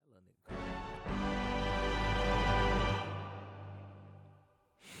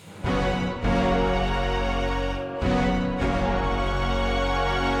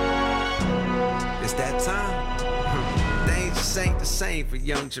ain't the same for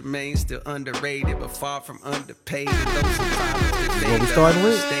young Jermaine, still underrated, but far from underpaid. What we starting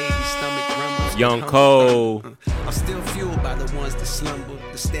with? Young Cole. I'm still fueled by the ones that slumber,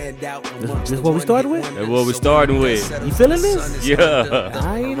 that stand out. This what we started with? That's what we starting with. You feeling this? Yeah.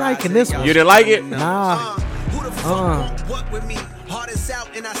 I ain't liking this one. You didn't like it? Nah.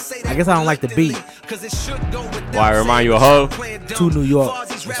 I guess I don't like the beat. Why, remind you of Ho? Too New York.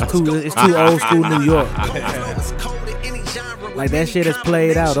 It's too old school New York. Like that shit is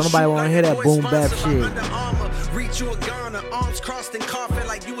played out. Don't nobody want to hear that boom bap shit.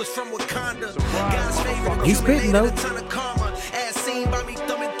 He's spitting though.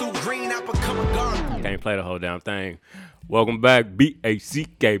 Can't play the whole damn thing. Welcome back,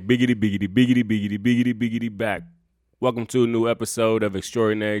 B-A-C-K, biggity back. Welcome to a new episode of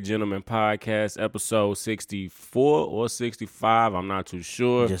Extraordinary Gentlemen Podcast, episode 64 or 65. I'm not too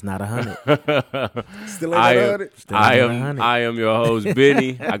sure. Just not 100. Still ain't 100. I am your host,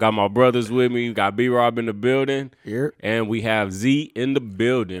 Benny. I got my brothers with me. We got B-Rob in the building. Yep. And we have Z in the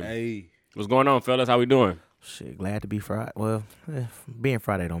building. Hey. What's going on, fellas? How we doing? Shit, glad to be Friday. Well, being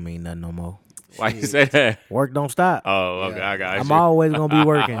Friday don't mean nothing no more. Why you say that? Work don't stop. Oh, okay, I got you. I'm always going to be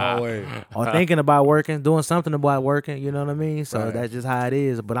working. Always. Or thinking about working, doing something about working, you know what I mean? So that's just how it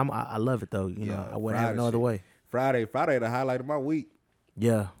is. But I love it, though. You know, I wouldn't have it no other way. Friday, the highlight of my week.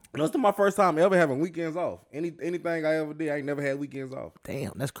 Yeah. This is my first time ever having weekends off. Anything I ever did, I ain't never had weekends off.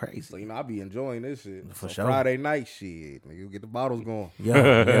 Damn, that's crazy. So, I be enjoying this shit. For so sure. Friday night, shit. You get the bottles going.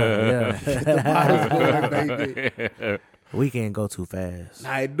 Yeah. Get the bottles going, baby. Weekend go too fast.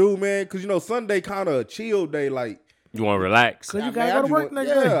 Nah, it do, man. Because, Sunday kind of a chill day. Like, You want to relax? Cause you gotta go to work next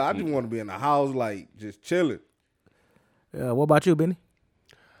day. Yeah, I just want to be in the house, like, just chilling. Yeah, what about you, Benny?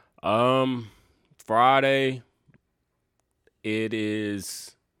 Friday,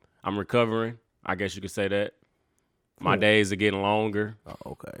 I'm recovering. I guess you could say that. My days are getting longer.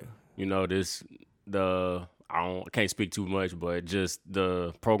 Oh, okay. I can't speak too much, but just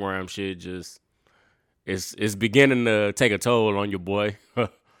the program shit it's beginning to take a toll on your boy.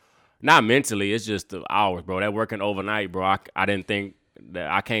 Not mentally, it's just the hours, bro. That working overnight, bro. I didn't think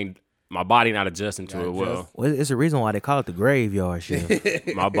that my body not adjusting to it well. Well, it's the reason why they call it the graveyard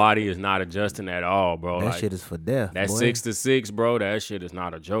shift. My body is not adjusting at all, bro. That shit is for death. That boy. 6 to 6, bro. That shit is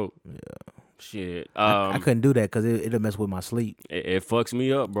not a joke. Yeah. Shit. I couldn't do that because it'll mess with my sleep. It fucks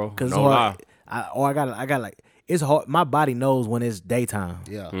me up, bro. Cause no lie. I got like it's hard. My body knows when it's daytime.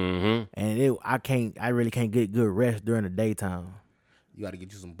 Yeah. Mm-hmm. And I really can't get good rest during the daytime. You got to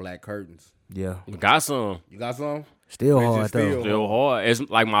get you some black curtains. Yeah. Got some. You got some? Still Man, hard though. Still hard. It's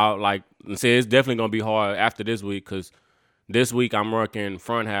like it's definitely gonna be hard after this week because this week I'm working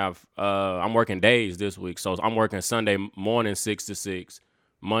front half. I'm working days this week, so I'm working Sunday morning 6 to 6,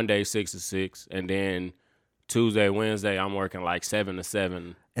 Monday 6 to 6, and then Tuesday, Wednesday I'm working like 7 to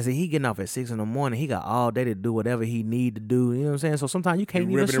 7. And see, he getting off at 6 in the morning. He got all day to do whatever he need to do. You know what I'm saying? So sometimes you can't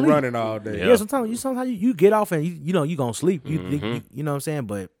even ripping sleep. and running all day. Yeah, sometimes you get off and you gonna sleep. You know what I'm saying?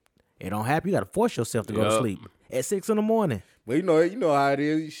 But it don't happen. You gotta force yourself to go to sleep at 6 in the morning. But you know how it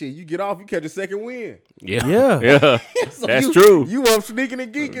is. Shit, you get off, you catch a second wind. Yeah. So That's true. You up sneaking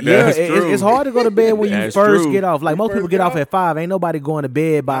and geeking. That's true. It's hard to go to bed when you That's first true. get off. Like most people get off at 5. Ain't nobody going to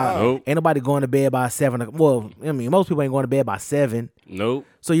bed by. Nope. Ain't nobody going to bed by 7. Well, I mean, most people ain't going to bed by 7. Nope.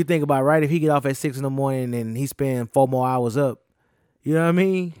 So you think about right if he get off at 6 in the morning and he spend 4 more hours up. You know what I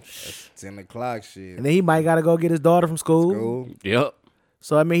mean? 10 o'clock shit. And then he might gotta go get his daughter from school. Cool. Yep.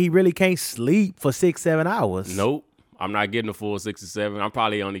 So I mean, he really can't sleep for 6-7 hours. Nope. I'm not getting a full 6 to 7. I'm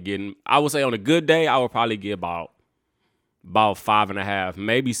probably only getting. I would say on a good day, I would probably get about 5.5,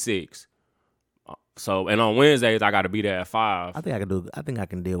 maybe 6. So and on Wednesdays, I got to be there at 5. I think I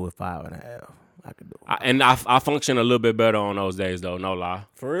can deal with 5.5. I can do it. I function a little bit better on those days though. No lie.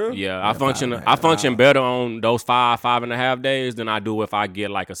 For real? Yeah, I function better on those 5.5 days than I do if I get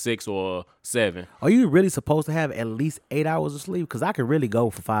like a 6 or 7. Are you really supposed to have at least 8 hours of sleep? Because I could really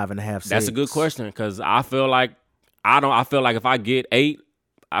go for 5.5. 6. That's a good question because I feel like if I get 8,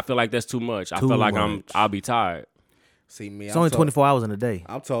 I feel like that's too much. I feel like I'll be tired. See me, It's only 24 hours in a day.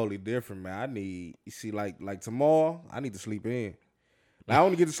 I'm totally different, man. I need, you see, like tomorrow, I need to sleep in. Now, I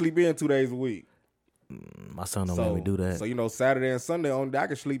only get to sleep in 2 days a week. My son don't let me do that. So Saturday and Sunday only I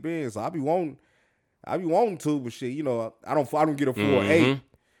can sleep in. So I be wanting to, but shit, I don't get a full 8.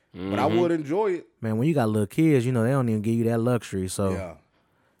 But I would enjoy it. Man, when you got little kids, they don't even give you that luxury. So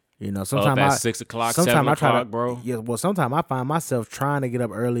sometimes at 6 o'clock, 7 o'clock, bro. Yeah, well, sometimes I find myself trying to get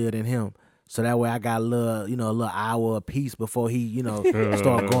up earlier than him. So that way I got a little hour of peace before he,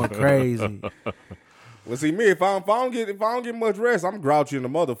 start going crazy. Well, see me, if I don't get much rest, I'm grouchy in the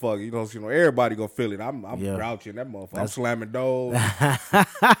motherfucker. You know, everybody gonna feel it. I'm grouchy in that motherfucker. I'm slamming doors.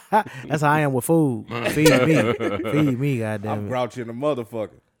 That's how I am with food. Feed me, goddamn. I'm grouchy in the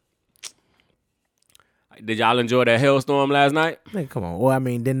motherfucker. Did y'all enjoy that hailstorm last night? Man, come on. Well, I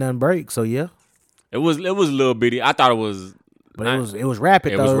mean, didn't nothing break, so yeah. It was a little bitty. I thought it was. But it was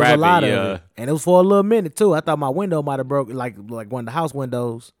rapid though. It was a lot of it, and it was for a little minute too. I thought my window might have broke, like one of the house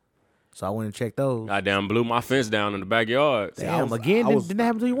windows. So I went and checked those. I damn blew my fence down in the backyard. Damn, didn't that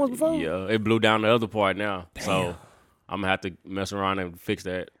happen to you once before? Yeah, it blew down the other part now. Damn. So I'm gonna have to mess around and fix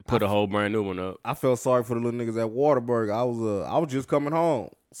that. Put a whole brand new one up. I felt sorry for the little niggas at Waterburg. I was just coming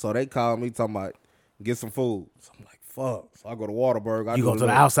home, so they called me talking about get some food. So I'm like, fuck. So I go to Waterburg. You go to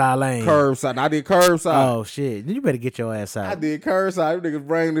the outside lane. Curbside. I did curbside. Oh shit! Then you better get your ass out. I did curbside. Them niggas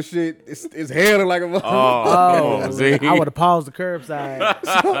bring the shit. It's hailing like a motherfucker. I would have paused the curbside.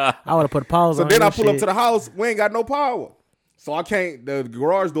 I would have put a pause on. So then I pull up to the house. We ain't got no power. So I can't, the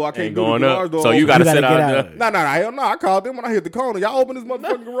garage door, I can't do the garage door. So you got to sit out there. No, hell no. I called them when I hit the corner. Y'all open this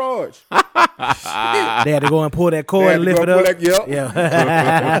motherfucking garage. They had to go and pull that cord and lift it up. Yeah.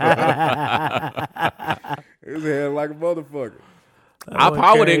 It was hell like a motherfucker. Our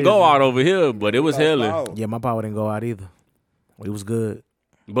power didn't go out over here, but it was hailing. Yeah, my power didn't go out either. It was good.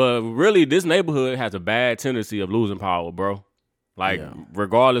 But really, this neighborhood has a bad tendency of losing power, bro. Like,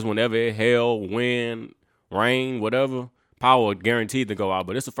 regardless, whenever it hail, wind, rain, whatever, power guaranteed to go out.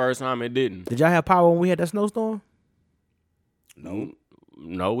 But it's the first time it didn't. Did y'all have power when we had that snowstorm? No,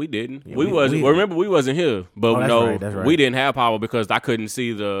 we didn't. Yeah, remember, we wasn't here. But that's right. We didn't have power because I couldn't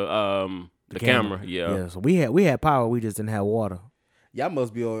see the camera. Yeah. So we had power. We just didn't have water. Y'all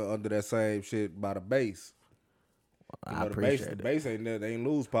must be under that same shit by the base. I appreciate it. The base ain't there. They ain't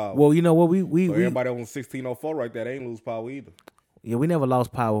lose power. Well, you know what? Everybody on 1604 right there, they ain't lose power either. Yeah, we never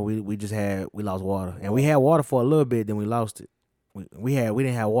lost power. We lost water, and we had water for a little bit. Then we lost it. We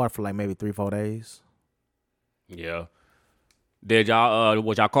didn't have water for like maybe 3-4 days. Yeah. Did y'all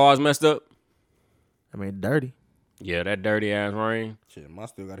was y'all cars messed up? I mean, dirty. Yeah, that dirty ass rain. Shit, mine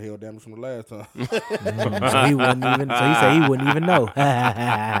still got hail damage from the last time. So he wouldn't even. So he said he wouldn't even know.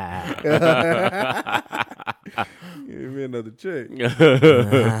 Give me another check.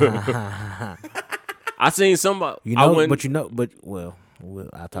 I seen somebody. I'll tell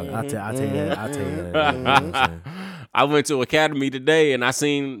you that. I went to Academy today and I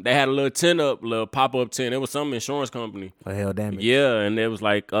seen they had a little pop-up tent. It was some insurance company. For hail damage. Yeah, and it was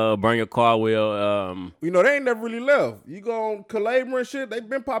like, bring your car wheel. They ain't never really left. You go on Calabria and shit, they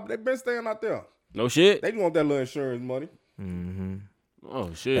been staying out there. No shit. They want that little insurance money. Mm-hmm.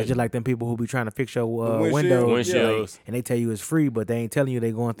 Oh shit. That's just like them people who be trying to fix your windows. Windshields. And they tell you it's free, but they ain't telling you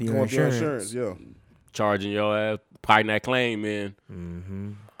they going through your insurance. Yeah. Charging your ass, putting that claim in.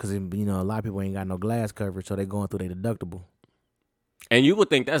 Mm-hmm. Because, a lot of people ain't got no glass coverage, so they going through their deductible. And you would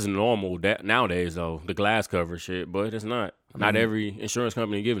think that's normal nowadays, though, the glass coverage shit, but it's not. Not every insurance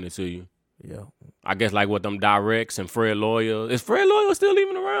company giving it to you. Yeah. I guess like what them Directs and Fred Lawyer. Is Fred Lawyer still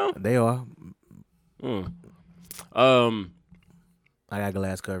even around? They are. I got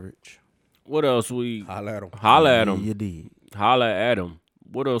glass coverage. What else Holla at them. You did. Holla at them.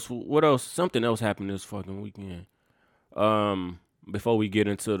 What else? Something else happened this fucking weekend. Before we get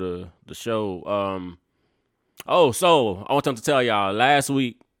into the show. So I want to tell y'all, last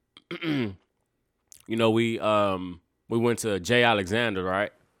week, we went to J. Alexander,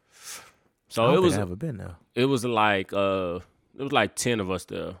 right? So I don't think I've ever been there. It was like 10 of us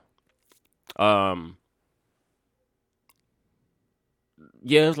there.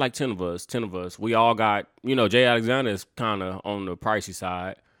 Yeah, it was like 10 of us. We all got, J. Alexander is kind of on the pricey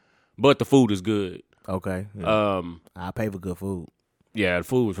side, but the food is good. Okay. Yeah. I pay for good food. Yeah, the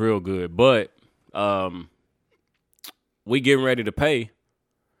food was real good, but we getting ready to pay.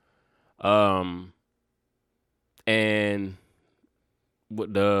 And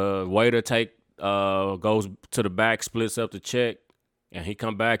the waiter goes to the back, splits up the check, and he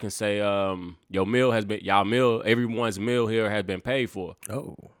come back and say, everyone's meal here has been paid for.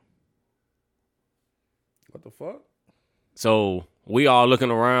 Oh. What the fuck? So we all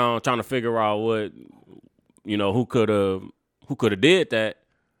looking around trying to figure out what, who could have did that.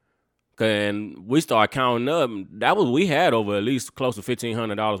 And we start counting up. We had over at least close to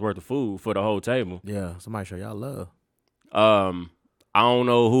 $1,500 worth of food for the whole table. Yeah, somebody show y'all love. I don't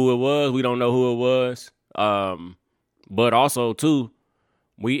know who it was. We don't know who it was. But also too,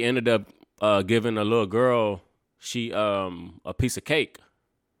 we ended up giving a little girl a piece of cake.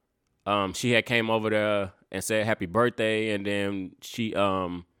 She had came over there and said happy birthday, and then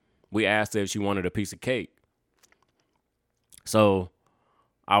we asked her if she wanted a piece of cake. So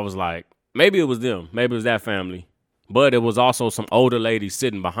I was like, maybe it was them. Maybe it was that family. But it was also some older ladies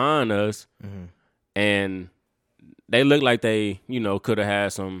sitting behind us, and they looked like they, could have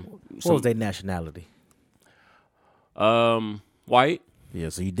had some. What was their nationality? White. Yeah,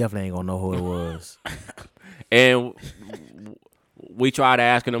 so you definitely ain't gonna know who it was. And we tried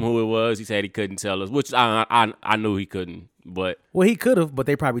asking him who it was. He said he couldn't tell us, which I knew he couldn't. But he could have, but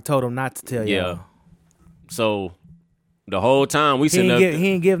they probably told him not to tell you. Yeah. So the whole time we sitting up, he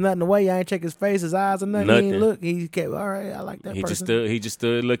ain't give nothing away. I ain't check his face, his eyes, or nothing. He ain't look. He kept all right. I like that. He person. just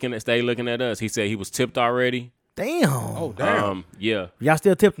stood stayed looking at us. He said he was tipped already. Damn. Oh damn. Yeah. Y'all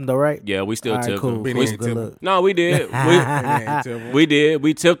still tipped him though, right? Yeah, we still tipped cool. him. Cool. Good look. No, we did. We did.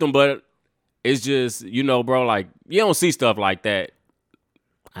 We tipped him, but it's just bro. Like you don't see stuff like that.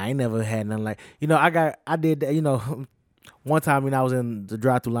 I ain't never had nothing like. I did that. One time when I was in the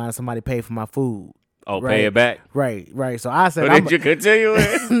drive-thru line, somebody paid for my food. Oh, right. Pay it back. Right. So I said, but did you continue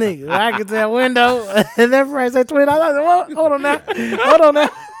it? Nigga, I could tell window, and that price said $20. I said, hold on now.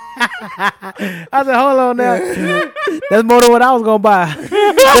 I said, hold on now. That's more than what I was gonna buy.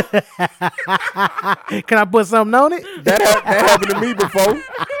 Can I put something on it? That happened to me before.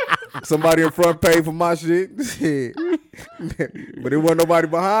 Somebody in front paid for my shit. But it wasn't nobody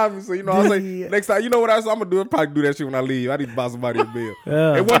behind me. So, I was like, next time, what I'm going to do? I'll probably do that shit when I leave. I need to buy somebody a bill.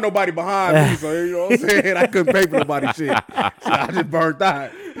 It wasn't nobody behind me. So, you know what I'm saying? I couldn't pay for nobody's shit. So I just burnt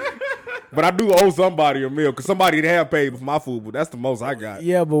out. But I do owe somebody a meal because somebody have paid for my food, but that's the most I got.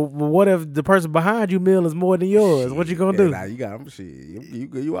 Yeah, but what if the person behind you meal is more than yours? What you gonna do? Nah, you got them shit.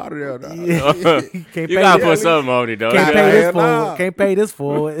 You out of there. Nah. Yeah. You gotta put something on it, though. Can't pay this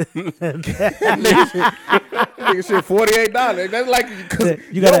for it. Nigga shit, $48. That's like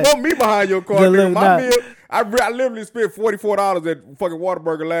you don't want me behind your car. My meal. I literally spent $44 at fucking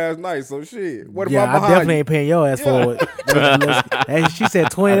Whataburger last night. So shit, what if I'm behind? I definitely ain't paying your ass for it. And she said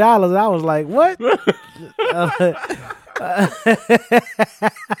 $20. I was like, what?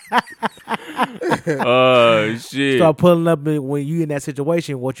 Oh shit! Start pulling up when you in that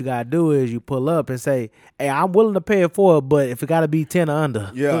situation. What you gotta do is you pull up and say, "Hey, I'm willing to pay it for it, but if it gotta be 10 or under,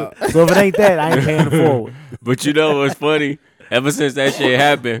 yeah. So if it ain't that, I ain't paying it forward." But what's funny? Ever since that shit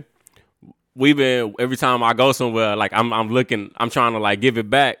happened, we've been every time I go somewhere, like I'm trying to like give it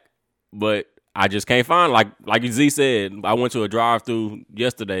back, but I just can't find like Z said. I went to a drive-thru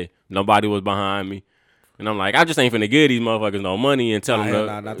yesterday. Nobody was behind me. And I'm like, I just ain't finna give these motherfuckers no money and tell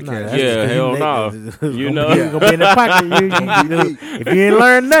them not the cash. Yeah, hell no. You gonna be in the pocket if you ain't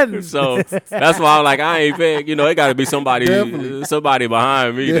learned nothing. So that's why I'm like, I ain't paying. It got to be somebody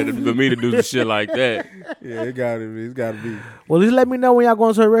behind me for me to do some shit like that. Yeah, it got to be. It's got to be. Well, just let me know when y'all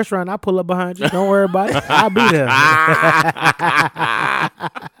going to a restaurant. I'll pull up behind you. Don't worry about it. I'll be there.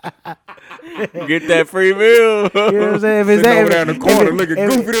 Get that free meal. You know what I'm saying? If it's over there in the corner looking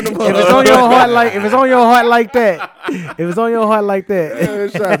goofy in the if it's on your heart like if it's on your heart like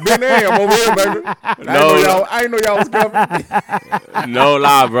that, been there, I'm over here, baby. I ain't know y'all was coming. No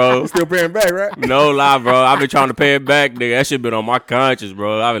lie, bro. Still paying back, right? No lie, bro. I've been trying to pay it back, nigga. That shit been on my conscience,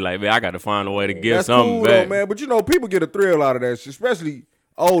 bro. I be like, man, I got to find a way to give something cool, back. Though, man. But people get a thrill out of that shit, especially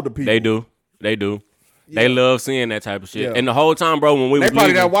older people. They do. Yeah. They love seeing that type of shit. Yeah. And the whole time, bro, when we they was probably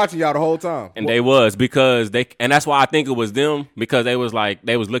leaving, not watching y'all the whole time. And they was because and that's why I think it was them because they was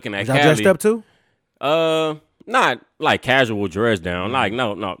looking at Y'all Cali. dressed up too? Not like casual dress down, like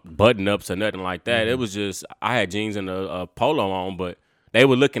no button ups or nothing like that. It was just I had jeans and a polo on, but they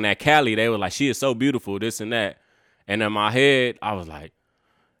were looking at Cali. They were like, she is so beautiful, this and that. And in my head, I was like,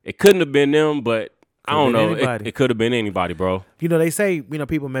 it couldn't have been them, but I don't know. It could have been anybody, bro. They say,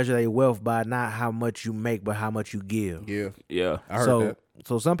 people measure their wealth by not how much you make, but how much you give. Yeah. I heard that.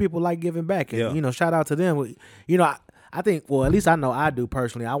 So some people like giving back. And, shout out to them. I think, well, at least I know I do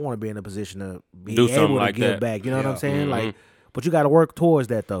personally. I want to be in a position to be able to give back. You know what I'm saying? Mm-hmm. Like, but you got to work towards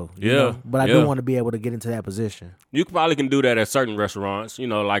that, though. You know? But I do want to be able to get into that position. You probably can do that at certain restaurants,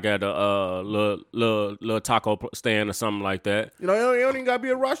 like at a little taco stand or something like that. It don't even got to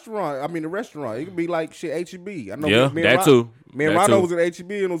be a restaurant. I mean, a restaurant. It could be like shit, H-E-B. I know. That too. Me and Rondo was at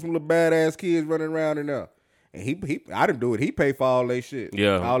H-E-B and there was some little badass kids running around in there. And I didn't do it. He paid for all they shit.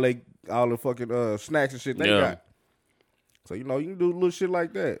 Yeah. All the fucking snacks and shit they got. So, you can do little shit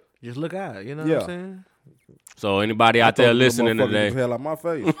like that. Just look out. You know what I'm saying? So anybody out there listening today, hell out my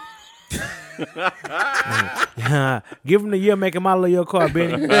face. Give them the year making model of your car,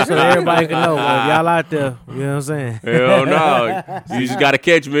 Benny, so everybody can know. Y'all out there, you know what I'm saying? Hell no, you just gotta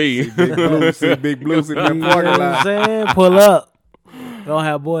catch me. Big Blues in that parking lot. You know what I'm saying? Pull up. Don't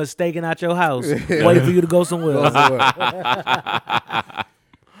have boys staking out your house, waiting for you to go somewhere.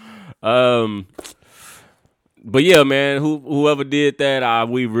 But yeah, man, whoever did that,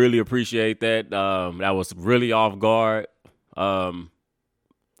 we really appreciate that. That was really off guard.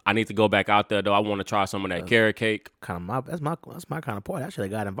 I need to go back out there though. I want to try some of that carrot cake. That's my kind of party. I should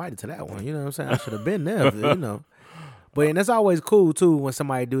have got invited to that one. You know what I'm saying? I should have been there. You know. But and that's always cool too when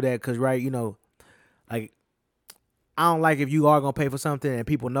somebody do that because right, you know, like I don't like if you are gonna pay for something and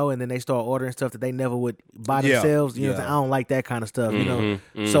people know and then they start ordering stuff that they never would buy themselves. You know, what I'm saying? I don't like that kind of stuff. You know,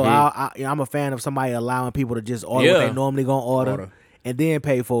 so I'm a fan of somebody allowing people to just order what they normally gonna order and then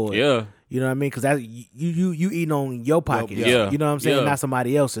pay for it. Yeah. You know what I mean? Because that you eating on your pocket. Yeah. You know what I'm saying? Yeah. Not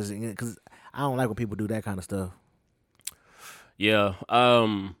somebody else's. Because I don't like when people do that kind of stuff. Yeah.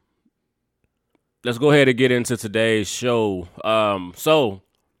 Let's go ahead and get into today's show. So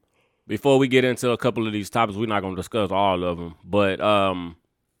before we get into a couple of these topics, we're not going to discuss all of them. But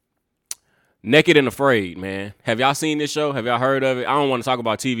Naked and Afraid, man. Have y'all seen this show? Have y'all heard of it? I don't want to talk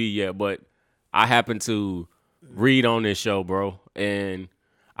about TV yet, but I happen to read on this show, bro. And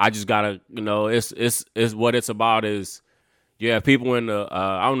I just gotta, you know, it's what it's about is you have people in the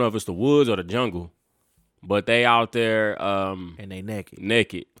I don't know if it's the woods or the jungle, but they out there And they naked.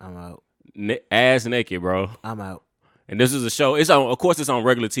 naked, I'm out. ass naked, bro. I'm out. And this is a show. It's on, of course, it's on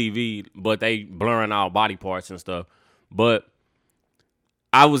regular TV, but they blurring out body parts and stuff. But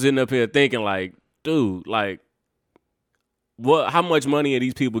I was in up here thinking, like, dude, like, what? How much money are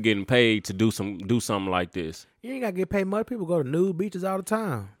these people getting paid to do something like this? You ain't gotta get paid much. People go to nude beaches all the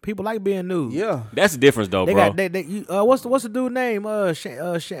time. People like being nude. Yeah. That's the difference, though, They bro. got what's the dude name?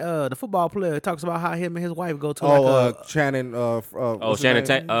 The football player talks about how him and his wife go to Shannon.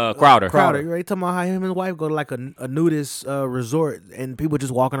 Shannon Crowder. Crowder. Right, talking about how him and his wife go to like a nudist resort and people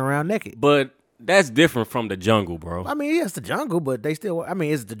just walking around naked. But that's different from the jungle, bro. I mean, it's the jungle, but they still. I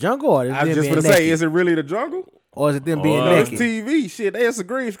mean, is it the jungle or is it I was them just being gonna naked? say, is it really the jungle? Or is it them being No, it's naked? TV shit. It's a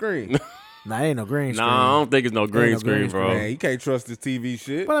green screen. Nah, ain't no green screen. Nah, I don't think it's no green no screen, green bro. Man, you can't trust this TV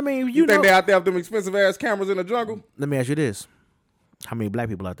shit. But I mean, you you think know. they out there with them expensive ass cameras in the jungle? Let me ask you this: how many black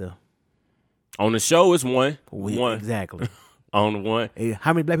people out there? On the show, it's one. Exactly. On the one. Hey,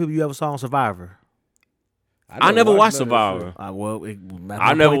 how many black people you ever saw on Survivor? I never watched none of that Survivor.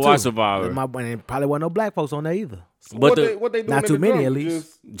 I never watched Survivor. And probably wasn't no black folks on there either. shit. But what they doing not in too the many, jungle? at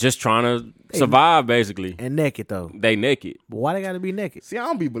least. Just trying to survive, basically. And naked though. They naked. But why they gotta be naked? See, I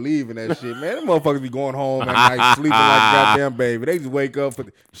don't be believing that shit, man. Them motherfuckers be going home at night sleeping like goddamn baby. They just wake up,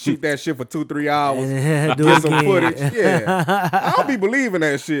 shoot that shit for 2-3 hours, Do get it some again. footage. Yeah, I don't be believing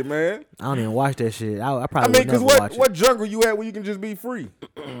that shit, man. I don't even watch that shit. I I probably mean, would because never watch what it. jungle you at where you can just be free?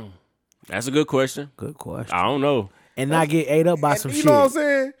 That's a good question. Good question. I don't know. And not get ate up by And some you shit. know what I'm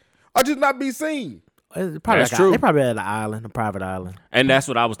saying? Or just not be seen. It's probably That's true. They probably at an island, a private island. And that's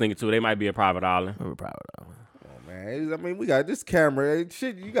what I was thinking, too. They might be a private island. A private island. Man, I mean, we got this camera.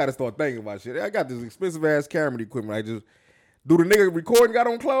 Shit, you got to start thinking about shit. I got this expensive ass camera equipment. I just do the nigga recording got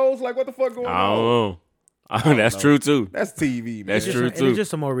on clothes? Like, what the fuck going I on? don't know. That's true, too. That's TV, man. That's It's true, just- too. It's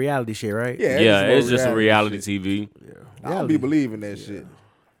just some more reality shit, right? Yeah, Yeah, it's more just a reality shit. TV. I don't be believing that shit.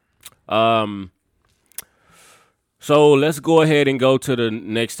 So let's go ahead and go to the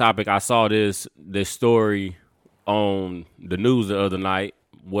next topic. I saw this story on the news the other night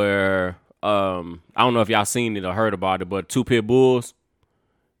where I don't know if y'all seen it or heard about it, but 2 pit bulls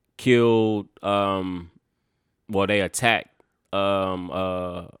killed they attacked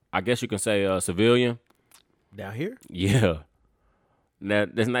I guess you can say a civilian. Down here? Yeah.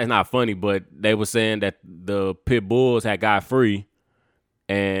 That's not funny, but they were saying that the pit bulls had got free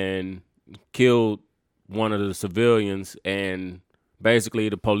and killed one of the civilians, and basically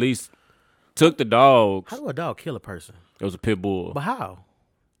the police took the dogs. How do a dog kill a person? It was a pit bull. But how?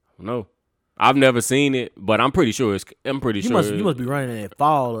 No, I've never seen it, but I'm pretty sure You must be running and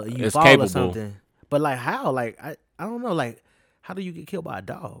fall. You It's fall capable. or something. But like how? Like I don't know. Like how do you get killed by a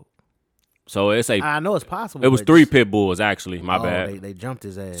dog? So I know it's possible. It was but 3 just- pit bulls actually. My oh, bad. They jumped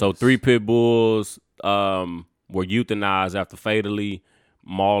his ass. So 3 pit bulls were euthanized after fatally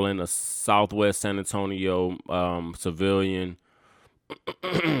mauling a Southwest San Antonio civilian.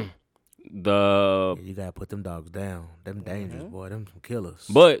 Yeah, you gotta put them dogs down. Them dangerous, boy. Them some killers.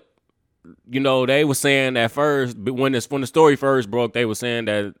 But you know, they were saying at first, when the story first broke, they were saying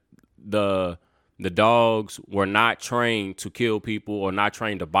that the dogs were not trained to kill people or not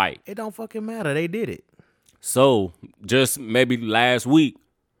trained to bite. It don't fucking matter. They did it. So just maybe last week,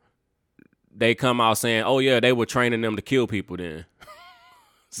 they come out saying, "Oh yeah, they were training them to kill people." Then,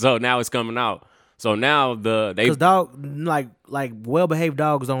 so now it's coming out. So now Because dog like well behaved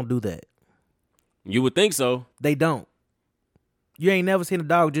dogs don't do that. You would think so. They don't. You ain't never seen a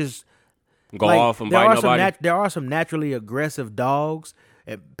dog just Go off and bite nobody. There are some naturally aggressive dogs,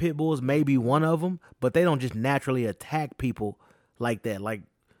 pit bulls may be one of them, but they don't just naturally attack people like that. Like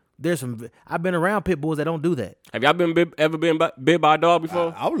there's some. I've been around pit bulls that don't do that. Have y'all ever been bit by a dog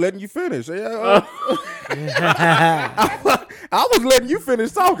before? I was letting you finish. I was letting you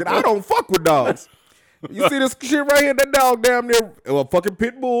finish talking. I don't fuck with dogs. You see this shit right here? That dog damn near a fucking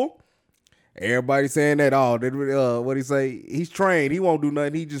pit bull. Everybody saying that. What he say? He's trained. He won't do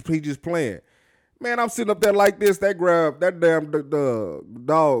nothing. He just playing. Man, I'm sitting up there like this. That damn the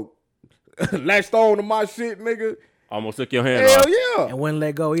dog latched on to my shit, nigga. Almost took your hand Hell off. yeah. And wouldn't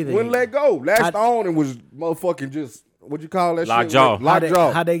let go either. Wouldn't let go. Latched on and was motherfucking just, what you call that Lock shit? jaw.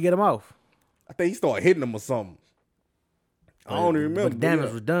 Lockjaw. How'd they get him off? I think he started hitting him or something. I don't even remember. But the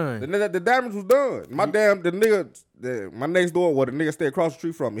damage was done. The damage was done. My my next door, the nigga stayed across the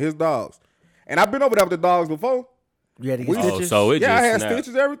street from me, his dogs. And I've been over there with the dogs before. You had to get Oh, stitches? so it Yeah, I just had snapped.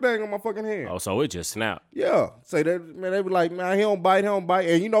 stitches, everything on my fucking hand. Oh, so it just snapped. Yeah. Say that, man, they be like, man, he don't bite.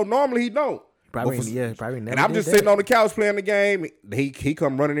 And normally he don't. Probably, But for- probably never And I'm did just that. sitting on the couch playing the game. He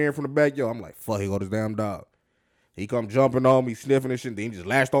come running in from the backyard. I'm like, fuck, here go this damn dog. He come jumping on me, sniffing and shit. Then he just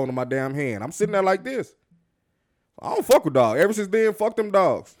lashed onto my damn hand. I'm sitting there like this. I don't fuck with dogs. Ever since then, fuck them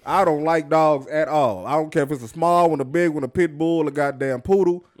dogs. I don't like dogs at all. I don't care if it's a small one, a big one, a pit bull, a goddamn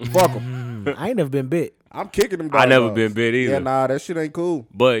poodle. Fuck them. I ain't never been bit. I'm kicking them dogs. I never been bit either. Yeah, nah, that shit ain't cool.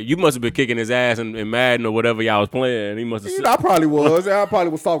 But you must have been kicking his ass in Madden or whatever y'all was playing. He must have. I probably was. I probably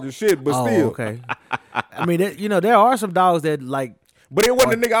was talking shit, but Oh, still. okay. I mean, there are some dogs that like. But it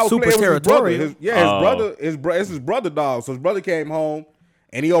wasn't the nigga I was Super playing. It was his brother. territorial. His brother. It's his brother dog. So his brother came home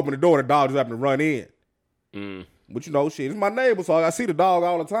and he opened the door and the dog just happened to run in. But shit, it's my neighbor, so I see the dog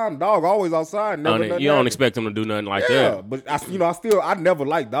all the time. The dog always outside. Never nothing You don't happened. expect him to do nothing like Yeah, that. but I never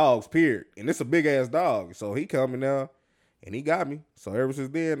liked dogs. Period. And it's a big ass dog, so he coming there and he got me. So ever since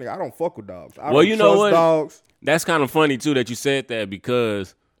then, nigga, I don't fuck with dogs. I don't You know trust what? Dogs. That's kind of funny too that you said that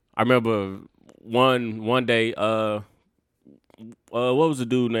because I remember one day. What was the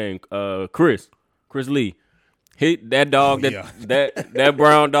dude named? Chris Lee. That dog that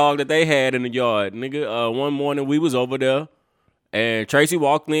brown dog that they had in the yard, nigga. One morning we was over there, and Tracy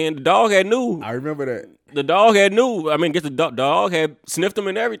walked in. The dog had knew. I remember that. The dog had knew. I mean, guess the dog had sniffed him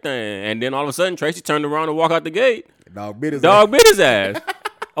and everything. And then all of a sudden, Tracy turned around and walked out the gate. The dog bit his Dog bit his ass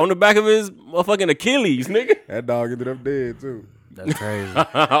on the back of his motherfucking Achilles, nigga. That dog ended up dead too. That's crazy.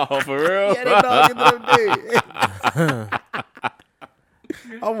 Oh, for real? Yeah, that dog ended up dead.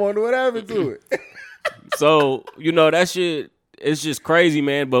 I wonder what happened to it. So, that shit, it's just crazy,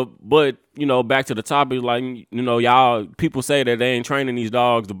 man. But back to the topic, like, y'all, people say that they ain't training these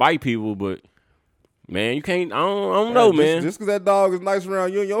dogs to bite people, but, man, you can't, I don't know, man. Just because that dog is nice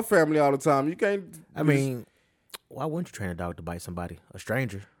around you and your family all the time, you can't. I mean, why wouldn't you train a dog to bite somebody? A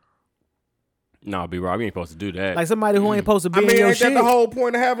stranger? Nah, B-Rob, you ain't supposed to do that. Like somebody who ain't supposed to be I mean, in your ain't shit. that the whole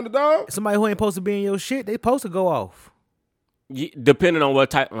point of having a dog? Somebody who ain't supposed to be in your shit, they supposed to go off. Depending on what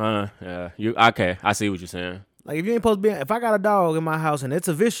type, okay, I see what you're saying. Like if you ain't supposed to be, if I got a dog in my house and it's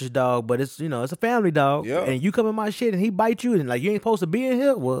a vicious dog, but it's it's a family dog, Yeah. and you come in my shit and he bite you and like you ain't supposed to be in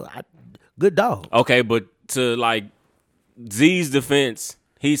here, well, good dog. Okay, but to like Z's defense,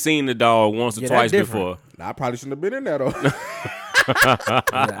 he's seen the dog once or Yeah, twice that's different. before. Nah, I probably shouldn't have been in there though.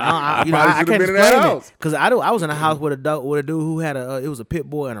 I probably can't should've been in that explain it house. because I was in a house with a dude who had it was a pit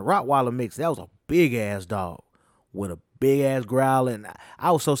bull and a Rottweiler mix. That was a big ass dog with a big ass growl, and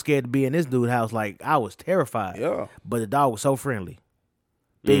I was so scared to be in this dude's house, like I was terrified. Yeah. But the dog was so friendly,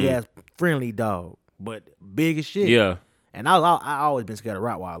 big ass friendly dog, but big as shit. Yeah. And I always been scared of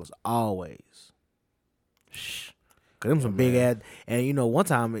Rottweilers, always. Cause them some big ass, and one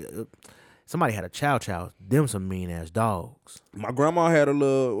time somebody had a chow chow. Them some mean ass dogs. My grandma had a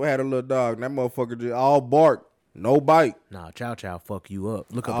little dog. And that motherfucker just all bark, no bite. Nah, chow chow fuck you up.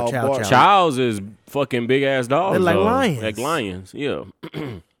 Look up Oh, a chow boy. chow. Childs is fucking big ass dogs. They're like though. lions. Like lions, yeah.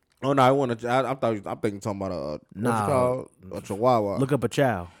 Oh no, I'm thinking talking about what you Nah. call a chihuahua. Look up a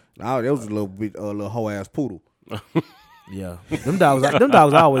chow. Nah, that was a little hoe ass poodle. Yeah, them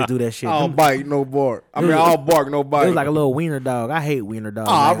dogs always do that shit. All Them- bite, no bark. I mean, all bark, no bite. It was like a little wiener dog. I hate wiener dogs.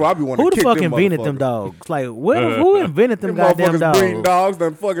 Oh, I man. be wanting Who to the kick fuck them invented them motherfuckers. dogs? Like, who invented them Them goddamn motherfuckers dogs? breeding dogs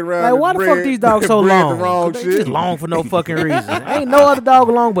done fucking around. Like, and why the fuck bred- these dogs so bred long? The wrong They shit. just long for no fucking reason. Ain't no other dog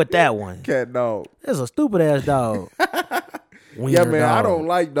long but that one. Cat dog. It's a stupid ass dog. Yeah, Wiener man, I dog. don't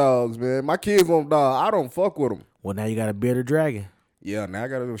like dogs, man. My kids want dogs. I don't fuck with them. Well, now you got a bearded dragon. Yeah, now I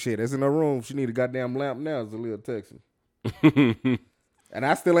got to shit. That's in her room. She need a goddamn lamp now. Zalia texting. And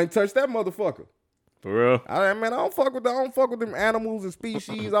I still ain't touched that motherfucker. For real. I don't fuck with them animals and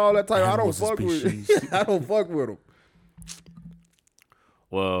species, all that type. Animals I and don't fuck species. with. I don't fuck with them.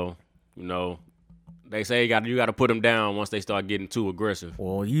 Well, They say you got to put them down once they start getting too aggressive.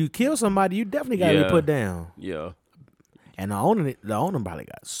 Well, you kill somebody, you definitely got to be put down. Yeah. And the owner probably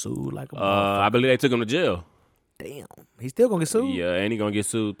got sued like a I believe they took him to jail. Damn. He's still going to get sued? Yeah, and he going to get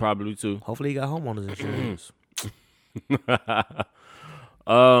sued probably too. Hopefully he got homeowners insurance.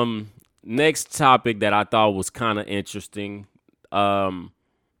 Next topic that I thought was kind of interesting. I'll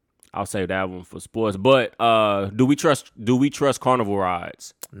save that one for sports. But do we trust carnival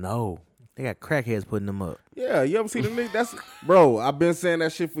rides? No. They got crackheads putting them up. Yeah, you ever see the nigga? Bro, I've been saying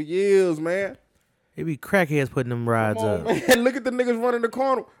that shit for years, man. They be crackheads putting them rides Come on, up. man. Look at the niggas running the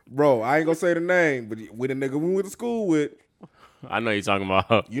carnival. Bro, I ain't gonna say the name, but we the nigga we went to school with. I know you're talking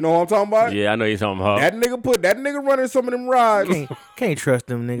about. You know what I'm talking about? Yeah, I know you're talking about. That nigga running some of them rides. Can't trust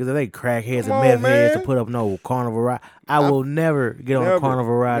them niggas. They crackheads Come and meth on, heads to man. put up no carnival ride. I will never get on a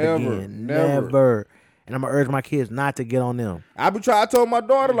carnival ride again. Never. And I'm gonna urge my kids not to get on them. I told my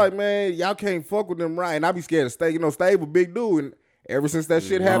daughter, like, man, y'all can't fuck with them rides. And I be scared of Stave. You know, Stave a big dude. And ever since that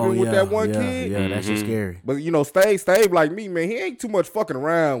shit happened with that one kid. Yeah, that shit's scary. But you know, Stave like me, man, he ain't too much fucking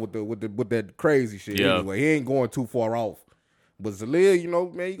around with that crazy shit anyway. He ain't going too far off. But Zalil, you know,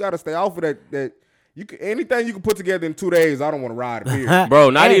 man, you gotta stay off of that you can, anything you can put together in 2 days, I don't want to ride it here. Bro,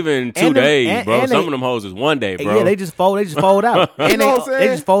 not even 2 days, bro. Some they, of them hoes is 1 day, bro. Yeah, they just fold out. And You know what I'm they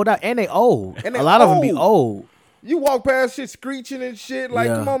saying? just fold out and they old. And they a lot of them be old. You walk past shit screeching and shit. Like,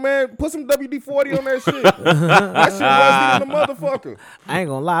 Yeah. come on, man, put some WD-40 on that shit. That shit rusty than a motherfucker. I ain't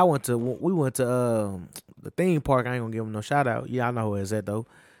gonna lie. We went to the theme park. I ain't gonna give them no shout out. Yeah, I know who it's at though.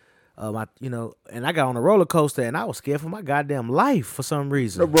 And I got on a roller coaster and I was scared for my goddamn life for some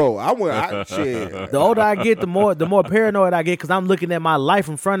reason. Bro, shit. The older I get, the more paranoid I get because I'm looking at my life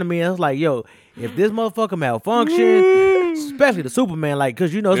in front of me and it's like, yo, if this motherfucker malfunction, especially the Superman, like,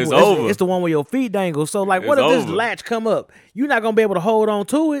 because you know It's over. it's the one where your feet dangle. So like, what if this over. latch come up? You're not gonna be able to hold on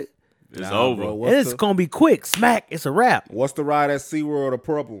to it. It's over. Bro, And it's gonna be quick, smack. It's a wrap. What's the ride at SeaWorld, the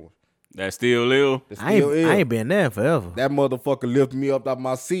purple one? That's still ill. The I Steel Eel. ain't been there forever. That motherfucker lifted me up out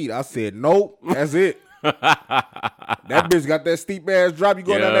my seat. I said, nope, that's it. That bitch got that steep ass drop. You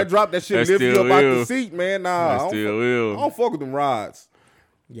go down that drop, that shit That's lift you still up out ill. the seat, man. Nah, That's I still don't ill. fuck with them rides.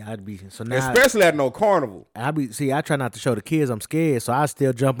 Yeah, I'd be so now. Especially at no carnival. I try not to show the kids I'm scared, so I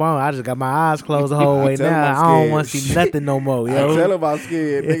still jump on. I just got my eyes closed the whole way tell 'em now. I'm I don't scared. want to see nothing no more, I yo. tell him I'm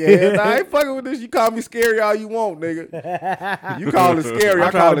scared, nigga. Hell nah, I ain't fucking with this. You call me scary all you want, nigga. You call it scary, I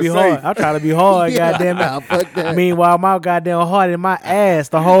I'm trying call to it be safe. hard. I'm trying to be hard, goddamn Nah, it. fuck that. Meanwhile, my goddamn heart in my ass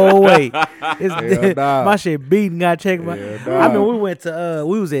the whole way. It's, nah. my shit beating. Got to check my. Hell I nah. mean, we went to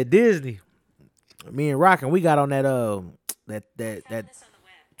we was at Disney. Me and Rock, and we got on that.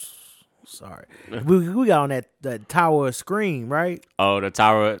 Sorry, we got on that tower screen, right? Oh, the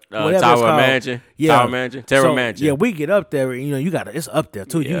Tower Whatever it's Tower called. Mansion. Yeah. Tower Mansion. Terror So, Mansion. Yeah, we get up there. You know, it's up there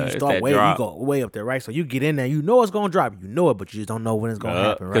too. Yeah, You it's start that way, drop. you go way up there, right? So you get in there. You know it's gonna drop. You know it, but you just don't know when it's gonna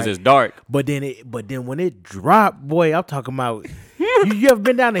happen, right? Because it's dark. But then when it dropped, boy, I'm talking about. you ever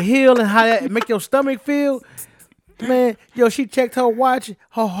been down the hill and how that make your stomach feel? Man, yo, she checked her watch.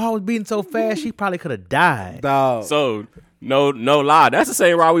 Her heart was beating so fast, she probably could have died. Dog. So, no lie. That's the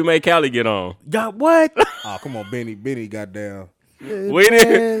same ride we made Callie get on. Y'all, what? Oh, come on, Benny, goddamn. We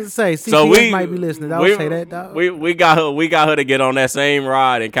didn't. Man, say, CPS So we might be listening. Don't say that, dog. We got her to get on that same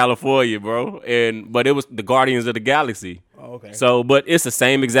ride in California, bro. But it was the Guardians of the Galaxy. Oh, okay. So, but it's the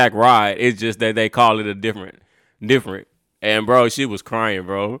same exact ride. It's just that they call it a different. And bro, she was crying,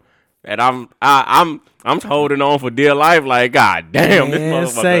 bro. And I'm holding on for dear life. Like, god damn, Man,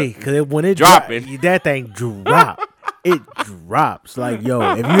 this motherfucker. say, because when it Dropping. drop, that thing drop. It drops. Like,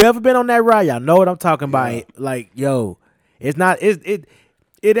 yo, if you ever been on that ride, y'all know what I'm talking about. Like, yo, it's not. It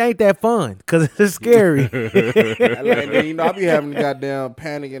ain't that fun because it's scary. And then, you know, I be having the goddamn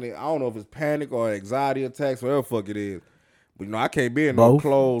panic in it. I don't know if it's panic or anxiety attacks, whatever the fuck it is. But you know, I can't be in no Both?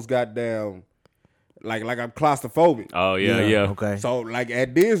 clothes, goddamn. Like I'm claustrophobic. Oh yeah. Okay. So like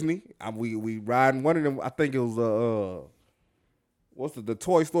at Disney, we riding one of them. I think it was what's the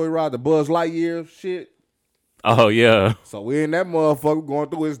Toy Story ride, the Buzz Lightyear shit. Oh yeah. So we in that motherfucker going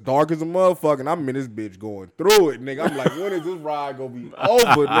through. It's dark as a motherfucker. And I'm in this bitch going through it, nigga. I'm like, when is this ride gonna be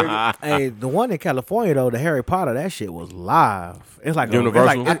over, nigga? Hey, the one in California though, the Harry Potter, that shit was live. It's like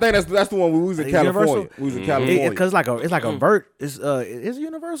Universal? I think that's the one we was in California. Universal? We was in California. Because it's like a is it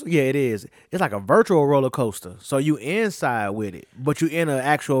Universal? Yeah, it is. It's like a virtual roller coaster. So you inside with it, but you in an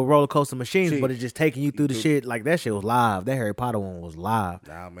actual roller coaster machine. But it's just taking you through the shit. Like that shit was live. That Harry Potter one was live.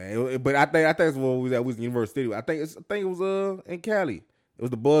 Nah, man. But I think that's when we was at. We was in Universal Studios. I think it was in Cali. It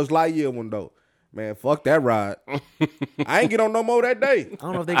was the Buzz Lightyear one though. Man, fuck that ride. I ain't get on no more that day. I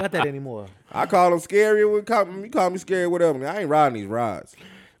don't know if they got that anymore. I call them scary. You call me scary, whatever. I ain't riding these rides.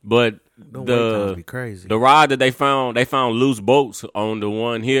 But Them wait times be crazy. the ride that they found loose bolts on the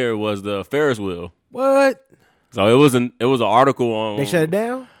one here was the Ferris wheel. What? So it was an article on. They shut it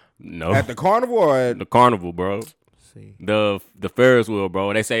down? No, At the carnival or at the carnival, bro. See. The Ferris wheel,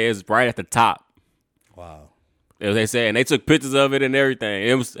 bro. They say it's right at the top. wow. As they say, and they took pictures of it and everything.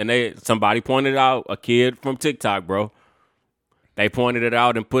 It was, and somebody pointed out a kid from TikTok, bro. They pointed it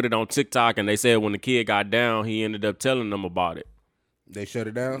out and put it on TikTok, and they said when the kid got down, he ended up telling them about it. They shut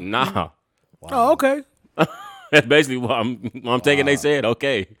it down? Nah, Oh, okay. that's basically what I'm taking. They said,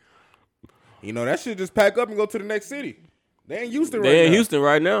 okay, You know, that shit just pack up and go to the next city. They in Houston right they're in now. Houston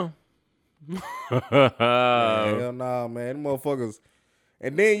right now. Hell nah, man. Them motherfuckers.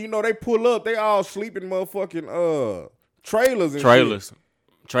 And then, you know, they pull up. They all sleeping motherfucking trailers and shit.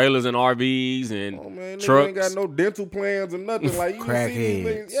 Trailers and RVs and Oh, man. Niggas trucks. ain't got no dental plans or nothing. Like, you see these Crackheads.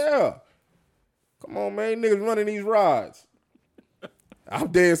 niggas. Yeah. Come on, man. Niggas running these rides. I'm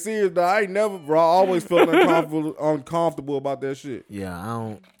dead serious, though. I ain't never, bro. I always felt uncomfortable about that shit. Yeah, I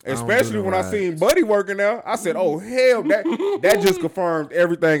don't. Especially when I see. seen Buddy working there. I said, oh, hell, that just confirmed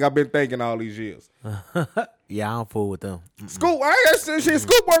everything I've been thinking all these years. Yeah, I don't fool with them. Scoop, I ain't that shit.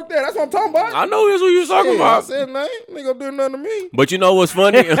 Scoop worked there. That's what I'm talking about. I know that's what you're talking Yeah, I about. said, man, nigga do nothing to me. But you know what's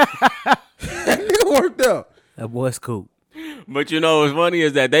funny? Nigga worked there. That boy's cool. But you know what's funny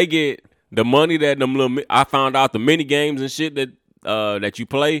is that they get the money that them little. I found out the mini games and shit that you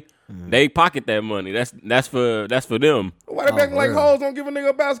play. They pocket that money. That's for them. Why they acting like hoes don't give a nigga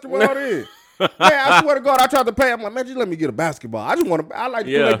a basketball then? Man, I swear to God, I tried to pay. I'm like, man, just let me get a basketball. I just want to. I like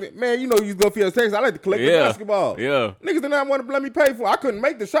to collect it. Man, you know, you go for your Texas. I like to collect the basketball. Yeah. Niggas did not want to let me pay for it. I couldn't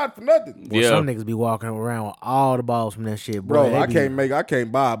make the shot for nothing. Boy, Yeah. some niggas be walking around with all the balls from that shit, boy. Bro, They be- I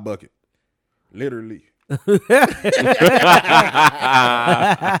can't buy a bucket. Literally.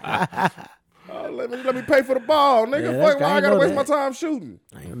 Let me pay for the ball, nigga. Yeah, Fuck, why I I gotta know waste that. my time shooting?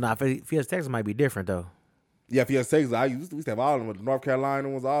 Nah, Fiesta Texas might be different though. Yeah, Fiesta Texas. We used to have all of them. The North Carolina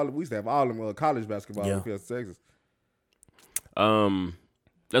ones, we used to have all of them college basketball in Fiesta Texas.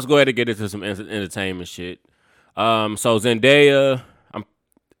 Let's go ahead and get into some entertainment shit. So Zendaya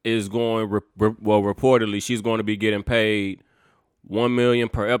is going reportedly she's going to be getting paid $1 million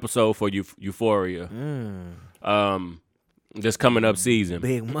per episode for Euphoria. This coming up season.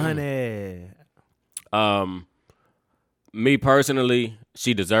 Big money. Me personally,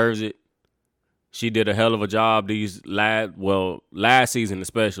 she deserves it. She did a hell of a job last season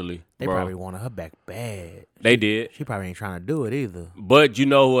especially. They bro. probably wanted her back bad. They did. She probably ain't trying to do it either. But you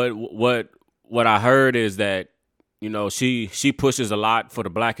know what I heard is that, you know, she pushes a lot for the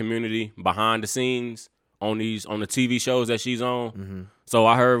black community behind the scenes on the TV shows that she's on. Mm-hmm. So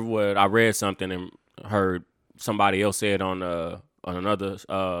I read something and heard somebody else say it on another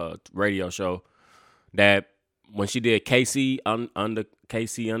radio show that when she did KC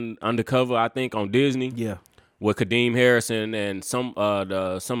Undercover, I think on Disney, Yeah. with Kadeem Harrison and some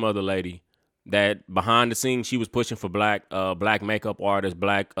other lady, that behind the scenes she was pushing for black makeup artists,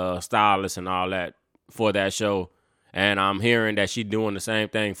 black stylists, and all that for that show. And I'm hearing that she's doing the same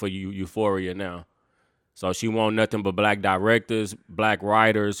thing for Euphoria now. So she want nothing but black directors, black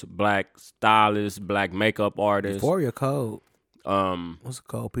writers, black stylists, black makeup artists. Euphoria Code. What's a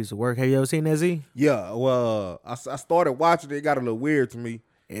cold piece of work? Have you ever seen that, Z? Yeah, well, I started watching it. It got a little weird to me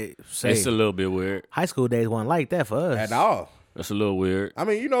It's a little bit weird. high school days wasn't like that for us. at all. That's a little weird. I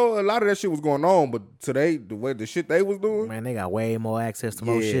mean, you know, a lot of that shit was going on, but today, the shit they was doing, Man, they got way more access to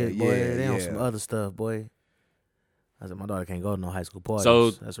more Yeah, shit, boy. yeah, They on yeah. some other stuff, boy. I said, my daughter can't go to no high school parties. So-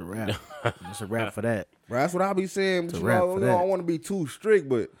 that's a wrap. That's a wrap for that. bro, that's what I be saying. But It's a you wrap know, for I don't that. want to be too strict,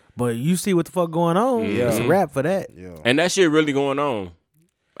 but But you see what the fuck going on. Yeah. It's a wrap for that. yeah. And that shit really going on.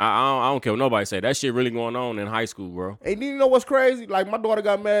 I don't care what nobody say. That shit really going on in high school, bro. And you know what's crazy? Like, my daughter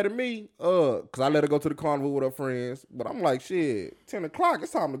got mad at me, cause I let her go to the carnival with her friends. But I'm like, shit, 10 o'clock,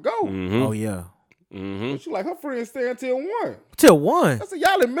 it's time to go. Mm-hmm. Oh, yeah. But she like, her friends stay until 1. Till 1. I said,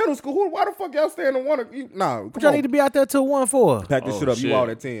 y'all in middle school. Why the fuck y'all staying till 1? Nah, come What y'all on. need to be out there till 1 for? Pack this Oh, shit up. shit. You out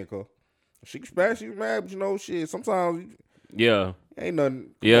at 10, cuz. She's mad, but you know, shit, sometimes Yeah. ain't nothing.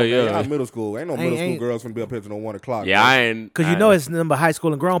 Yeah, man, yeah. y'all in middle school. Ain't no middle school ain't- girls finna be up here till no 1 o'clock. Yeah, man. I ain't. Because you know it's nothing but high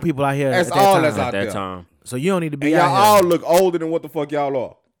school and grown people out here That's at that all time. that's at out that there. time. So you don't need to And be y'all out all here. look older than what the fuck y'all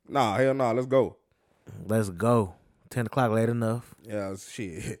are. Nah, hell nah, let's go. Let's go. 10 o'clock late enough. Yeah,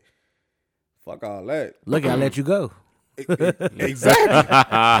 shit. Fuck all that. Look, I let you go.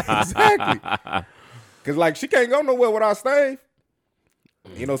 Exactly. Exactly. Cause like she can't go nowhere without Stave.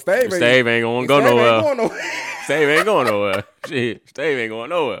 You know, Stave Stave ain't gonna go Stave ain't nowhere. going nowhere. Stave ain't going nowhere. Shit, Stave ain't going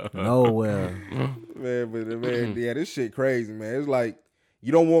nowhere. Nowhere. Man, yeah, this shit crazy, man. It's like,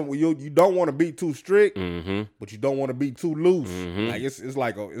 you don't want to be too strict, Mm-hmm. but you don't want to be too loose. Mhm. Like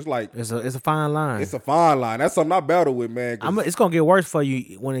It's a fine line. it's a fine line. That's something I battle with, man. 'Cause It's gonna get worse for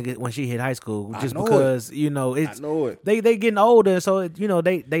you when she hit high school, just know because I it's know it. they getting older, so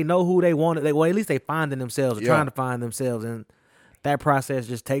they know who they want. Well, at least they finding themselves, or Yeah. trying to find themselves, and that process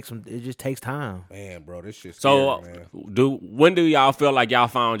just takes time. Man, bro, this shit's scary, So, man. when do y'all feel like y'all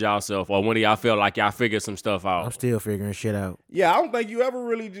found yourself, or when do y'all feel like y'all figured some stuff I'm out? still figuring shit out. Yeah, I don't think you ever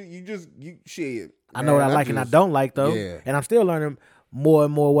really shit. I know what I like and I don't like though, Yeah. and I'm still learning more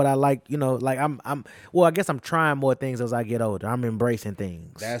and more what I like. Like I guess I'm trying more things as I get older. I'm embracing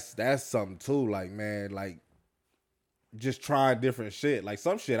things. That's something too. Like, man, like just trying different shit. Like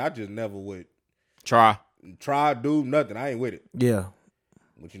some shit I just never would Try. do nothing. I ain't with it. Yeah.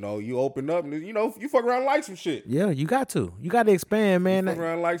 But you open up and you fuck around and like some shit. Yeah, you got to expand, man. Fuck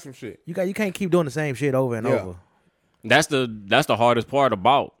around and like some shit. You can't keep doing the same shit over and Yeah. over. That's the hardest part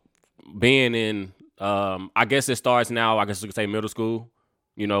about being in. I guess it starts now. I guess you could say middle school.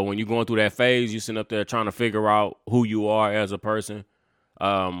 When you're going through that phase, you sitting up there trying to figure out who you are as a person,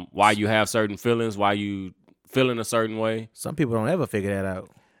 why you have certain feelings, why you feeling a certain way. Some people don't ever figure that out.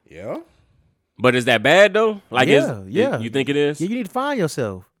 Yeah. But is that bad though? Like, Yeah. You think it is? Yeah, you need to find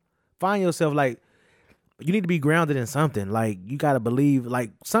yourself. Like you need to be grounded in something. Like you gotta believe.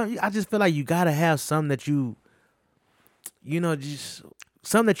 Like I just feel like you gotta have something that just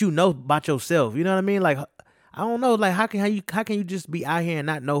something that you know about yourself. You know what I mean? Like I don't know. Like how can you just be out here and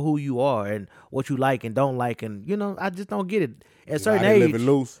not know who you are and what you like and don't like, and I just don't get it. At a certain age, living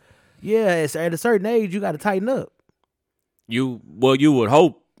loose. yeah, at a certain age you got to tighten up. You would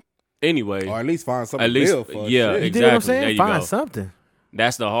hope anyway. Or at least find something At least, real for yeah, shit. You dig what I'm exactly. There saying? you Find go. something.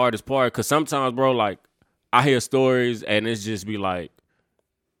 That's the hardest part, because sometimes, bro, like I hear stories and it's just be like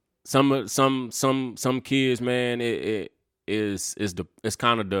some kids, man, it's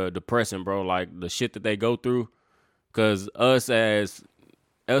kind of depressing, bro. Like the shit that they go through, because us as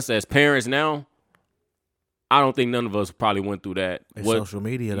parents now, I don't think none of us probably went through that. It's social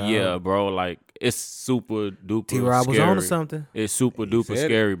media, though. Yeah, bro. Like it's super duper. T-Rob was scary. on to something. It's super duper said it.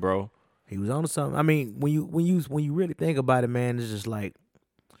 scary, bro. He was on to something. I mean, when you really think about it, man, it's just like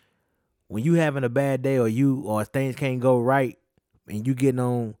when you having a bad day or things can't go right, and you getting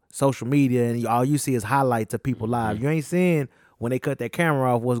on social media and all you see is highlights of people's lives. You ain't seeing when they cut that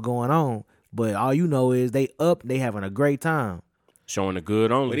camera off what's going on, but all you know is they having a great time. Showing the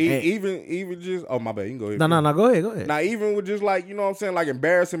good But only. even just my bad, you can go ahead. No, go ahead. Now even with just like, what I'm saying, like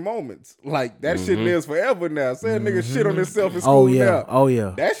embarrassing moments, like that shit lives forever now. Saying nigga shit on himself in school now. Oh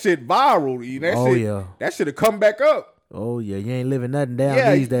yeah. That shit viral. That shit have come back up. Oh yeah. You ain't living nothing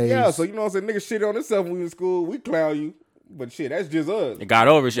down these days. Yeah, so what I'm saying, nigga shit on himself when we in school, we clown you. But shit, that's just us. It got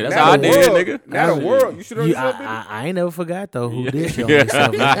over shit. That's Now how I the did, world- nigga. Now the world, you shit on You- yourself, nigga? I ain't never forgot though who did shit on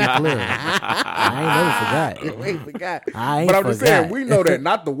himself. Let's be clear. I ain't never forgot. We ain't forgot. I ain't But I'm just saying, forgot. we know that,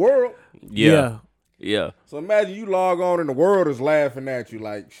 not the world. Yeah. So imagine you log on and the world is laughing at you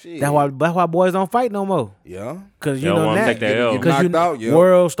like shit. That's why boys don't fight no more. Yeah. Cause They don't wanna take that L. Because you Knocked out, yeah.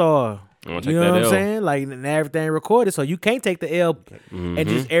 world star. I wanna You take know that what I'm L. saying? Like and everything recorded, so you can't take the L, and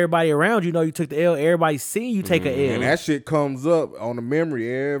just everybody around you know you took the L. Everybody seeing you take a L. And that shit comes up on the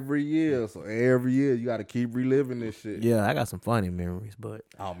memory every year. So every year you got to keep reliving this shit. Yeah, I got some funny memories, but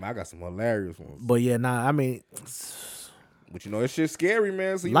Oh man, I got some hilarious ones. yeah, nah. I mean, But this shit's scary,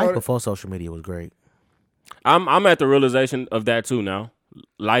 man. So you life know before social media was great. I'm at the realization of that too now.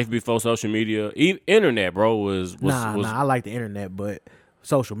 Life before social media, internet, bro, was I like the internet, but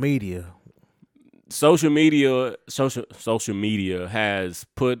social media. social media has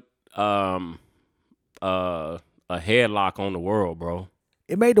put a headlock on the world, bro.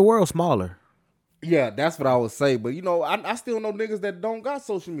 It made the world smaller. Yeah, that's what I would say. But I still know niggas that don't got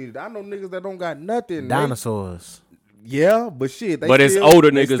social media. I know niggas that don't got nothing. Dinosaurs. Yeah, but shit. But it's older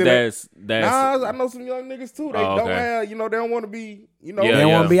niggas that's Nah, I know some young niggas too. They don't have, they don't want to be, Yeah, They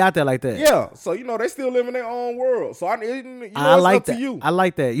don't want to be out there like that. Yeah, so they still live in their own world. So I it's like up that. to you. I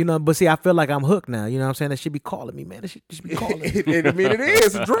like that. But see, I feel like I'm hooked now. You know what I'm saying? They should be calling me, man. They should just be calling me. I mean, it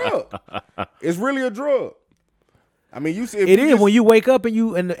is a drug. It's really a drug. I mean, you see, It is when you wake up and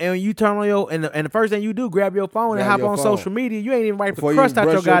you turn on your and the first thing you do, grab your phone and Grab hop your on phone. social media. You ain't even wipe the Before you crust out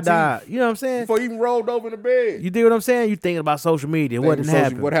brush your your goddamn. teeth. You know what I'm saying? before you even rolled over in the bed. You dig what I'm saying? You thinking about social media? What didn't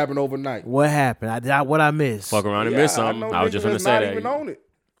happen? What happened overnight? What happened? What I missed? fuck around and Yeah, miss something. know I was just niggas gonna that's say not that. even on it.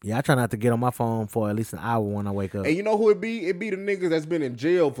 Yeah, I try not to get on my phone for at least an hour when I wake up. And you know who it be? It be the niggas that's been in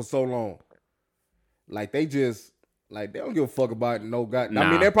jail for so long. Like they just they don't give a fuck about no god. I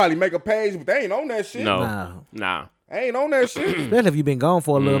Nah. mean, they probably make a page, but they ain't on that shit. Nah. They ain't on that shit. Especially if you've been gone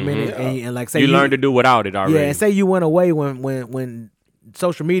for a little minute and like say You learn to do without it already. Yeah, and say you went away when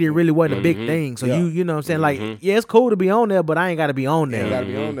social media really wasn't a big thing. So Yeah. you know what I'm saying? Like, yeah, it's cool to be on there, but I ain't got to be on there. You gotta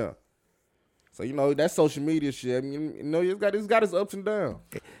be on there. So you know that social media shit. I mean, you know, it's got its ups and downs.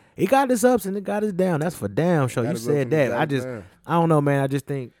 It got its ups and it got its down. That's for damn sure. Got You its said ups and that. got I its just, down. I don't know, man. I just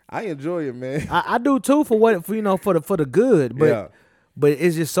think I enjoy it, man. I do too for what for for the good, but Yeah. but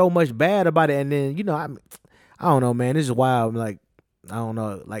it's just so much bad about it. And then I don't know, man. This is wild. Like I don't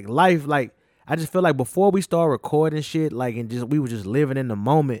know, like life. Like I just feel like before we start recording shit, like we were just living in the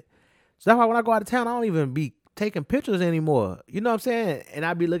moment. So that's why when I go out of town, I don't even be taking pictures anymore. You know what I'm saying? And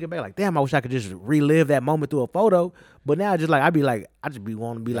I be looking back like, damn, I wish I could just relive that moment through a photo. But now just like I just be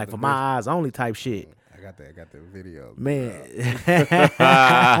wanting to be like for my eyes only type shit. I got the video. Man.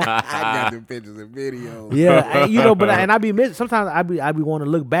 I got the pictures and videos. Yeah, but I be missing. Sometimes I be wanting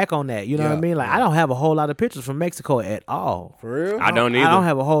to look back on that. You know what I Yeah, mean? Like I don't have a whole lot of pictures from Mexico at all. For real? I don't either. I don't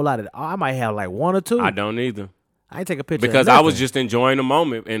have a whole lot of. I might have like one or two. I don't either. I ain't take a picture Because of I was nothing. just enjoying the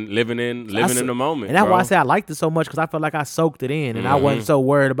moment and living in the moment. And that's bro. why I say I liked it so much because I felt like I soaked it in, and I wasn't so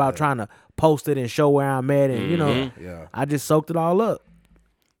worried about trying to post it and show where I'm at, and Yeah. I just soaked it all up.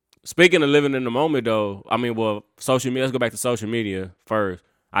 Speaking of living in the moment, though, I mean, well, social media. Let's go back to social media first.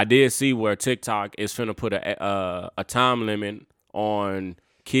 I did see where TikTok is finna put a time limit on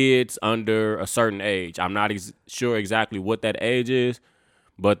kids under a certain age. I'm not sure exactly what that age is,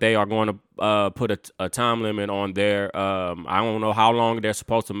 but they are going to put a time limit on their. I don't know how long they're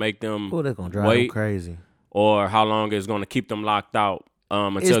supposed to make them Oh, that's gonna drive wait, them crazy. or how long it's going to keep them locked out Is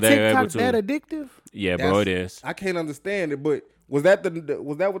until they're able TikTok to. that addictive? Yeah, bro, it is. I can't understand it, but was that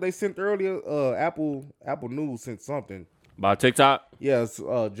what they sent earlier? Apple News sent something. About TikTok. Yes,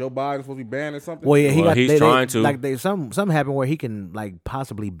 Joe Biden's supposed to be banned or something. Well, yeah, Well, he's trying to. Like something happened where he can like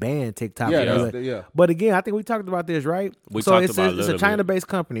possibly ban TikTok. Yeah, from that's it. yeah. But again, I think we talked about this, right? We so talked it's about it a it's a little bit. China-based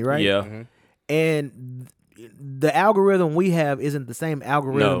company, right? Yeah. And the algorithm we have isn't the same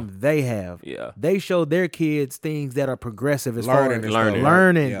algorithm No. they have. Yeah. They show their kids things that are progressive as Learning far and as stuff, right?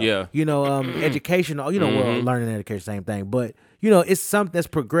 learning, Yeah. educational. Well, learning and education, same thing. But it's something that's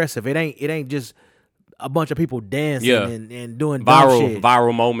progressive. It ain't just a bunch of people dancing Yeah. and doing dumb shit.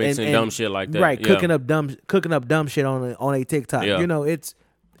 viral moments and dumb shit like that. Right, Yeah. cooking up dumb shit on a TikTok. Yeah.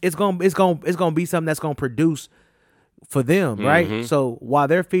 It's gonna be something that's gonna produce for them, right? So while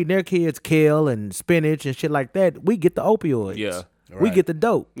they're feeding their kids kale and spinach and shit like that, we get the opioids. Yeah. We Right. get the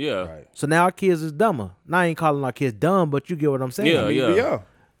dope. Yeah. Right. So now our kids is dumber. Now I ain't calling our kids dumb, but you get what I'm saying. Yeah, yeah.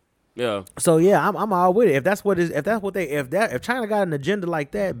 Yeah. So yeah, I'm all with it. If China got an agenda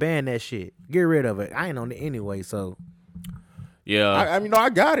like that, ban that shit. Get rid of it. I ain't on it anyway. So Yeah. I mean, I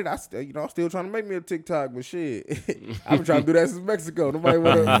got it. I'm still trying to make me a TikTok, but shit, I've been trying to do that since Mexico. Nobody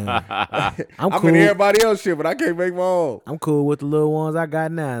want to. I'm I'm cool. in everybody else shit, but I can't make my own. I'm cool with the little ones I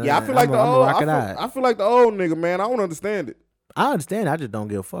got now. Yeah, I feel like I'm rock it out. I feel like the old nigga, man. I don't understand it. I understand. I just don't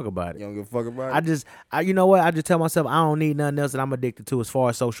give a fuck about it. You don't give a fuck about it. You know what? I just tell myself I don't need nothing else that I'm addicted to as far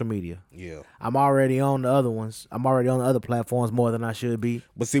as social media. Yeah. I'm already on the other ones. I'm already on the other platforms more than I should be.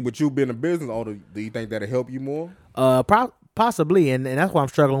 But see, with you being a business owner, do you think that'll help you more? Possibly, and that's what I'm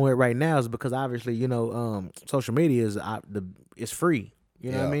struggling with right now is because obviously, social media is free.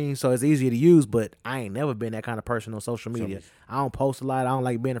 You know what I Yeah. mean? So it's easier to use, but I ain't never been that kind of person on social media. I don't post a lot. I don't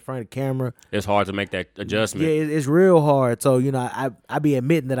like being in front of the camera. It's hard to make that adjustment. Yeah, it's real hard. So I be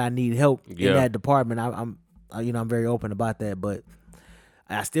admitting that I need help Yeah. in that department. I'm very open about that, but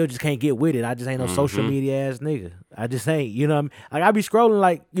I still just can't get with it. I just ain't no social media ass nigga. I just ain't. You know what I mean? Like I be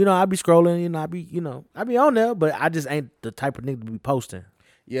scrolling, I be on there, but I just ain't the type of nigga to be posting.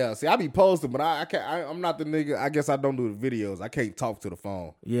 Yeah. See, I be posting, but I can't. I'm not the nigga. I guess I don't do the videos. I can't talk to the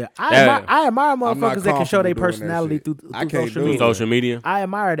phone. Yeah, Yeah. I admire I'm not motherfuckers that can show their comfortable doing that personality shit. through I can't social do it. media. Social media. I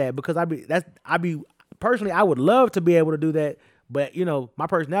admire that because personally, I would love to be able to do that, but my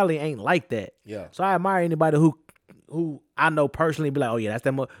personality ain't like that. Yeah. So I admire anybody who I know personally be like, oh yeah, that's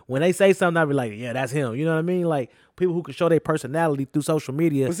them. When they say something, I be like, yeah, that's him. You know what I mean? Like people who can show their personality through social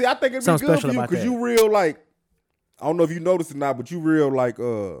media. But see, I think it'd be something good special for you about because that. you real like. I don't know if you noticed or not, but you real like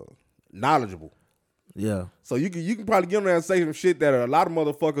knowledgeable. Yeah. So you can probably get on there and say some shit that a lot of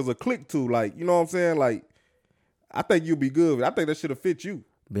motherfuckers will click to. Like, you know what I'm saying? Like, I think you'll be good. I think that should have fit you.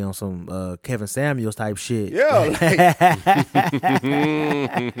 Be on some Kevin Samuels type shit. Yeah,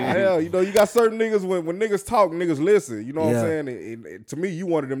 hell, you got certain niggas when niggas talk, niggas listen. You know what Yeah. I'm saying? And to me, you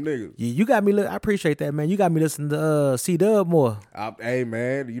one of them niggas. Yeah, you got me. I appreciate that, man. You got me listening to C-Dub more. Hey,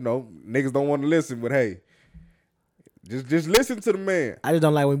 man, niggas don't want to listen, but hey, just listen to the man. I just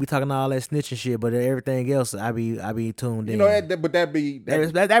don't like when we talking all that snitching shit, but everything else, I be tuned in. You know, but that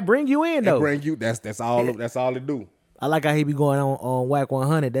that bring you in though. bring you. That's all it do. I like how he be going on Whack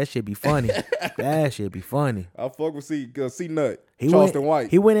 100. That shit be funny. That shit be funny. I fuck with C Nut. He Charleston went,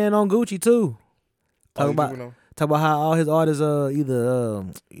 White. He went in on Gucci too. Oh, Talk about how all his artists either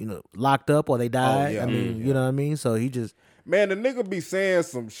locked up or they died. yeah. I mean, you know what I mean. So he just Man, the nigga be saying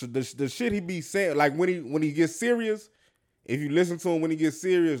some the shit he be saying. Like when he gets serious, if you listen to him when he gets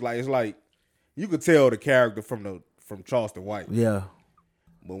serious, like it's like you could tell the character from Charleston White. yeah.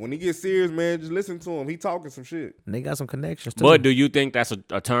 But when he gets serious, man, just listen to him. He talking some shit. And they got some connections too. But do you think that's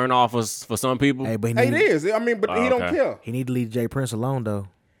a turn off for some people? Hey, but Hey, it is. I mean, but he don't okay. care. he need to leave Jay Prince alone though.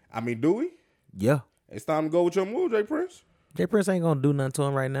 I mean, do we? Yeah. It's time to go with your move, Jay Prince. Jay Prince ain't gonna do nothing to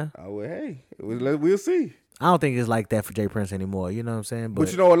him right now. Oh, well, hey, we'll see. I don't think it's like that for Jay Prince anymore. You know what I'm saying?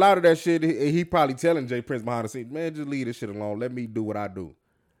 But you know, a lot of that shit, he probably telling Jay Prince behind the scenes, man, just leave this shit alone. Let me do what I do.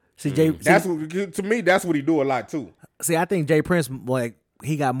 see, Jay. That's what, to me, that's what he do a lot too. See, I think Jay Prince, like,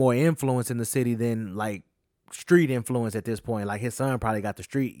 he got more influence in the city than like street influence at this point. Like his son probably got the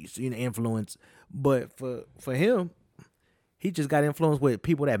street influence, but for him, he just got influence with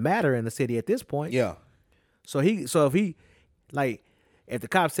people that matter in the city at this point. Yeah. So if he like, if the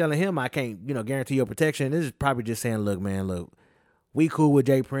cops telling him I can't guarantee your protection, this is probably just saying, look, we cool with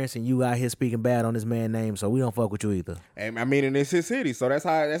Jay Prince and you out here speaking bad on this man's name, so we don't fuck with you either. And I mean, and it's his city, so that's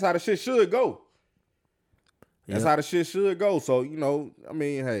how the shit should go. That's how the shit should go. So, I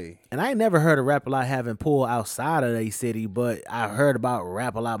mean, hey. And I ain't never heard of Rap-A-Lot having pull outside of a city, but I heard about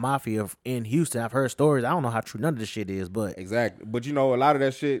Rap-A-Lot Mafia in Houston. I've heard stories. I don't know how true none of this shit is, but Exactly. But, a lot of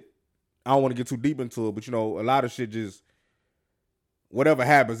that shit, I don't want to get too deep into it, but, a lot of shit just, whatever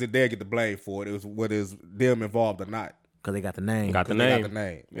happens, they'll get the blame for it. It was whether it's them involved or not. because they got the name. Got the They name. got the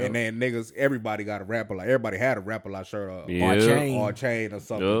name. Yep. And then niggas, everybody got a Rap-A-Lot. Everybody had a Rap-A-Lot shirt or Yeah. Or chain. or a chain or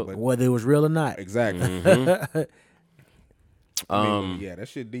something. Yep. But Whether it was real or not. exactly. I mean, Um, yeah, that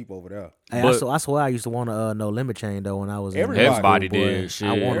shit deep over there. Hey, But- I swear I used to want a No Limit chain though when I was Everybody in middle school, did, boy. shit.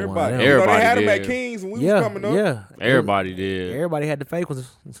 I wanted one of Everybody. them. Everybody they had them did. at Kings when we Yeah, was coming up. yeah. Everybody did. Everybody had the fake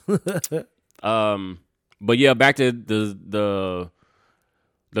ones. But yeah, back to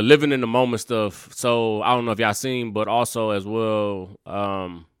the living in the moment stuff. So I don't know if y'all seen, but also as well,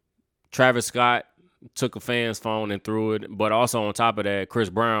 Travis Scott took a fan's phone and threw it. But also on top of that, Chris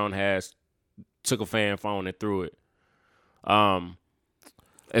Brown took a fan phone and threw it.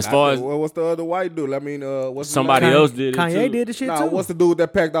 As far as What's the other white dude? I mean, what's the somebody name? else did it Kanye too. did the shit Nah, too. what's the dude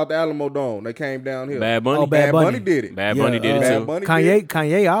that packed out the Alamo Dome? They came down here. Bad Bunny. Oh, Bad Bunny. did it. Bad Yeah, Bunny did it Bad too. Bunny did it.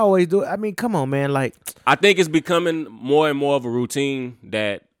 Kanye, I always do it. I mean, come on, man. Like, I think it's becoming more and more of a routine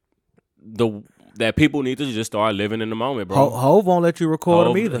that people need to just start living in the moment, bro. Hove won't let you record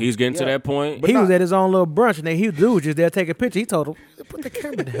him Hov, either. He's getting to Yeah. that point. But he was not- at his own little brunch, and then he was just there taking pictures. He told him, put the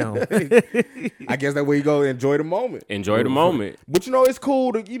camera down. I guess that way you go enjoy the moment. Enjoy the moment. But it's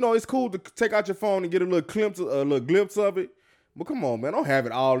cool to take out your phone and get a little glimpse of it. But come on, man, don't have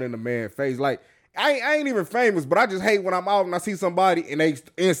it all in the man's face. Like I ain't even famous, but I just hate when I'm out and I see somebody and they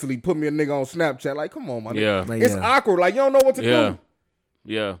instantly put me a nigga on Snapchat. Like, come on, my nigga. Yeah. Like, It's yeah. awkward. Like you don't know what to Yeah. do.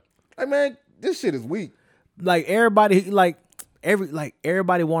 Yeah. Like, man, this shit is weak. Like everybody,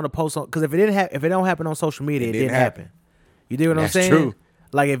 everybody want to post on, because if it don't happen on social media, it didn't happen. You dig what That's I'm saying? true.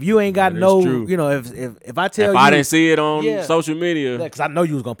 Like if you ain't got That is no, true. if I tell If you, I didn't see it on Yeah. social media, because I know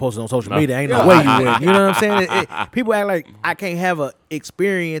you was gonna post it on social No. media, ain't no way you would. You know what I'm saying? People act like I can't have a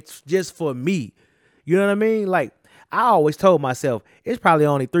experience just for me. You know what I mean? Like I always told myself, it's probably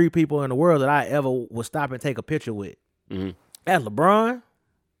only 3 people in the world that I ever would stop and take a picture with. Mhm. That's LeBron,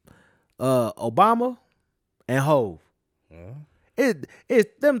 Obama, and Hove. It's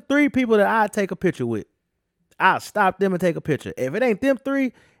them 3 people that I take a picture with. I'll stop them and take a picture. If it ain't them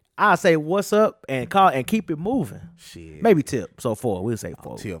 3, I'll say what's up and call and keep it moving. Shit. Maybe Tip. So 4. We'll say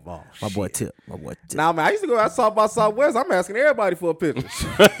 4. Tip off. My boy Tip. My boy Tip. Nah, man, I used to go out South by Southwest. I'm asking everybody for a picture.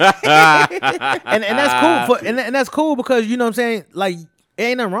 and that's cool and that's cool because you know what I'm saying, like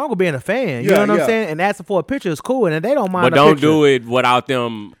ain't nothing wrong with being a fan. You Yeah, know what I'm yeah. saying? And asking for a picture is cool, and they don't mind. but don't do it without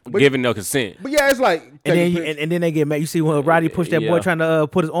them giving no consent. But yeah, it's like And then, take a picture. and then they get mad. You see when Roddy pushed that boy Yeah. trying to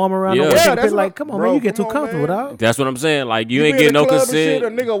put his arm around Yeah. him. Yeah, Take a that's pic, like, what- come on, bro, man, you get come too on, comfortable, man. dog. That's what I'm saying. Like you be ain't in getting the no club and shit,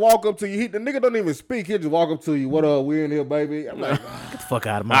 consent. a nigga walk up to you. The nigga don't even speak. He just walk up to you. What up? We in here, baby. I'm like, Get the fuck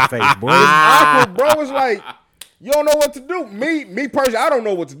out of my face, boy. awkward, bro. It's like you don't know what to do. Me personally, I don't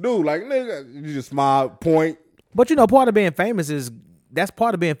know what to do. Like nigga, you just smile, point. But you know, part of being famous is that's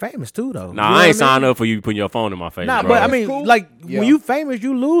part of being famous too, though. Nah, I ain't signed up for you putting your phone in my face, Nah, bro. but I mean, cool. like Yeah. when you famous,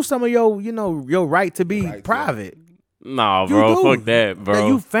 you lose some of your right to be Right, private. nah, You bro, do. fuck that, bro. Like,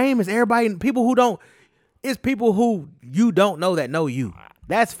 you famous. Everybody, people who don't, it's people who you don't know that know you.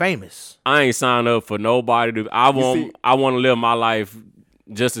 That's famous. I ain't signed up for nobody to. I want to live my life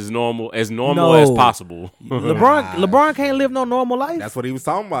just as normal as No. as possible. LeBron can't live no normal life. That's what he was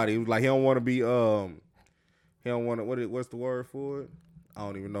talking about. He was like, he don't want to be he don't want to what's the word for it? I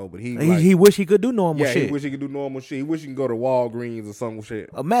don't even know, but he wish he could do normal shit. He wish he could do normal shit. He wish he can go to Walgreens or some shit.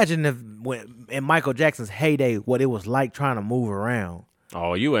 Imagine if in Michael Jackson's heyday, what it was like trying to move around.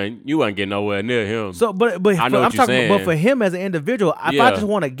 Oh, you ain't getting nowhere near him. So, but I know what you're saying. But for him as an individual, if I just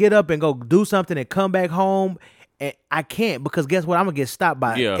want to get up and go do something and come back home, and I can't, because guess what? I'm gonna get stopped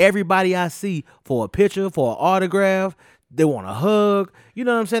by everybody I see for a picture, for an autograph. They want a hug. You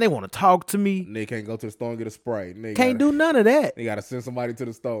know what I'm saying? They want to talk to me. They can't go to the store and get a spray. Can't do none of that. They gotta send somebody to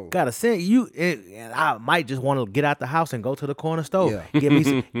the store. Gotta send you. And I might just want to get out the house and go to the corner store. Yeah.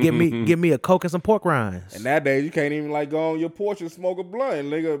 Give me a Coke and some pork rinds. And nowadays you can't even like go on your porch and smoke a blunt.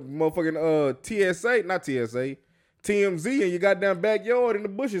 Like a motherfucking not TSA, TMZ in your goddamn backyard in the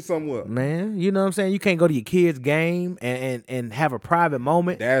bushes somewhere. Man, you know what I'm saying? You can't go to your kid's game and have a private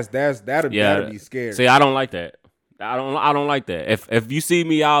moment. That'd be scary. See, I don't like that. I don't like that. If you see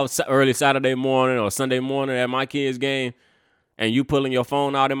me out early Saturday morning or Sunday morning at my kid's game, and you pulling your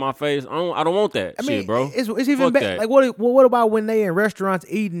phone out in my face, I don't want that shit, bro. It's even bad. Like what about when they in restaurants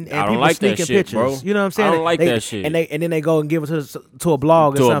eating and people like sneaking shit, pictures? bro. You know what I'm saying? I don't like that shit. And then they go and give it to a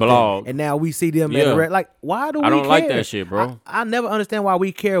blog or something. Blog. And now we see them at a like, why do we care? I don't like that shit, bro. I never understand why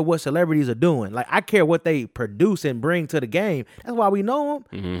we care what celebrities are doing. Like, I care what they produce and bring to the game. That's why we know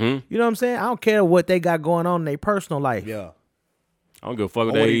them. Mm-hmm. You know what I'm saying? I don't care what they got going on in their personal life. Yeah. I don't give a fuck what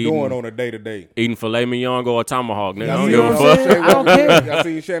What they he eating. doing on a day to day? Eating filet mignon or a tomahawk, nigga. I don't You give know a what I'm fuck. saying? I don't care. I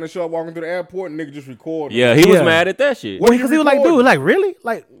seen Shannon Sharp walking through the airport and nigga just recording. Yeah, he was Yeah. mad at that shit. What Because he was like, recording? dude, like, really?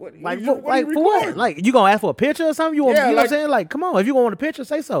 Like, What he for recording? what? Like, you gonna ask for a picture or something? You want, Yeah, you know what I'm like- saying? Like, come on, if you want a picture,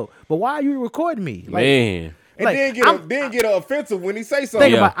 say so. But why are you recording me? Like, Man. And Like, then get offensive when he say something.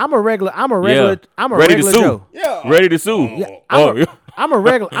 think Yeah. about it. I'm a regular Ready to sue. Joe. Yeah. Ready to sue. Yeah, Oh, I'm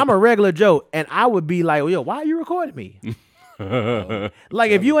a regular Joe, and I would be like, yo, why are you recording me?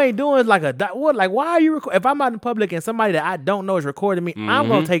 Like, if you ain't doing like why are you if I'm out in public and somebody that I don't know is recording me, I'm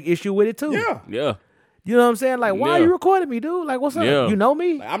gonna take issue with it too. Yeah. yeah. You know what I'm saying? Like, why are Yeah. you recording me, dude? Like, what's up? Yeah. You know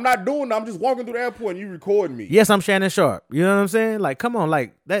me? Like, I'm not doing that. I'm just walking through the airport and you recording me. Yes, I'm Shannon Sharp. You know what I'm saying? Like, come on,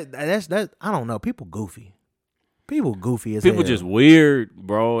 like that's I don't know. People goofy. People goofy as People hell. just weird,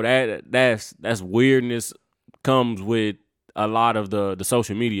 bro. That's weirdness comes with a lot of the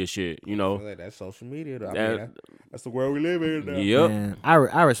social media shit, you know. That's social media. Though. I That- mean, that's the world we live in now. Yep. Man,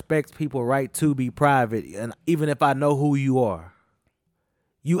 I respect people right to be private, and even if I know who you are,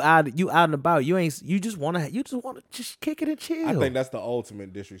 you out and about. You just wanna just kick it and chill. I think that's the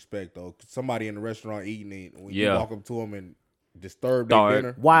ultimate disrespect, though. Somebody in the restaurant eating it, when you Yeah. walk up to them and disturb Dog, their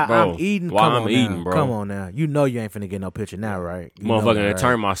dinner. why Bro, I'm eating. why Come I'm on eating, now. bro. Come on now. You know you ain't finna get no picture now, right? You know Motherfucking that, right?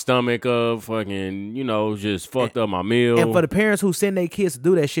 turn my stomach up, fucking, just fucked up my meal. And for the parents who send their kids to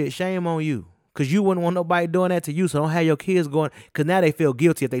do that shit, shame on you. Cause you wouldn't want nobody doing that to you, so don't have your kids going. Cause now they feel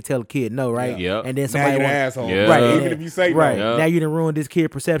guilty if they tell a kid no, right? Yeah. Yep. And then Now somebody you're an want- asshole. Yeah. Right, Even and if you say right no. Yeah. now, you done ruined this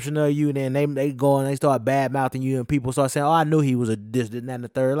kid perception of you, and then they go and they start bad mouthing you, and people start saying, "Oh, I knew he was a this, that, and the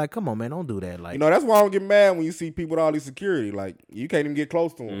third." Like, come on, man, don't do that. Like, You know, that's why I don't get mad when you see people with all these security. Like, you can't even get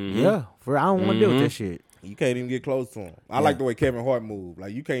close to them. yeah, I don't want to deal with that shit. You can't even get close to them. I like the way Kevin Hart moved.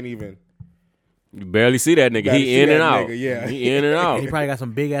 Like, you can't even. You barely see that nigga. Barely He see in and that out. nigga, yeah. He in and out. And he probably got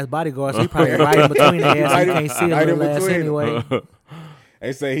some big ass bodyguards, so he probably right in between their ass. So you can't see him Right in little ass between. anyway.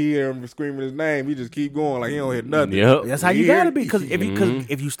 They say he hear him screaming his name. He just keep going like he don't hit nothing. Yep. That's how you Yeah. gotta be. Because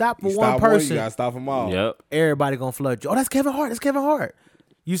if you stop for You one stop person, you gotta stop them all. Yep. everybody gonna flood you. Oh, that's Kevin Hart. That's Kevin Hart.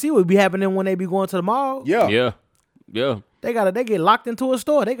 You see what be happening when they be going to the mall? Yeah. Yeah. Yeah. They get locked into a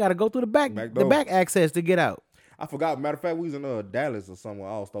store. They gotta go through the back Back the door. back access to get out. I forgot. Matter of fact, we was in Dallas or somewhere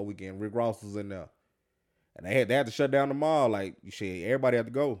All-Star Weekend. Rick Ross was in there. And they had to shut down the mall. Like, shit, everybody had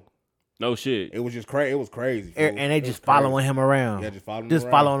to go. No shit. It was just crazy. It was crazy. fool. And they It was just following him around. Yeah, just following him Just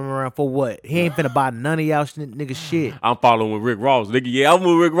around. following him around for what? He ain't finna buy none of y'all nigga shit. I'm following with Rick Ross, nigga. Yeah, I'm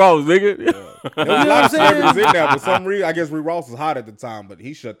with Rick Ross, nigga. There was a lot what of I'm saying? celebrities in there, but some reason, I guess Rick Ross was hot at the time, but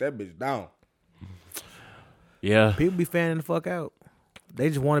he shut that bitch down. Yeah. People be fanning the fuck out. They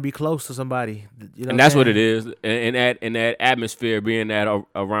just want to be close to somebody. You know And that's I'm what it saying? is. In that atmosphere, being that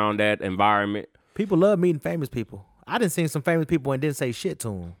around that environment. People love meeting famous people. I done seen some famous people and didn't say shit to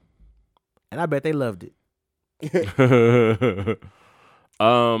them. And I bet they loved it.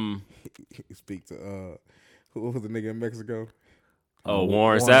 Speak to who was the nigga in Mexico? Warren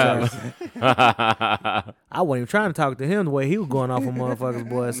Warren Sapp. I wasn't even trying to talk to him the way he was going off on motherfuckers,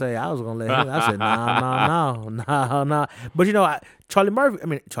 boy. Say I was gonna let him. I said nah. But you know, Charlie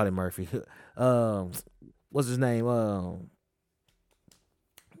Murphy. What's his name?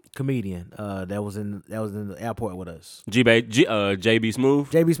 comedian that was in the airport with us. JB Smooth.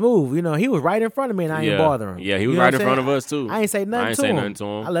 JB Smooth, you know, he was right in front of me and I ain't bother him. Yeah, he was You know right what in I'm front of saying? us too. I ain't say nothing to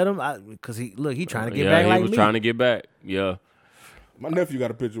him. I let him because he trying to get back like me. He was trying to get back. Yeah. My nephew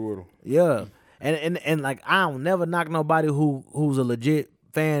got a picture with him. Yeah. And like I don't never knock nobody who's a legit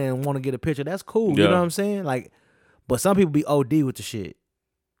fan and want to get a picture. That's cool. You know what I'm saying? Like, but some people be OD with the shit.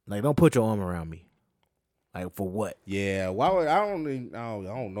 Like, don't put your arm around me. Like, for what? Yeah, why would I don't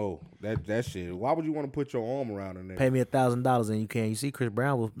know that shit. Why would you want to put your arm around a nigga? Pay me $1,000 and you can. You see Chris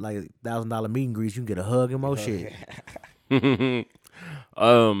Brown with like $1,000 meet and greets. You can get a hug and more shit.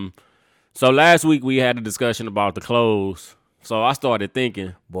 So last week we had a discussion about the clothes. So I started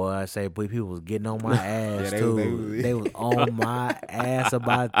thinking, boy, I say, boy, people was getting on my ass Yeah, too. They was on my ass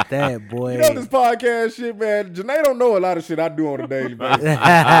about that, boy. You know this podcast shit, man. Janae don't know a lot of shit I do on a daily basis. She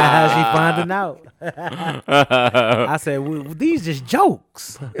finding out. I said, well, these just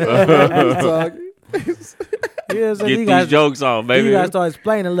jokes. Yeah, so get these jokes off, baby. You gotta start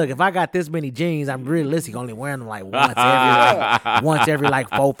explaining. Look, if I got this many jeans, I'm realistic only wearing them like once every like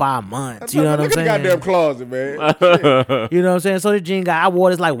 4-5 months. You know what I'm saying? Look at the goddamn closet, man. You know what I'm saying? So the jean guy, I wore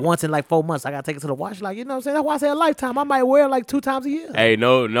this like once in like 4 months. I gotta take it to the wash. Like, you know what I'm saying? That's why I say a lifetime. I might wear it like 2 times a year. Hey,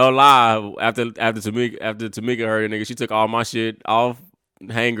 no lie. After Tamika heard it, nigga, she took all my shit off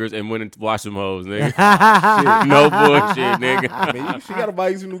hangers and went and washed them hoes, nigga. No bullshit, nigga. Man, she gotta buy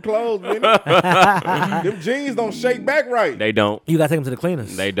you some new clothes, man. Them jeans don't shake back right. They don't. You gotta take them to the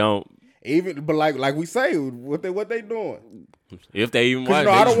cleaners. They don't. But like we say, what they doing? If they even Cause,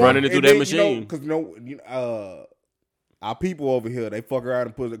 watch, they just running it through their machine. Because our people over here, they fuck around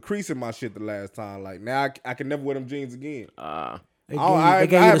and put a crease in my shit the last time. Like now, I can never wear them jeans again. They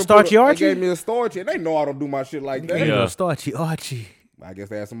gave you the starchy Archie? They gave me a starchy, and they know I don't do my shit like that. They gave you the starchy Archie. I guess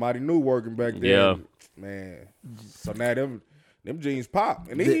they had somebody new working back there. Yeah. Man. So now them jeans pop.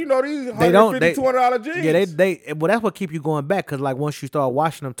 And these, these $150, $200 jeans. Yeah, well, that's what keep you going back. Because, like, once you start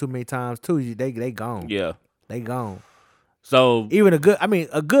washing them too many times, too, they gone. Yeah. They gone. So. Even a good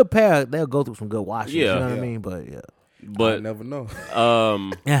pair, they'll go through some good washing. Yeah. You know what I mean? But, yeah. But. I never know.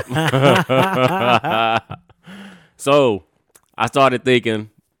 So, I started thinking,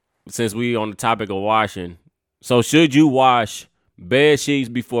 since we on the topic of washing, so should you wash bed sheets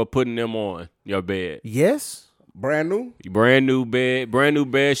before putting them on your bed? Yes. Brand new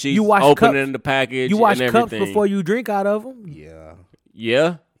bed sheets. You wash opening cups, the package. You wash and cups everything before you drink out of them. Yeah.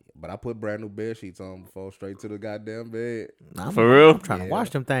 Yeah. But I put brand new bed sheets on before straight to the goddamn bed. For real? I'm trying to wash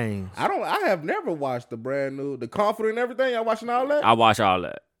them things. I have never watched the comforter and everything. Y'all watching all that? I watch all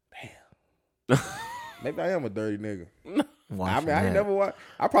that. Damn. Maybe I am a dirty nigga. I ain't never watched.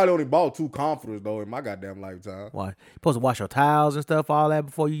 I probably only bought 2 comforters though in my goddamn lifetime. Why? You supposed to wash your towels and stuff, all that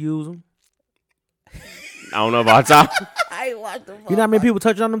before you use them. I don't know about towels. I ain't watched them. You know how many people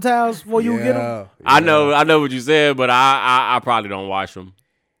touch on them towels before you get them? Yeah. I know what you said, but I probably don't wash them.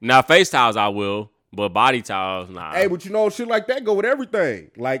 Now face towels I will, but body towels nah. Hey, but you know shit like that go with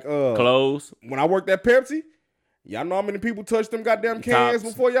everything. Like clothes. When I worked at Pepsi, y'all know how many people touch them goddamn cans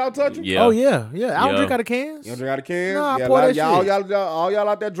before y'all touch them? Yeah. Oh yeah. I don't drink out of cans. You don't drink out of cans? Nah, yeah, pour that all shit. y'all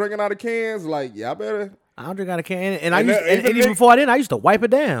out there drinking out of cans, like y'all better. I don't drink out of can, and even even before then, I used to wipe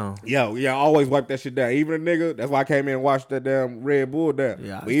it down. Yeah, I always wipe that shit down. Even a nigga, that's why I came in and washed that damn Red Bull down.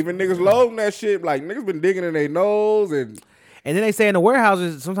 Yeah, but even niggas loading that shit, like niggas been digging in their nose and then they say in the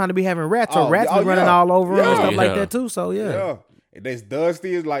warehouses sometimes they be having rats or rats be running all over them and stuff like that too. So yeah. And it's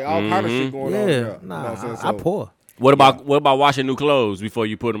dusty. It's like all kind of shit going on. Yeah, nah, you know what I'm saying? I pour. What about washing new clothes before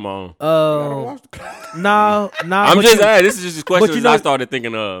you put them on? I don't wash the clothes. No. I'm just saying, this is just questions I started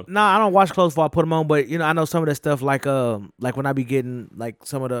thinking of. I don't wash clothes before I put them on, but I know some of that stuff like when I be getting like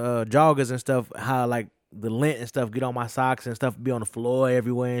some of the joggers and stuff, how like the lint and stuff get on my socks and stuff be on the floor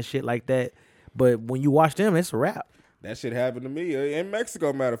everywhere and shit like that. But when you wash them, it's a wrap. That shit happened to me in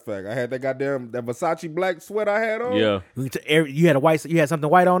Mexico. Matter of fact, I had that Versace black sweat I had on. Yeah, you had something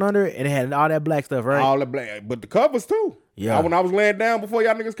white on under it, and it had all that black stuff, right? All the black, but the covers too. Yeah. When I was laying down before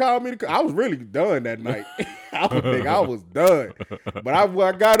y'all niggas called me, I was really done that night. I was done. But when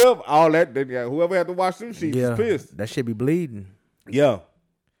I got up, all that whoever had to wash them sheets was pissed. That shit be bleeding. Yeah.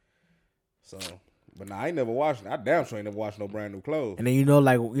 So. But nah, I ain't never washed. I damn sure ain't never washed no brand new clothes. And then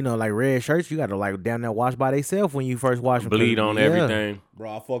like red shirts, you got to like down there wash by themselves when you first wash them. Bleed on everything.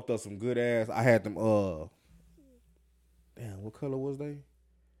 Bro, I fucked up some good ass. I had them. Damn, what color was they?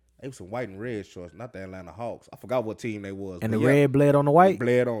 They was some white and red shorts, not the Atlanta Hawks. I forgot what team they was. And the red bled on the white.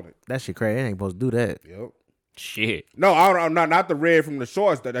 Bled on it. That shit crazy. They ain't supposed to do that. Yep. Shit. No, I'm not the red from the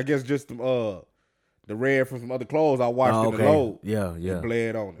shorts. That I guess just them the red from some other clothes I washed in the load. Yeah, It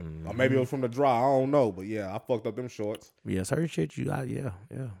bled on it. Or maybe it was from the dry. I don't know. But yeah, I fucked up them shorts. Yeah, certain shit yeah.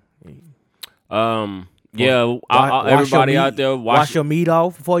 Everybody out there, wash your meat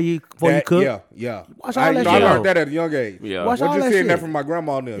off before you cook. Yeah. Wash all that I shit learned off. that at a young age. Yeah. Wash What all you that seeing that shit. from my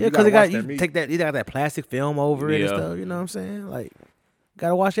grandma and them. Yeah, because you meat. take that, you got that plastic film over it and Yeah. stuff. You know what I'm saying? Like,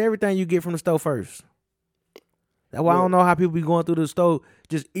 gotta wash everything you get from the store first. That's why I don't know how people be going through the store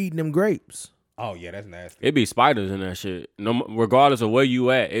just eating them grapes. Oh yeah, that's nasty. It be spiders in that shit. No, regardless of where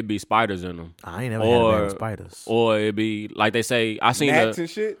you at, it be spiders in them. I ain't never had a bag of spiders. Or it be like they say. I seen Gnats and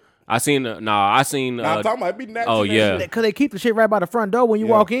shit. I seen. I'm talking about it be gnats. Oh, and that yeah. shit. Because they keep the shit right by the front door when you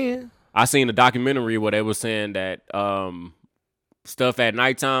walk in. I seen a documentary where they was saying that stuff at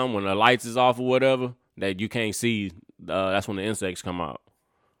nighttime when the lights is off or whatever that you can't see. That's when the insects come out.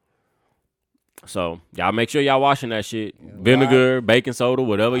 So y'all make sure y'all washing that shit. Vinegar, baking soda,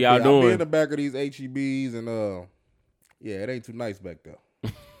 whatever y'all I be doing. in the back of these HEBs and yeah, it ain't too nice back there.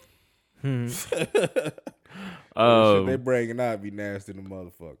 Shit they bringing out be nasty to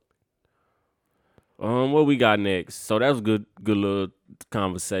motherfucker. What we got next? So that was good little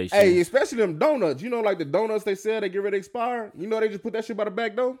conversation. Hey, especially them donuts. You know, like the donuts they sell, they get ready to expire. You know, they just put that shit by the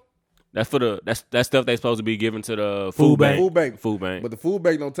back door. That's for that stuff they supposed to be giving to the food bank. Food bank. But the food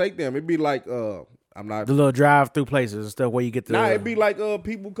bank don't take them. It be like I'm not the little drive-through places and stuff where you get the. Nah, it be like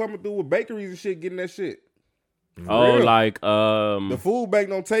people coming through with bakeries and shit getting that shit. Oh, real. like the food bank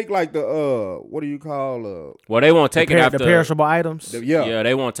don't take like the what do you call well, they won't take it after the perishable items.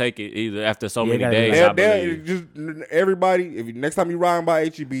 They won't take it either after so many days. Just everybody, if next time you riding by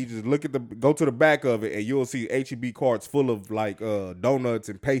HEB, just go to the back of it and you'll see HEB carts full of like donuts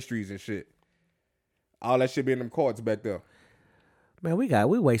and pastries and shit. All that shit be in them carts back there. Man,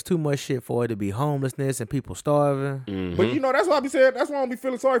 we waste too much shit for it to be homelessness and people starving. Mm-hmm. But you know that's why I be saying that's why I don't be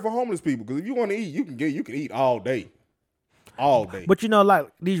feeling sorry for homeless people, because if you want to eat, you can eat all day. But you know, like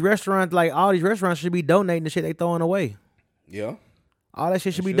these restaurants, like all these restaurants should be donating the shit they throwing away. Yeah, all that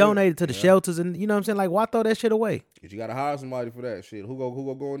shit should be donated to the shelters, and you know what I'm saying. Like, why throw that shit away? Cause you gotta hire somebody for that shit. Who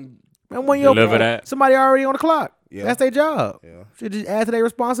go and man, when deliver that? Somebody already on the clock. Yeah. That's their job. Yeah. Should just add to their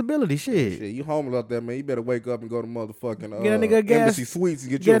responsibility. Shit, you homeless out there, man. You better wake up and go to motherfucking get a nigga a gas, Embassy Suites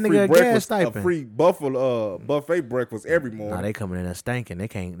and get you a free breakfast, a free buffet breakfast every morning. Nah, they coming in there stinking. They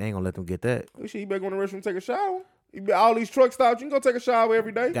ain't gonna let them get that. Shit, you better go in the restroom and take a shower. All these truck stops, you can go take a shower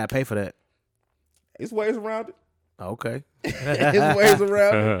every day. Gotta pay for that. It's ways around it. Okay. It's ways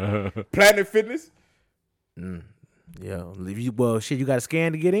around it. Planet Fitness. Yeah. You got to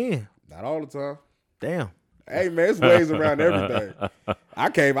scan to get in. Not all the time. Damn. Hey, man, it's ways around everything. I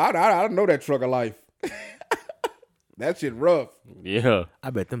know that truck of life. That shit rough. Yeah. I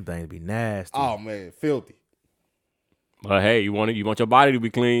bet them things be nasty. Oh, man, filthy. But hey, you want your body to be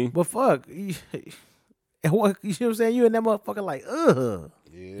clean. But fuck. You know what I'm saying? You and that motherfucker like, ugh.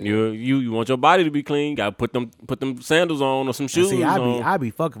 Yeah. You want your body to be clean. Got to put them sandals on or some shoes. See, on. I'd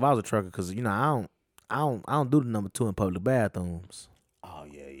be fucked if I was a trucker, because you know I don't do the number 2 in public bathrooms. Oh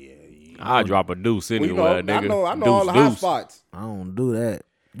yeah. I drop a deuce anywhere, nigga. I know all the hot spots. I don't do that.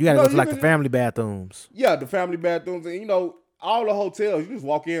 You gotta go to like the family bathrooms. Yeah, the family bathrooms, and you know all the hotels. You just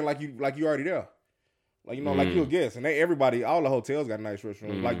walk in like you already there. Like like you a guest, and all the hotels got nice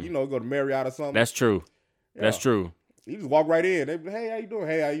restrooms. Like go to Marriott or something. That's true. Yeah. That's true. You just walk right in. They be, hey, how you doing?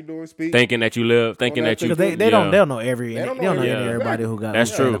 Hey, how you doing? Speak. Thinking that you live. Thinking that you. Because they don't know everybody who got.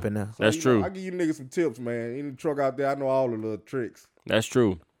 That's true. Up in there. That's true. I give you niggas some tips, man. In the truck out there, I know all the little tricks. That's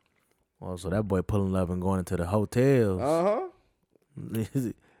true. Oh, so that boy pulling up and going into the hotels.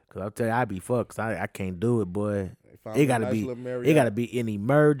 Because I'll tell you, I be fucked. 'Cause I can't do it, boy. It gotta be an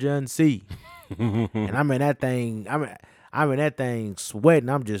emergency. And I'm in that thing. I'm in that thing sweating.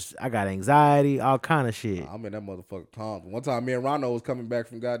 I got anxiety, all kind of shit. I'm in that motherfucker calm. One time, me and Rono was coming back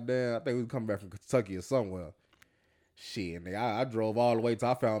from I think we was coming back from Kentucky or somewhere. Shit, nigga, I drove all the way till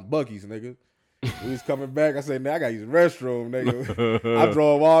I found Buc-ee's, nigga. We was coming back. I said, "Man, I gotta use the restroom,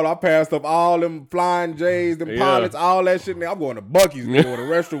 nigga." I passed up all them Flying J's, them pilots, all that shit. Nigga, I'm going to Buc-ee's, nigga, where the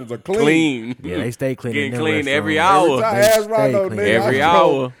restrooms are clean. Yeah, they stay clean. Getting clean every hour. Every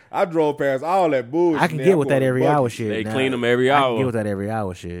hour. I drove past all that bullshit. I can get with that every hour shit. They clean them every hour. I can get with that every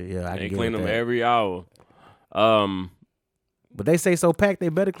hour shit. Yeah, they clean them every hour. But they say so packed, they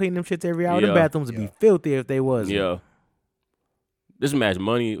better clean them shits every hour. The bathrooms would be filthy if they wasn't. Yeah. Just imagine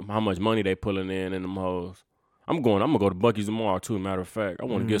how much money they pulling in them hoes. I'm gonna go to Buc-ee's tomorrow too. Matter of fact, I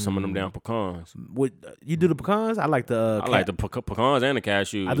want to get some of them damn pecans. What you do the pecans? I like the. I like the pecans and the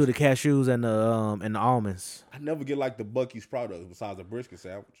cashews. I do the cashews and the almonds. I never get like the Buc-ee's product besides a brisket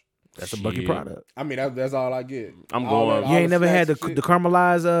sandwich. That's a Bucky Shit. product. I mean, that's all I get. I'm All going- that- You all ain't never had the snacks and the shit.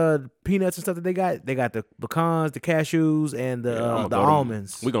 caramelized peanuts and stuff that they got. They got the pecans, the cashews, and I'ma the go to-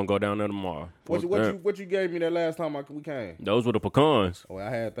 almonds. We gonna go down there tomorrow. What you gave me that last time we came? Those were the pecans. Oh, I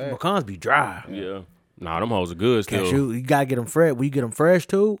had that. Pecans be dry. Yeah. Nah, them hoes are good still. Cashew, you gotta get them fresh. When you get them fresh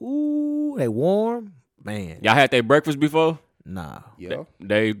too, ooh, they warm, man. Y'all had their breakfast before? Nah, Yeah.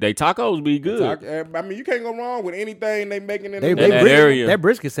 They tacos be good. I mean, you can't go wrong with anything they making in they, the In that brisket, area. that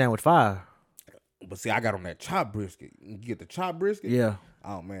brisket sandwich fire. But see, I got on that chopped brisket. You get the chopped brisket? Yeah,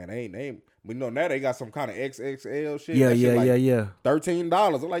 Oh man, they ain't. We know now they got some kind of XXL shit. yeah, That shit like yeah.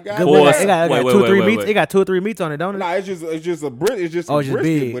 $13. I'm like, God, Good For one. a- It got wait, 2 or wait, 3 wait, meats. wait. It got 2 or 3 meats on it, don't it? Nah, it's just a it's just Oh, a it's just brisket,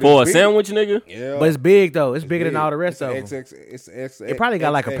 big. but For a it's big. sandwich, nigga? Yeah, But it's big though. It's bigger than big. all the rest It's of them. It's It probably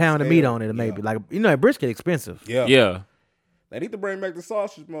got like a pound of meat on it, maybe. Like that brisket expensive. Yeah. Yeah. They need to bring back the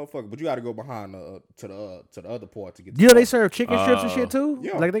sausage, motherfucker. But you got to go behind to the other part to get. The You know they sausage. serve chicken strips and shit too.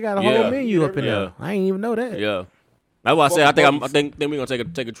 Yeah. Like they got a Yeah. whole menu up in Yeah. there. I ain't even know that. Yeah. That's why I said I Buc-ee's. think we gonna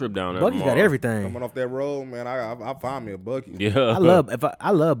take a trip down there. Bucky's got tomorrow. everything. Coming off that road, man, I find me a Bucky. Yeah.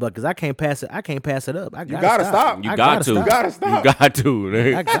 I love Bucky's. I can't pass it. I can't pass it up. I gotta stop. You I got to. You gotta stop. You got to.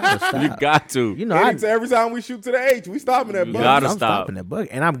 nigga. I gotta stop. You got to. You know, I, Every time we shoot to the H, we stopping that You Bucky. gotta I'm stop. stopping that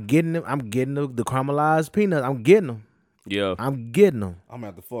Bucky, and I'm getting them. I'm getting the caramelized peanuts. I'm getting them. Yeah. I'm getting them. I'm gonna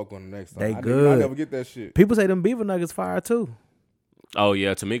have to fuck on the next time. They I good. never get that shit. People say them beaver nuggets fire too, Oh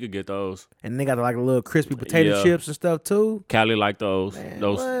yeah, Tamika get those. and they got like a little crispy potato Yeah. chips and stuff too. Cali like those. Man,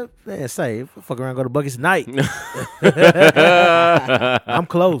 Those. what? Man, say fuck around, go to Bucky's tonight. I'm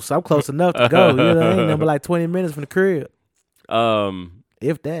close. I'm close enough to go. You know, ain't number like 20 minutes from the crib,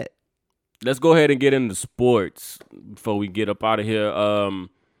 if that. Let's go ahead and get into sports before we get up out of here.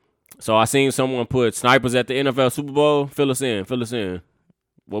 So I seen someone put snipers at the NFL Super Bowl. Fill us in.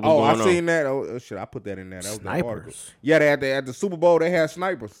 What was Oh, going I on? seen that. Oh shit, I put that in there. That was the article. Snipers. Yeah, they at the Super Bowl they had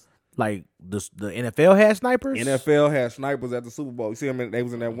snipers. Like the NFL had snipers. NFL had snipers at the Super Bowl. You see them? They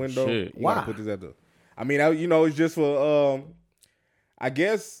was in that window. shit. You gotta Why? put this at the. I mean, it's just for I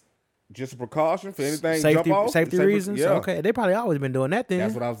guess just a precaution for anything jump off. Safety reasons. Yeah. Okay, they probably always been doing that then.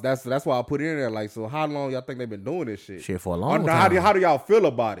 That's what I was. That's why I put it in there. Like, so how long y'all think they've been doing this shit? Shit for a Or long no, time. how do y'all feel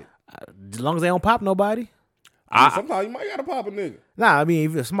about it? As long as they don't pop nobody. Sometimes you might gotta pop a nigga. Nah, I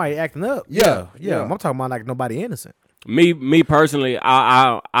mean if somebody acting up. Yeah. I'm talking about like nobody innocent. Me personally,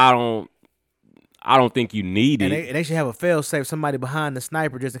 I don't think you need And it. they should have a fail safe, somebody behind the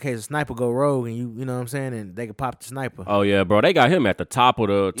sniper just in case the sniper go rogue and you know what I'm saying, and they can pop the sniper. Oh yeah, bro. They got him at the top of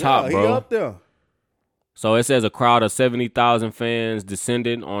the top, Yeah, he bro. up there. So it says a crowd of 70,000 fans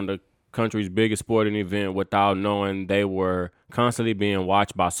descended on the country's biggest sporting event without knowing they were constantly being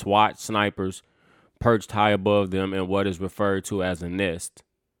watched by SWAT snipers perched high above them in what is referred to as a nest.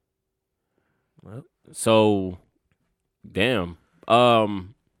 Well. So, damn.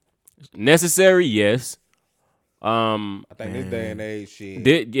 Necessary, yes. I think this day and age,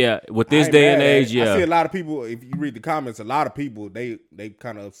 shit. With I this ain't day mad and at it. age, yeah. I see a lot of people. If you read the comments, a lot of people they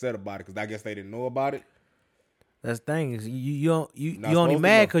kind of upset about it because I guess they didn't know about it. That's the thing is you Not only supposed to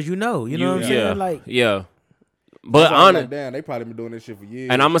mad know. because you know what I'm yeah, saying, like yeah. But So I'm on like, damn, they probably been doing this shit for years.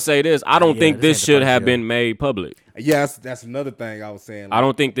 and I'm gonna say this: I don't Yeah, think this this ain't the should first have year. been made public. yeah, that's another thing I was saying. I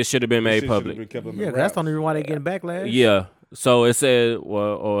don't think this should have been this made shit should've public. been kept up in yeah, 'cause wraps. that's the only reason why they getting backlash. Yeah. So it said,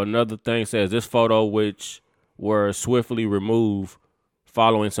 or another thing says, this photo, which were swiftly removed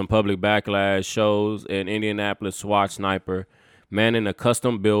following some public backlash, shows an Indianapolis SWAT sniper manning a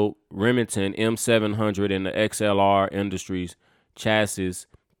custom-built Remington M700 in the XLR Industries chassis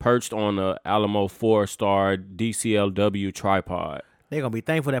perched on the Alamo 4-star DCLW tripod. They gonna be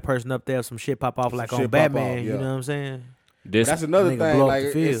thankful that person up there if some shit pop off like shit on pop Batman. off, You yeah. know what I'm saying? This, That's another Nigga thing. blow up Like the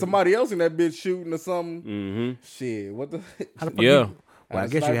if field. somebody else in that bitch shooting or something, mm-hmm. shit. What the? How the fuck Yeah. you- well, I As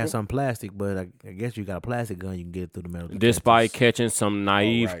a guess you sniper? have some plastic, but I guess you got a plastic gun. You can get it through the metal. Despite detectors. catching some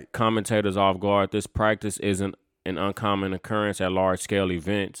naive right. commentators off guard, this practice isn't an uncommon occurrence at large-scale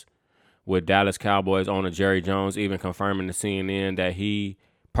events, with Dallas Cowboys owner Jerry Jones even confirming to CNN that he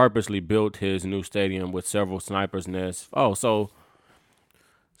purposely built his new stadium with several snipers' nests. Oh, so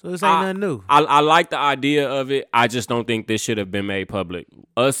So this ain't nothing new. I like the idea of it. I just don't think this should have been made public.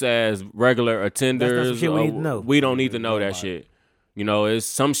 Us as regular attenders, shit we need to know. we don't need to know that shit. You know, it's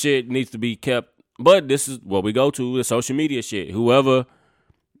some shit needs to be kept. But this is what we go to, the social media shit.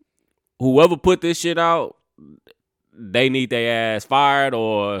 Whoever put this shit out, they need their ass fired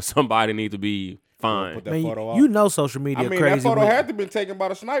or somebody need to be fined. Put that Man, photo out. you know social media I mean, crazy. that photo when- had to been taken by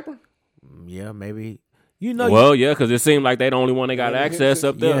the sniper. yeah, maybe. You know, Well, yeah, because it seemed like they the only one that got Yeah, access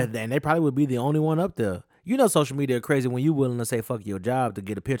up there. yeah, and they probably would be the only one up there. You know, social media crazy when you willing to say fuck your job to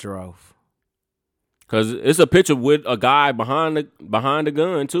get a picture off. Cause it's a picture with a guy behind the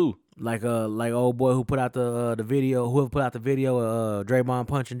gun too. Like old boy who put out the video, whoever put out the video of Draymond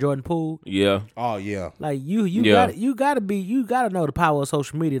punching Jordan Poole. Yeah. Oh yeah. Like you Yeah. gotta know the power of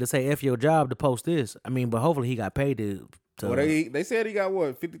social media to say F your job to post this. I mean, but hopefully he got paid to Well, they said he got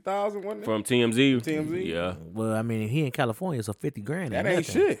what 50,000 wasn't it? From TMZ. TMZ? Yeah. Well, I mean, he in California, so 50 grand. That ain't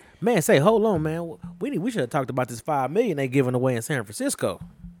nothing. shit. Man, say, hold on, man. We should have talked about this $5 million they giving away in San Francisco.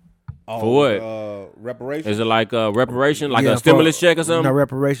 For what? Reparations. Is it like a reparation, like Yeah, a stimulus check or something? No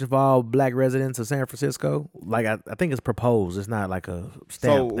reparation for all black residents of San Francisco. Like I think it's proposed. It's not like a So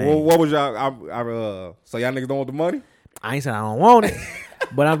stamp thing. what was y'all? So y'all niggas don't want the money? I ain't saying I don't want it,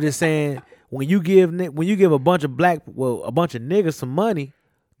 but I'm just saying when you give a bunch of niggas some money,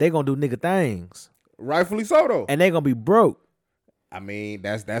 they gonna do nigga things, Rightfully so though. and they gonna be broke. I mean,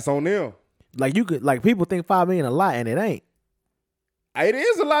 that's on them. Like people think $5 million a lot, and it ain't. It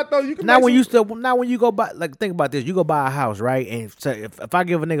is a lot though. You can Now make when you go buy, like, think about this, you go buy a house, right? And say if I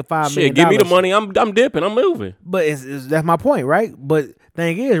give a nigga $5 million, Shit, give me the money. I'm dipping. I'm moving. But that's my point, right? But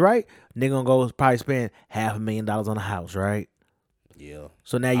thing is, right? Nigga gonna go probably spend $500,000 on a house, right? Yeah.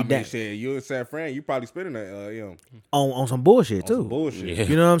 So now I you mean, down shit, you in San Fran, you probably spending that on some bullshit too. some bullshit. Yeah.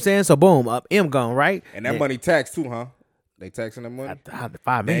 You know what I'm saying? So boom, M gone, right? And that money taxed too, huh? They taxing that money. $5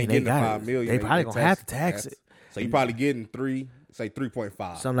 They million, ain't they getting the got 5 it. million. They probably gonna have to tax it, So you probably getting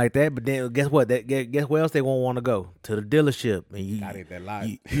 3.5. something like that. But then guess what? Guess where else they won't want to go? To the dealership, and you Gotta hit that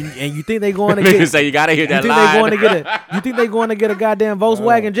lie. and you think they going to Niggas get? say you gotta hear You that think line. they going to get a? You think they going to get a goddamn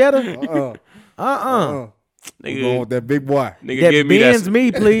Volkswagen Jetta? We going with that big boy. Nigga, That give me Benz that.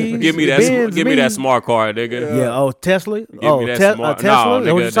 me, please. Give me Benz that me. smart car, nigga. Yeah. Oh, Tesla. Give me that smart. Tesla. No, What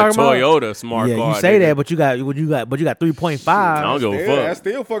nigga, you the talking about? Toyota smart Yeah, car. you say nigga. that, but you got 3.5. I don't give a That fuck.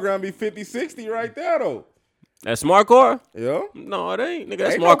 still fuck around be 50, 60 right there though. That smart car? Yeah. No, it ain't. Nigga, that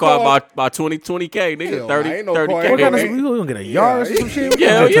Ain't smart no car car. about 20K, nigga. Hell, 30, ain't no 30K. car. What kind of Ain't- you gonna get a Yaris or some shit?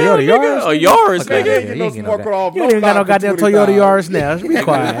 Yeah, What kind of Toyota nigga. Yaris? A Yaris, Okay, nigga. yeah, Get you no ain't smart no car off You no ain't even got no lot for goddamn 20,000. Toyota Yaris now. Be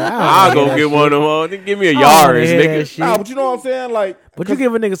quiet. I'll go get one of them. Give me a Yaris, nigga. Nah, but you know what I'm saying? Like, But you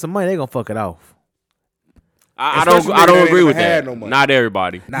give a nigga some money, they gonna fuck it off. I Especially don't niggas that agree ain't with never had that. no money. Not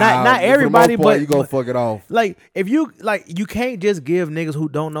everybody. Not for the everybody, most part, but you gonna fuck it off. Like if you you can't just give niggas who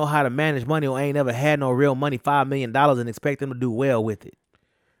don't know how to manage money or ain't never had no real money $5 million and expect them to do well with it.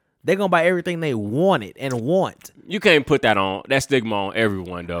 They gonna buy everything they wanted and want. You can't put that stigma on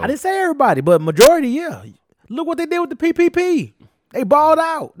everyone, though. I didn't say everybody, but majority, yeah. Look what they did with the PPP. They balled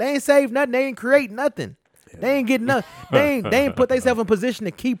out. They ain't saved nothing. They ain't create nothing. They ain't getting nothing. They ain't put themselves in position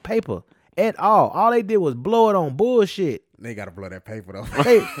to keep paper at all. All they did was blow it on bullshit. They gotta blow that paper though.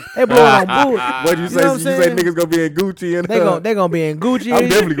 They blow it on bullshit. What you say? know what I'm You say saying? niggas gonna be in Gucci and They gonna be in Gucci. I'm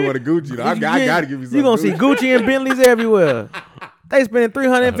definitely going to Gucci though. I gotta give you something. You gonna see Gucci and Bentleys everywhere. They spending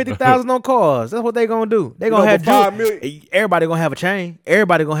 $350,000 on cars. That's what they gonna do. They gonna know, have for $5 million. Everybody gonna have a chain.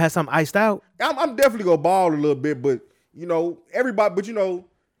 Everybody gonna have something iced out. I'm definitely gonna ball a little bit, but everybody. But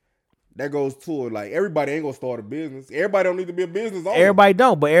that goes to it. Like everybody ain't gonna start a business. Everybody don't need to be a business owner. Everybody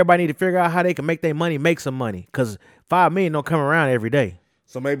don't, but everybody need to figure out how they can make their money make some money. Cause $5 million don't come around every day.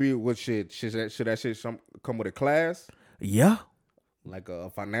 So maybe what should that shit come with a class, Yeah, like a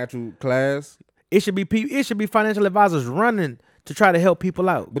financial class? it should be financial advisors running to try to help people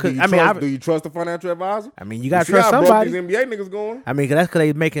out. But 'Cause, do you trust the financial advisor? I mean, you gotta see trust how somebody. broke these NBA niggas going. I mean, cause that's cause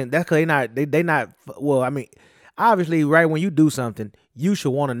they making. That's cause they not. Well, I mean, obviously, right when you do something, you should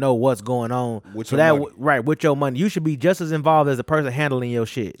want to know what's going on. With so your that money. right with your money, you should be just as involved as the person handling your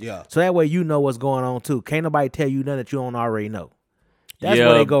shit. Yeah. So that way you know what's going on too. Can't nobody tell you nothing that you don't already know. That's Yeah.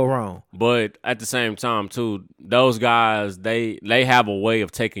 where they go wrong. But at the same time, too, those guys, they have a way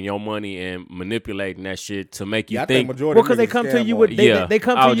of taking your money and manipulating that shit to make you Yeah, I think think. majority. Well, of because they niggas come to scam you with artists. they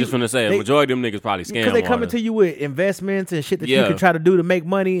come to I was you. just gonna say, they- a majority of them niggas probably scam. Because they coming artists. to you with investments and shit that you Yeah. can try to do to make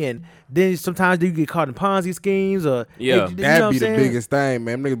money, and then sometimes you get caught in Ponzi schemes or Yeah. you know what That'd I'm be the saying? biggest thing,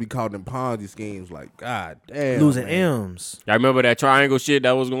 man. Niggas be caught in Ponzi schemes. Like, God damn, losing man. M's. I remember that triangle shit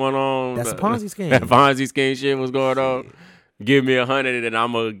that was going on. That's a Ponzi scheme. That Ponzi scheme shit was going on. Give me 100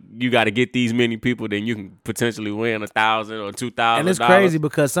 and you got to get these many people, then you can potentially win 1,000 or 2,000. And it's crazy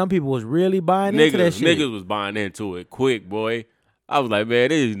because some people was really buying into that shit. Niggas was buying into it quick, boy. I was like, man,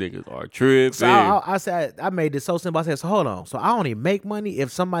 these niggas are tripping. So I said I made this so simple. I said, so hold on. So I only make money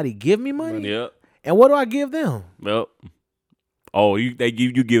if somebody give me money. Yep. And what do I give them? Yep. Oh, you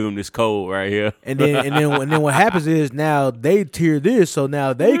give them this code right here. And then what happens is now they tier this, so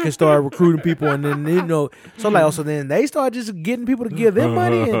now they can start recruiting people, and then so like so then they start just getting people to give them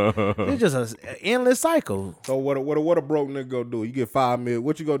money, and it's just an endless cycle. So what a broke nigga go do? You get $5 million.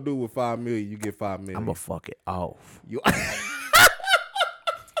 What you gonna do with $5 million? You get $5 million. I'm gonna fuck it off. You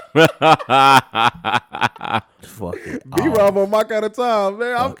Fuck it. B-Rob on my kind of time,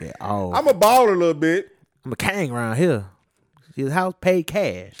 man. Fuck it. I'm a baller a little bit. I'm a king around here. His house paid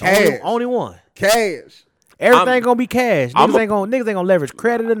cash. Cash. Only one. Cash. Everything gonna be cash. Niggas ain't gonna leverage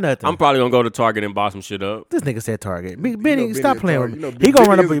credit or nothing. I'm probably gonna go to Target and buy some shit up. This nigga said Target. Benny, Benny stop is playing Target. with You me. know, He gonna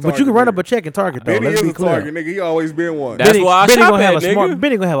run Benny up, is a but you can Target run nigga. up a check in Target though. Benny Let's is be a clear. Target, nigga. He always been one. That's why I Benny shop gonna have at, a smart. nigga.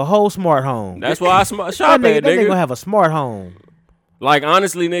 Benny gonna have a whole smart home. That's why I shop that at, nigga nigga. gonna have a smart home. Like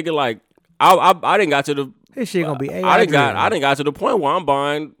honestly, nigga, like I didn't got to the. This shit gonna be AI. I didn't got to the point where I'm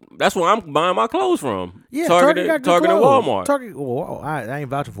buying. That's where I'm buying my clothes from. Yeah, Target got good and clothes. Walmart. Target. Well, I ain't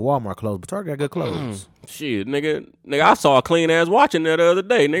vouching for Walmart clothes, but Target got good clothes. Shit, nigga, I saw a clean ass watch in there the other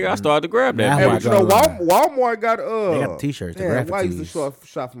day, nigga. I started to grab that. Nah, Hey, Walmart but you know, got Walmart got They got the t-shirts, the damn, graphic why I used to tees.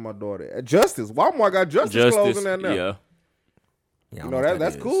 shop for my daughter? Justice. Walmart got Justice clothes in there now. Yeah. Yeah, I You don't know what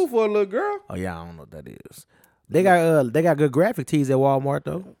that's is. cool for a little girl. Oh yeah, I don't know what that is. They got good graphic tees at Walmart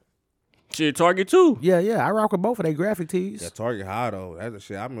though. Shit, Target too. Yeah, I rock with both of they graphic tees. Yeah, Target high though. That's the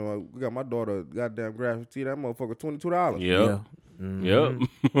shit. I remember we got my daughter a goddamn graphic tee. That motherfucker $22. Yep. Yep.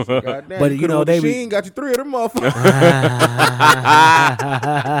 Goddamn, But you know, they be- she ain't got you 3 of them motherfuckers.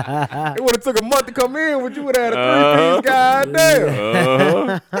 It would have took a month to come in, but you would have had a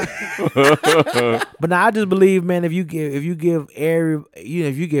 3-piece. Goddamn. But now I just believe, man, if you give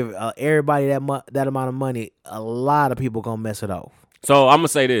everybody that amount of money, a lot of people gonna mess it off. So I'm gonna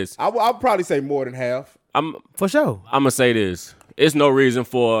say this. I'll probably say more than half. I'm For sure. gonna say this. It's no reason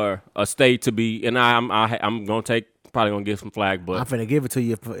for a state to be, and I'm gonna probably gonna get some flag, I'm but finna give it to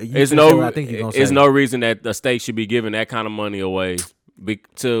you. it's finna say what I think you gonna it's say. no reason that the state should be giving that kind of money away.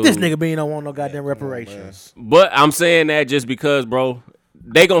 To This nigga being don't want no goddamn reparations. But I'm saying that just because, bro,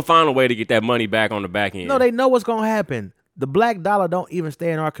 they gonna find a way to get that money back on the back end. No, they know what's gonna happen. The black dollar don't even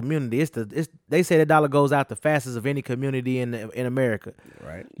stay in our community. They say the dollar goes out the fastest of any community in America.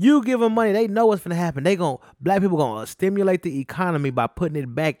 Right. You give them money, they know what's gonna happen. Black people gonna stimulate the economy by putting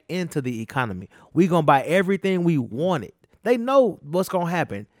it back into the economy. We gonna buy everything we wanted. They know what's gonna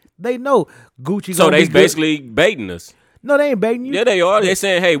happen. They know Gucci. So gonna they be good. basically baiting us. No, they ain't baiting you. Yeah, they are. They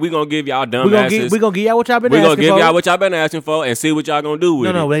saying, hey, we gonna give y'all dumb we gonna asses. give y'all what y'all been we asking gonna give for. y'all what y'all been asking for and see what y'all gonna do with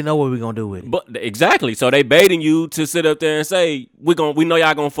it. No, they know what we gonna do with it. But exactly. So they baiting you to sit up there and say, we know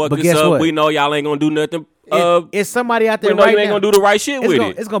y'all gonna fuck But this guess up. what? We know y'all ain't gonna do nothing. It's somebody out there we know right you ain't now. gonna do the right shit with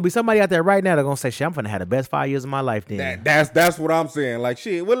it. It's gonna be somebody out there right now that's gonna say, "Shit, I'm finna have the best 5 years of my life." Then That's what I'm saying. Like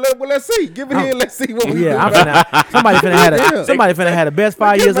shit. Well, let's see. Give it here. Let's see what we do. yeah, somebody finna have the best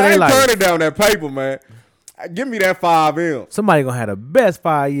 5 years of their life. Turn it down that paper, man. Give me that 5M. Somebody gonna have the best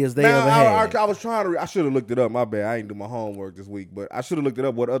 5 years they ever had. I was trying to. I should have looked it up. My bad. I ain't do my homework this week, but I should have looked it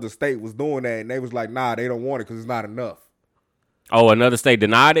up. What other state was doing that, and they was like, "Nah, they don't want it because it's not enough." Oh, another state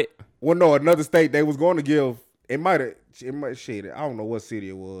denied it? Well, no, another state they was going to give. It might shit. I don't know what city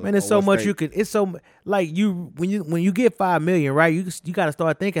it was. Man, it's or so what much state. you can. It's so like when you get 5 million, right? You got to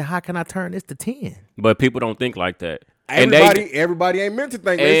start thinking, how can I turn this to 10? But people don't think like that. Everybody ain't meant to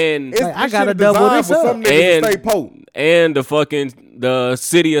think. And- it's Like, I this gotta shit double designed this for up. some niggas And- to stay potent. And the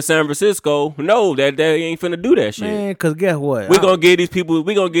city of San Francisco know that they ain't finna do that shit. Man, cause guess what? We gonna get these people.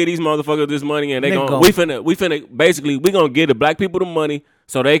 We gonna get these motherfuckers this money, and they Nigga gonna we finna basically we gonna get the black people the money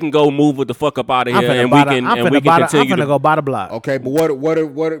so they can go move with the fuck up out of I'm here, finna and buy we can I'm continue finna to go buy the block. Okay, but what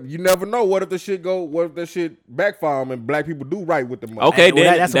if you never know? What if the shit go? What if that shit backfire and black people do right with the money? Okay, Well,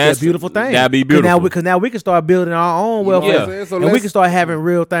 then that's a beautiful thing. That'd be beautiful. Because now we can start building our own know what I'm welfare, saying? So and we let's- can start having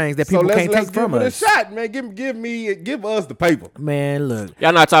real things that people can't take from give it us. a shot, man. Give us the paper. Man, look,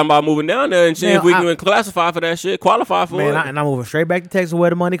 Y'all not talking about moving down there and shit. Man, If we I- can classify for that shit, qualify for man, it. and I'm moving straight back to Texas where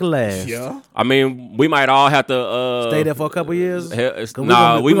the money can last. I mean, we might all have to Stay there for a couple years.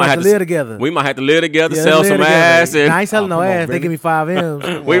 Nah, we might have to live together. We might have to live together, Yeah, sell let's some live together. ass, and I ain't selling no come on, ass. They Benny. give me 5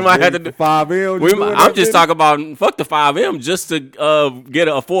 M's. we might have to do. 5M. I'm just talking about fuck the 5M just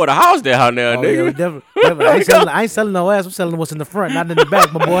to afford a house down there, Oh, yeah, nigga. we definitely. I ain't selling no ass. I'm selling what's in the front, not in the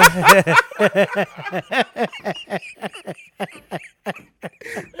back, my boy.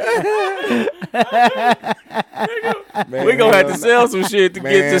 We gonna have to sell some shit to get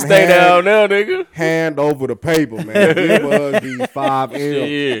Man, to stay hand- down there, nigga. Hand over the paper, man. Give us these 5M.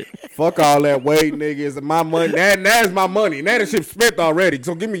 Yeah. Fuck all that wait, nigga. It's my money. That's my money. That shit spent already.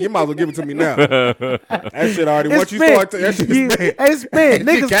 So you might as well give it to me now. That shit already. Once you start, that shit You- spent. It's spent.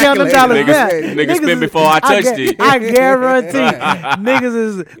 Niggas Shit count them calculated. dollars Niggas- back. niggas spent before I touched it. I guarantee niggas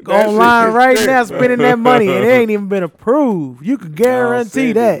is shit online is right spent. now spending that money and it ain't even been approved. You can guarantee send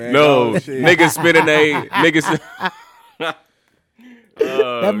it, that. man. No, Oh, shit. niggas spending niggas.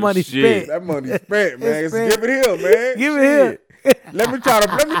 That money shit. spent. That money spent, man. It's spent. Give it here, man. Give it Shit. here. Let me try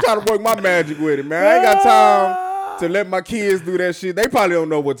to work my magic with it, man. I ain't got time to let my kids do that shit. They probably don't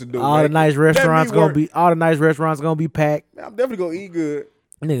know what to do. All man. the nice Let me restaurants work. gonna be packed. Man, I'm definitely gonna eat good.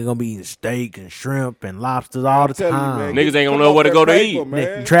 Nigga gonna be eating steak and shrimp and lobsters all the Tell you, time. man, Niggas ain't gonna come know off where to that go to paper, eat.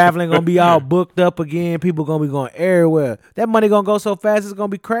 man. Traveling gonna be all booked up again. People gonna be going everywhere. That money gonna go so fast, it's gonna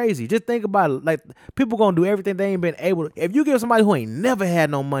be crazy. Just think about it. Like, people gonna do everything they ain't been able to. If you give somebody who ain't never had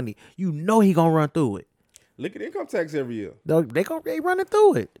no money, you know he gonna run through it. Look at income tax every year. They running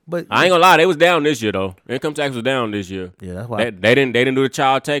through it. But I ain't gonna lie, they was down this year though. Income tax was down this year. yeah, that's why. They didn't do the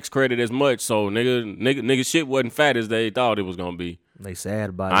child tax credit as much, so nigga shit wasn't fat as they thought it was gonna be. They sad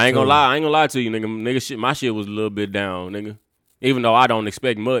about it. I ain't too. gonna lie to you, nigga shit. My shit was a little bit down, nigga. Even though I don't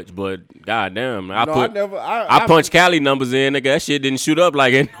expect much, but goddamn, I punched Cali numbers in, nigga. That shit didn't shoot up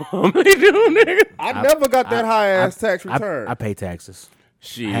like it normally do, nigga. I never got that high ass tax return. I pay taxes.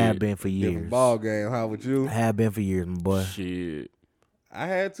 Shit, Have been for Different years. ball game. How with you? Have been for years, my boy. shit. I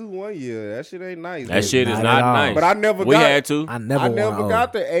had to 1 year. That shit ain't nice. That shit is Not not at all. nice. But I never We got. had to. I I never never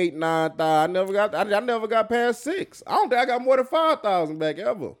got the 8, 9 thousand. I never got past 6. I don't think I got more than 5,000 back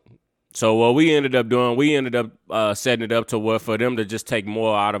ever. So what we ended up doing, setting it up to where for them to just take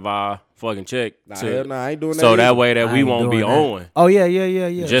more out of our fucking check. Hell nah, I ain't doing that. So that either. way that I we ain't won't be doing that. owing. Oh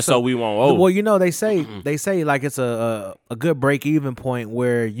yeah. Just so we won't owe. Well, you know they say like it's a good break even point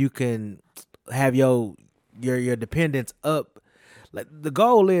where you can have your dependents up. Like, the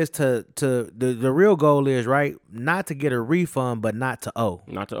goal is the real goal is, right, not to get a refund but not to owe.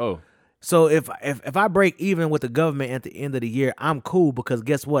 Not to owe. So if I break even with the government at the end of the year, I'm cool, because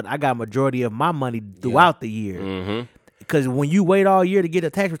guess what? I got majority of my money throughout the year. Mm-hmm. Because when you wait all year to get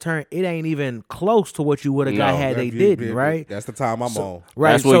a tax return, it ain't even close to what you would have got No. had they didn't, right? That's the time I'm on.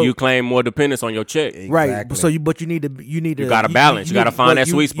 Right. That's where you claim more dependence on your check. Right. Exactly. So you need to gotta balance. You gotta find that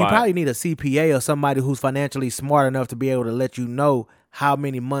sweet spot. You probably need a CPA or somebody who's financially smart enough to be able to let you know how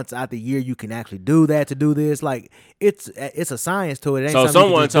many months out the year you can actually do that, to do this. Like, it's a science to it. It ain't So something you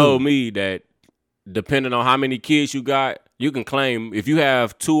can someone just do. told me that depending on how many kids you got, you can claim, if you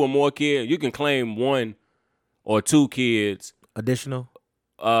have 2 or more kids, you can claim 1 or 2 kids additional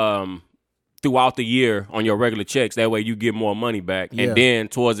throughout the year on your regular checks. That way you get more money back. Yeah. And then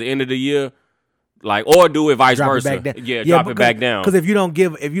towards the end of the year, like, or do it vice drop versa. it back down. Yeah, drop it back down. Because if you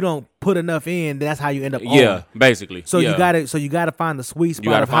don't put enough in, that's how you end up owing. Yeah, basically. So yeah. you gotta find the sweet spot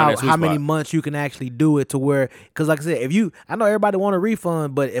gotta of find that sweet how many spot. months you can actually do it to where, because like I said, I know everybody want a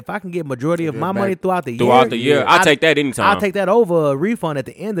refund, but if I can get majority of my money throughout the year, I'll take that anytime. I'll take that over a refund at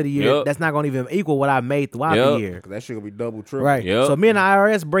the end of the year. Yep. That's not gonna even equal what I made throughout Yep. the year. 'Cause that shit gonna be double, triple. Right. Yep. So me and the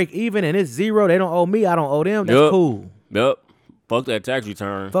IRS break even and it's zero. They don't owe me. I don't owe them. That's Yep. cool. Yep. Fuck that tax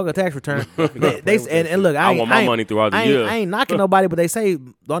return. Fuck a tax return. and look, I want my money throughout the year. I ain't knocking nobody, but they say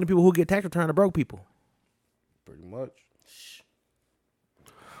the only people who get tax return are broke people. Pretty much.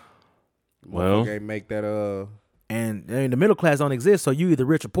 Well, Motherfucker ain't make that And I mean, the middle class don't exist, so you either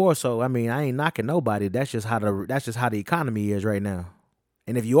rich or poor. So I mean, I ain't knocking nobody. That's just how the economy is right now.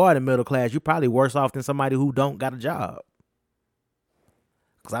 And if you are the middle class, you're probably worse off than somebody who don't got a job.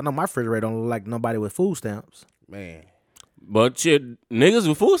 Cause I know my refrigerator don't look like nobody with food stamps. man. but shit, niggas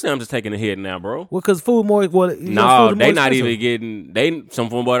with food stamps is taking a hit now, bro. Well, cause food more. Well, No, food they more not expensive. even getting.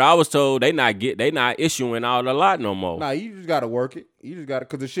 From what I was told, they not issuing out a lot no more. Nah, you just gotta work it. You just gotta,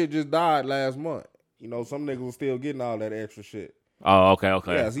 cause the shit just died last month. You know, some niggas was still getting all that extra shit. Oh, okay.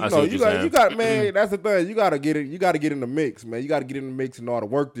 Yeah, so I see what you're saying. you got, man. That's the thing. You gotta get it. You gotta get in the mix, man. You gotta get in the mix in order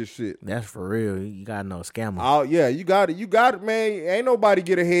to work this shit. That's for real. You gotta know scammer. Oh yeah, you got it, man. Ain't nobody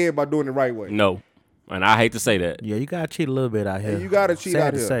get ahead by doing it right way. No, and I hate to say that. Yeah, you gotta cheat a little bit out here. And you gotta cheat Sad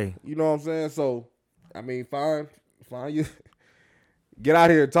out to here. say. You know what I'm saying? So, I mean, fine you. Get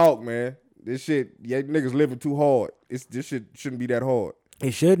out here and talk, man. This shit, yeah, niggas living too hard. This shit shouldn't be that hard.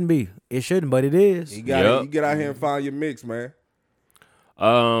 It shouldn't be. It shouldn't, but it is. You got Yep. You get out here and find your mix, man.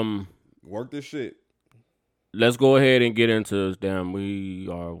 Work this shit. Let's go ahead and get into. Damn, we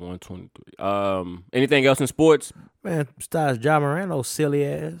are 123. Anything else in sports? Man, besides John Morano's silly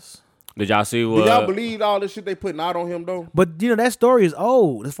ass. Did y'all see Do what? y'all believe all this shit they putting out on him though? But you know that story is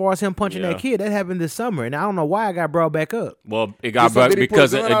old. As far as him punching Yeah. that kid, that happened this summer, and I don't know why it got brought back up. Well, it got Did somebody back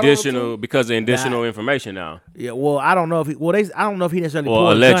because put a of gun out on him, additional information now. Yeah, well, I don't know if I don't know if he necessarily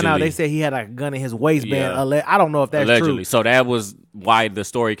Well, pulled a gun out. allegedly. They said he had a gun in his waistband. Yeah. I don't know if that's Allegedly, true. so that was why the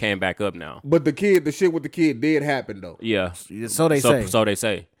story came back up now. But the shit with the kid did happen though. Yeah, So they say. So they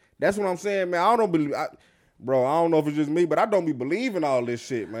say. That's what I'm saying, man. I don't believe, bro. I don't know if it's just me, but I don't be believing all this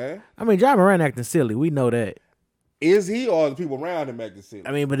shit, man. I mean, John Moran acting silly. We know that. Is he or the people around him acting silly?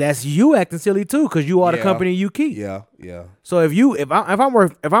 I mean, but that's you acting silly too, because you are the Yeah. company you keep. Yeah. So if I'm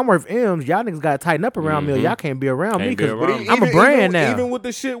worth M's, y'all niggas gotta tighten up around me. Or y'all can't be around me Can't be because around. I'm a brand now. Even with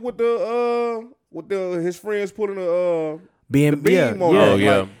the shit with the with his friends pulling the beam beam on Oh, him.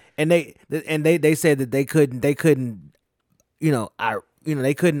 yeah. Like, and they said that they couldn't they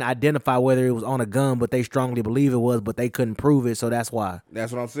couldn't identify whether it was on a gun, but they strongly believe it was, but they couldn't prove it, so that's why.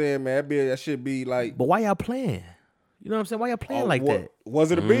 that's what I'm saying, man. That should be like. But why y'all playing? You know what I'm saying? Why y'all playing like that?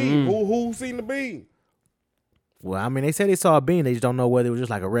 Was it a beam? Who seen the beam? Well, I mean, they said they saw a beam. They just don't know whether it was just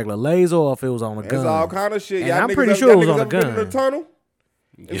like a regular laser or if it was on a gun. It's all kind of shit. And Y'all I'm niggas pretty ever- sure it y'all was niggas on a ever been in gun. the tunnel.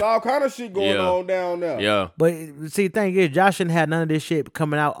 There's all kind of shit going Yeah. on down there. Yeah. But see, the thing is, Josh shouldn't have none of this shit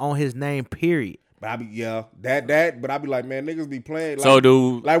coming out on his name. Period. But I be but I be like, man, niggas be playing. Like, So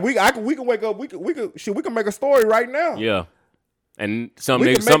do we can wake up. We can make a story right now. yeah. And We can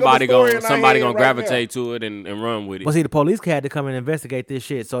make up a story in our somebody head gonna right gravitate to it and run with it. But see, the police had to come and investigate this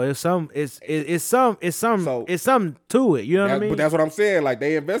shit. So it's some to it. You know what I mean? But that's what I'm saying. Like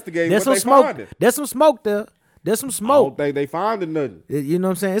they investigate There's what some they smoke. find. There's some smoke there. There's some I smoke. don't think they finding nothing. You know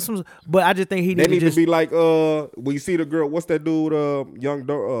what I'm saying? It's some, but I just think he They need just to be like when you see the girl. What's that dude? Young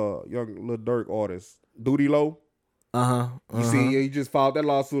Lil Durk artist, Duty Low. You see, he just filed that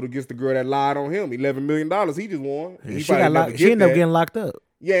lawsuit against the girl that lied on him. $11 million. He just won. He she probably got never locked. get She ended up that. getting locked up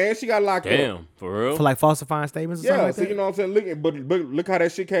Yeah, and she got locked up. Damn, for real? for like falsifying statements or something Yeah, like so that. you know what I'm saying. But look how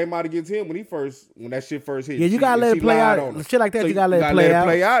that shit came out against him when that shit first hit. Yeah, you gotta let it she play lied out. on him. Shit like that, So you gotta let it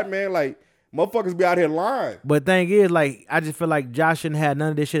play out. man. Like motherfuckers be out here lying. But thing is, like, I just feel like Josh shouldn't have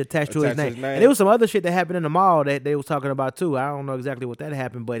none of this shit attached to his Attached to name. his name. And there was some other shit that happened in the mall that they was talking about too. I don't know exactly what that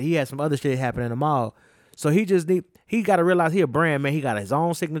happened, but he had some other shit happen in the mall. So he got to realize he a brand, man. He got his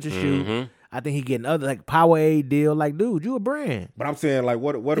own signature shoe. I think he getting other like Powerade deal. Like, dude, you a brand. But I'm saying like,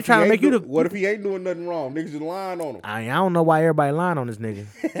 what if trying to make you what if he ain't doing nothing wrong? Niggas just lying on him. I don't know why everybody lying on this nigga.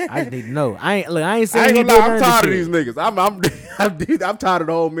 I just need to know. I ain't I ain't saying he gonna did lie, none I'm of tired of this these shit. niggas. I'm tired of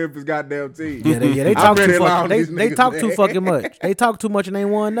the whole Memphis goddamn team. Yeah, they I'm talk ready too to lie fucking. on They these niggas, talk too man. fucking much. They talk too much and ain't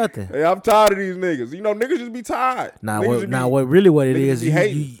won nothing. Hey, I'm tired of these niggas. You know, niggas just be tired. Now, Niggas what? just Now, be- what really what it niggas is? be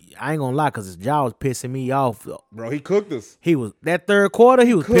hating. I ain't gonna lie, cause his jaw was pissing me off. Bro, he cooked us. He was that third quarter.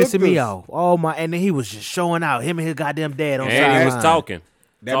 He was cooked pissing me us. off. Oh my! And then he was just showing out him and his goddamn dad on the And he sideline. was talking.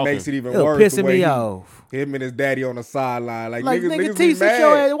 That makes it even It was worse. the pissing way me he- off. Him and his daddy on the sideline. Like Like niggas nigga, be T, sit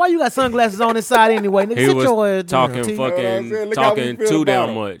your mad. ass. Why you got sunglasses on inside anyway? Nigga, He sit was your ass down, talking T. what I'm fucking saying? Look how we talking feel too about damn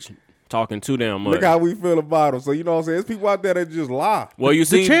him. much. Talking too damn much. Look how we feel about him. So you know what I'm saying? There's people out there that just lie. Well, you The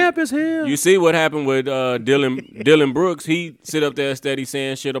see, champ is here. you see what happened with Dylan Brooks. He sit up there steady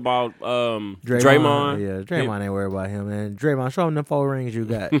saying shit about Draymond. Yeah, Draymond ain't worried about him, man. Draymond, show him them 4 rings you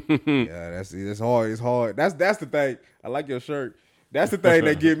got. Yeah, it's hard. It's hard. That's the thing. I like your shirt. That's the thing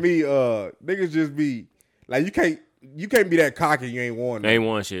that get me. Niggas just be like you can't be that cocky. You ain't won. Ain't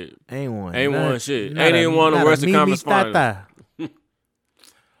won shit. Ain't one. Ain't Not- won shit. not Ain't a- even won the not a Western Mimi Conference Finals. Tata.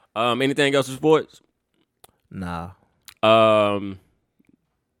 Anything else in sports? Nah.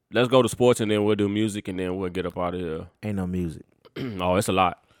 Let's go to sports and then we'll do music and then we'll get up out of here. Ain't no music. Oh, it's a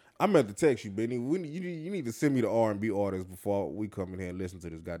lot. I meant to text you, Benny. You need to send me the R&B artists before we come in here and listen to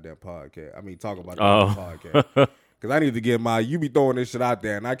this goddamn podcast. I mean, talk about the podcast. Because I need to get you be throwing this shit out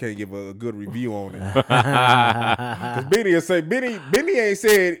there and I can't give a good review on it. Because Benny ain't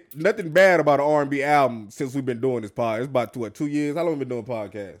said nothing bad about an R&B album since we've been doing this podcast. It's about 2 years. How long we been doing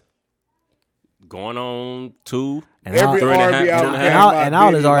podcasts? Going on 2, And Every all, 3 and a half, R&B two album and a and half. all, Everybody and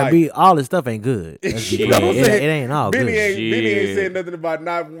all his Benny R&B, all his stuff ain't good. Let's be You clear. know what I'm it saying? ain't all Benny good. ain't Shit. said nothing about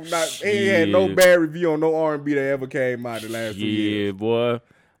not he ain't had no Shit. bad review on no R&B that ever came out in the last 2 years. Yeah, boy.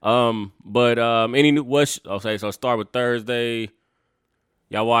 But any new okay, so start with Thursday.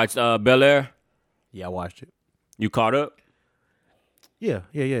 Y'all watched Bel Air? Yeah, I watched it. You caught up? Yeah.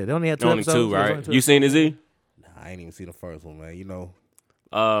 They only had 2 Only episodes. 2, There's right? only 2 You seen it, Z? Nah, I ain't even seen the first one, man. You know.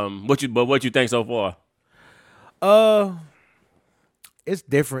 What you think so far? It's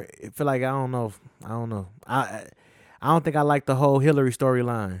different. I feel like I don't know. I don't think I like the whole Hillary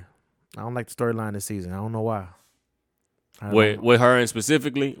storyline. I don't like the storyline this season. I don't know why. With her and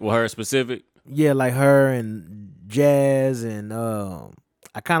specifically? With her specific? Yeah, like her and Jazz and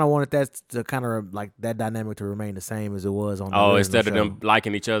I kind of wanted that to kind of like that dynamic to remain the same as it was on the original Instead of show. them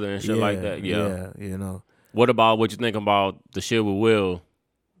liking each other and shit like that. Yeah. you know. What you think about the shit with Will?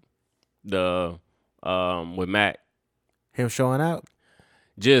 With Mac? Him showing out.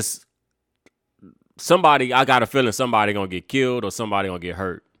 Just somebody, I got a feeling somebody gonna get killed or somebody gonna get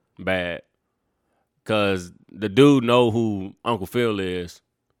hurt bad. Cause the dude know who Uncle Phil is,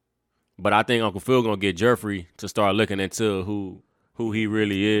 but I think Uncle Phil gonna get Jeffrey to start looking into who he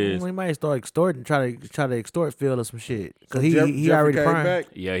really is. We might start extorting, try to extort Phil or some shit. Cause So he Jeffrey already came primed. back?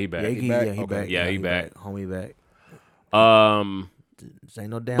 Yeah, he back. Yeah, he back? back. Okay. Yeah, he back. Homie back. This ain't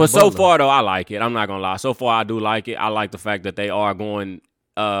no damn. But so Butler. far though, I like it. I'm not gonna lie. So far, I do like it. I like the fact that they are going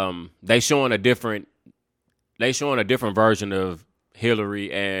they showing a different version of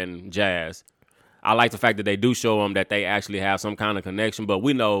Hillary and Jazz. I like the fact that they do show them that they actually have some kind of connection, but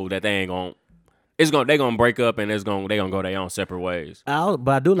we know that they ain't gonna. They're gonna break up and they're gonna go their own separate ways. But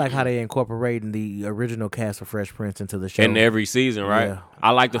I do like how they incorporating the original cast of Fresh Prince into the show in every season, right? Yeah.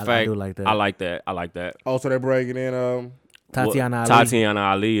 I like the fact. I do like that. I like that. Oh, so they're bringing in Tatiana Ali. Tatiana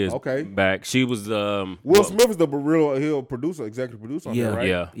Ali is Okay. back. She was Will Smith is the real Hill producer, executive producer on that,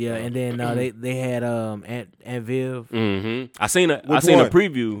 right? Yeah, and then they had Aunt Viv. Mm-hmm. I seen a Which a one?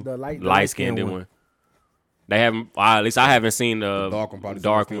 preview. The light skinned one. They haven't. At least I haven't seen the dark one. Probably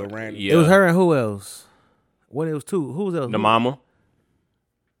dark still one. ran. Yeah. It was her and who else? What it was two? Who was else? The mama.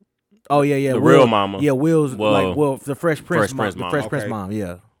 Oh yeah. The Will, real mama. Yeah, Will's Well, the Fresh Prince mom. Prince The mom. Fresh Prince Okay. mom.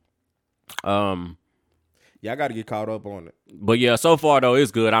 Yeah. Yeah, I got to get caught up on it. But yeah, so far though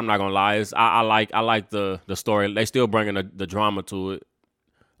it's good. I'm not gonna lie. I like the story. They still bringing the drama to it.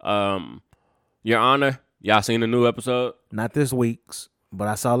 Your Honor, y'all seen the new episode? Not this week's, but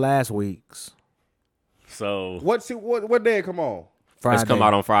I saw last week's. So What day it come on? Friday. it's come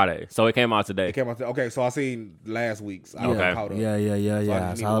out on Friday. So it came out today. It came out. Okay, so I seen last week's. I Okay. got caught up. Yeah. So I I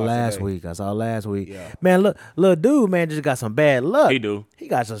just need saw to watch last today. week. I saw last week. Yeah. Man, look, little dude, man, just got some bad luck. He do. He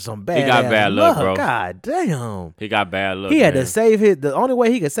got some bad. He got ass bad luck, bro. God damn. He got bad luck. He had man. to save his. The only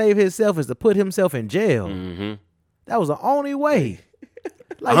way he could save himself is to put himself in jail. Mm-hmm. That was the only way.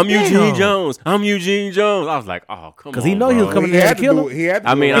 Like, I'm damn. Eugene Jones. I'm Eugene Jones. I was like, oh, come on. Because he know he was bro. coming He there had to to kill do him. it. He had to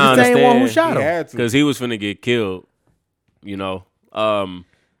I do mean, it. He's I the same one who understand. shot He him. had to. Because he was finna get killed,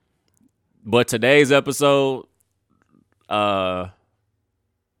 But today's episode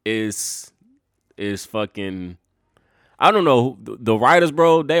is fucking. I don't know. The writers,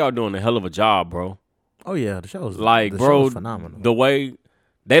 bro, they are doing a hell of a job, bro. Oh yeah, the show's Like, the bro, show's phenomenal. the way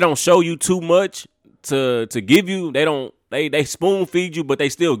they don't show you too much to give you. They spoon feed you, but they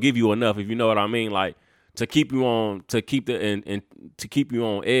still give you enough, if you know what I mean. Like to keep you on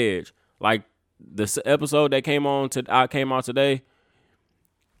edge. Like this episode that came out today.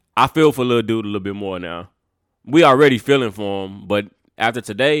 I feel for little dude a little bit more now. We already feeling for him, but after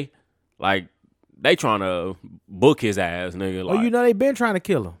today, like they trying to book his ass, nigga. Like, Oh, you know they been trying to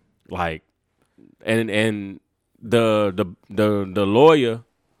kill him. like, and the lawyer.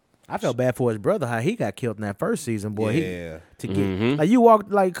 I felt bad for his brother how he got killed in that first season, boy. Yeah. To get like you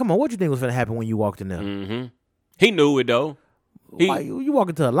walked like, come on, what you think was gonna happen when you walked in there? Mm-hmm. He knew it though. Like, you walk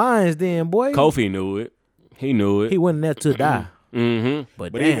into a lion's den, boy. Kofi knew it. He knew it. He went in there to die. Mm-hmm.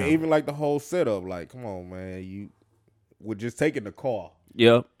 But But damn, even like the whole setup, like, come on, man, you were just taking the car,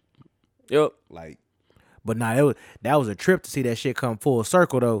 Yep. like. but nah, that was a trip to see that shit come full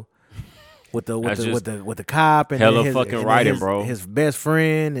circle though. With the That's just with the cop and hella then his, fucking and then writing, his, bro. His best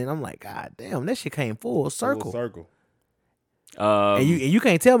friend, and I'm like, God damn, that shit came full circle. Full circle. And you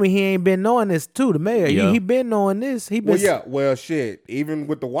can't tell me he ain't been knowing this too. The mayor, Yeah. he been knowing this. He been Well, yeah. Well, shit. Even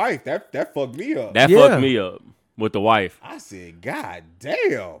with the wife, that fucked me up. that Yeah. fucked me up with the wife. I said, God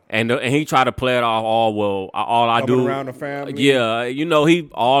damn. And he tried to play it off all I Coming do around the family. Yeah, he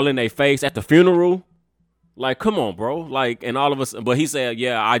all in their face at the funeral. Like, come on, bro. Like, and all of us. But he said,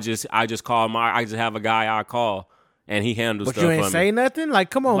 yeah, I just call I just have a guy I call, and he handles But stuff you ain't for me. say nothing. Like,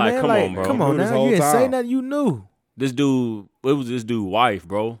 come on, Like, man. come Like, on, bro. come You on knew this now. whole You didn't say time. nothing. You knew. This dude, it was this dude wife,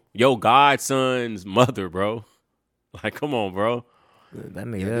 bro. Yo, godson's mother, bro. Like, come on, bro. That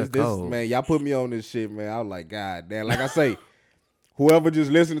nigga, This, that's cold. man, y'all put me on this shit, man. I was like, God damn. Like I say, whoever just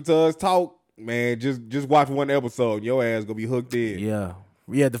listening to us talk, man, just watch one episode. And your ass gonna be hooked in. Yeah.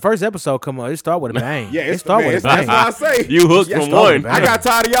 The first episode come on. It start with a bang. Yeah, it start with a that's bang. what I say. You hooked Yeah, from start one. with I bang. got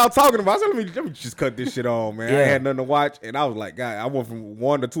tired of y'all talking about it. I said, let me just cut this shit on, man. I Yeah. had nothing to watch. And I was like, God, I went from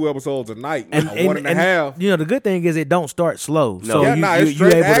 1 to 2 episodes a night. And, one and a half. You know, the good thing is it don't start slow. So Yeah, you, nah, you, it's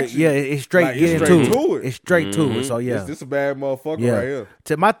straight you able action. to, it's straight Like, get it's into straight to it. It's straight to it. So yeah. This a bad motherfucker Yeah. right here.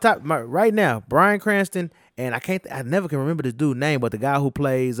 To my right now, Bryan Cranston, and I never can remember this dude's name, but the guy who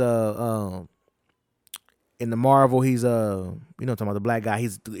plays in the Marvel, he's talking about the black guy.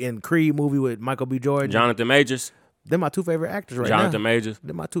 He's in Creed movie with Michael B. Jordan. Jonathan Majors. They're my two favorite actors right Jonathan now. Majors.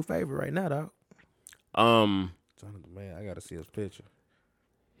 They're my two favorite right now, dog. Man, I gotta see his picture.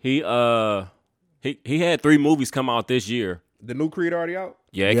 He had 3 movies come out this year. The new Creed already out?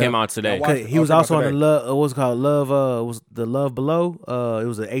 Yeah, it came out today. Watch- He was came out also on the today. Love. What's it called Love? It was the Love Below. It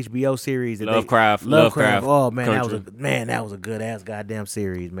was an HBO series. That Lovecraft. Lovecraft. Oh man, Country. that was a good ass goddamn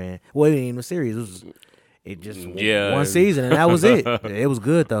series, man. Well, it ain't even a series. It just Yeah. one season, and that was it. It was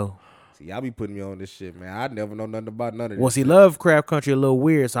good though. See, y'all be putting me on this shit, man. I never know nothing about none of this. Well, see, Lovecraft Country a little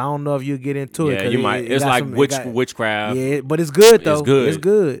weird, so I don't know if you get into it. Yeah, 'cause you might. it It's got like some- it witch got- witchcraft. Yeah, but it's good though. good. It's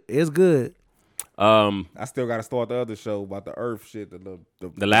good. It's good. I still got to start the other show about the Earth shit.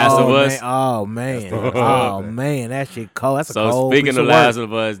 The Last of Us. Man, that shit cold. That's a So cold speaking piece of of Last work.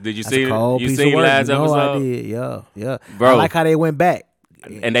 of Us, did you That's see a cold you piece seen of work. last You know episode? I did. Yeah. Bro. I like how they went back.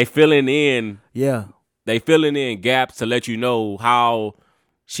 And they filling in Yeah. gaps to let you know how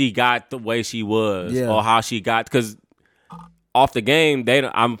she got the way she was, Yeah. or how she got, because off the game,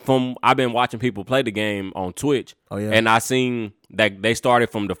 I've been watching people play the game on Twitch. Oh, yeah. And I seen that they started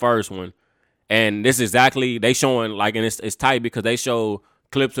from the first one. And this exactly, they showing, like, and it's tight because they show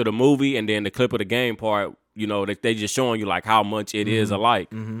clips of the movie and then the clip of the game part, you know, they just showing you like how much it is alike.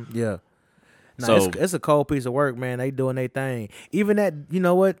 Yeah. Nah, So- it's a cold piece of work, man. They doing their thing. Even that, you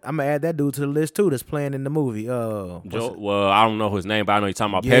know what? I'm gonna add that dude to the list too. That's playing in the movie. Well, I don't know his name, but I know you're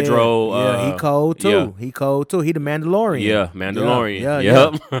talking about Yeah, Pedro. Yeah, he cold too. yeah. He cold too. He the Mandalorian. Yeah, Mandalorian. Yeah.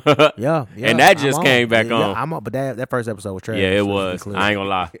 Yep. Yeah. And that I'm just on. came back Yeah, on. I'm up, but that first episode was trash. Yeah, it so was. to be clear. I ain't gonna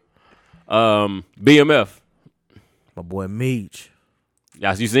lie. BMF. My boy Meech.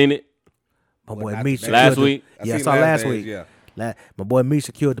 Y'all, you seen it? My boy not Meech. today. Last secured the- week? Yeah, I seen saw last days, week. Yeah. My boy Meech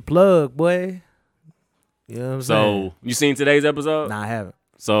secured the plug, boy. You know what I'm saying? So you seen today's episode? Nah, I haven't.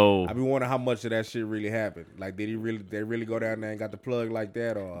 So I be wondering how much of that shit really happened. Like, they really go down there and got the plug like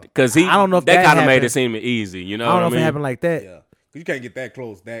that, or because I don't know if they that kind of made happened. it seem easy. You know, I don't know what if I it mean? happened like that. yeah, 'cause you can't get that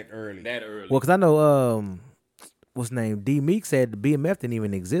close that early. that early. Well, because I know what's his name? D Meek said the BMF didn't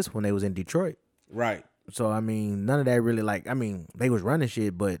even exist when they was in Detroit. Right. So I mean, none of that really they was running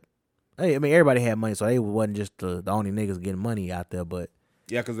shit, but hey, I mean everybody had money, so they wasn't just the only niggas getting money out there. But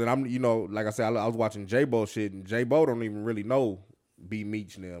Yeah, because then I'm, like I said, I was watching J-Bo shit, and J-Bo don't even really know B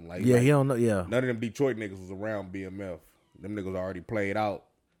Meech and them. Like, yeah, he don't know. Yeah, none of them Detroit niggas was around BMF. Them niggas already played out.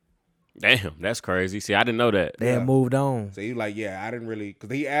 Damn, that's crazy. See, I didn't know that. they had moved on. So he like, yeah, I didn't really, because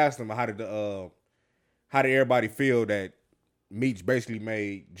he asked him how did everybody feel that Meech basically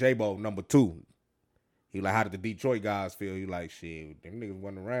made J-Bo number 2. He like, how did the Detroit guys feel? He like, shit, them niggas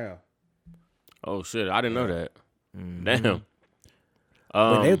wasn't around. Oh shit, I didn't know that. Mm-hmm. Damn.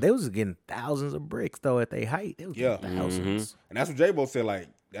 But they was getting thousands of bricks though at their height. They was Yeah. getting 1000s. And that's what J-Bo said, like,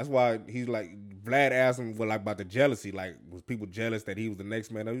 that's why he's like, Vlad asked him about the jealousy, like, was people jealous that he was the next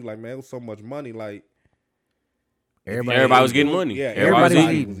man? He was like, man, it was so much money, like. Everybody was getting money. Yeah, Everybody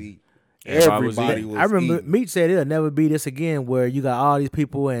everybody was was eating. Everybody was Everybody eating. was I remember eating. Meech said it'll never be this again, where you got all these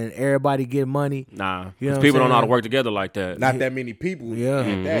people and everybody get money. Nah, You know 'cause what I'm people don't know how to saying? work together like that. Not that many people. Yeah.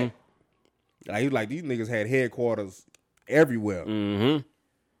 At that. Like, he was like, these niggas had headquarters everywhere. Mm-hmm.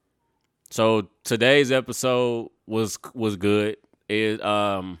 So today's episode was good.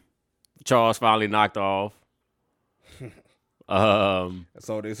 Charles finally knocked off.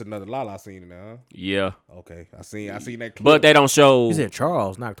 So there's another Lala scene now, huh? Yeah, Okay. I seen that clip. but they don't show He said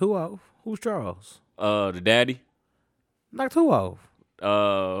Charles knocked who off? Who's Charles? the daddy, Knocked who off?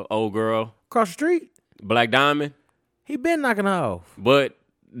 old girl, Across the street? Black Diamond. He been knocking her off. But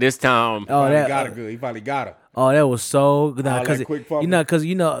this time, Oh, Finally that got her good. He finally got her. Oh, that was so good. All Because that quick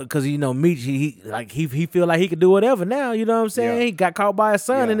Meech, he feel like he could do whatever now. You know what I'm saying? Yeah. He got caught by his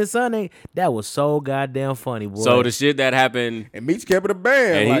son, Yeah. and his son ain't. That was so goddamn funny, boy. so the shit that happened, And Meech kept it a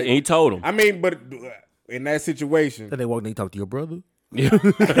band. and like, he told him. I mean, but in that situation, then they walked in, he talked to your brother. that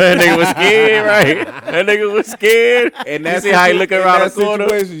nigga was scared, right? That nigga was scared. and You that's see how he looking around the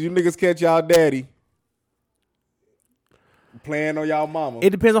corner? You niggas catch y'all daddy playing on y'all mama. It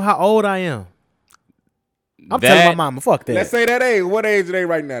depends on how old I am. I'm That- telling my mama, fuck that. Let's say that age. What age are they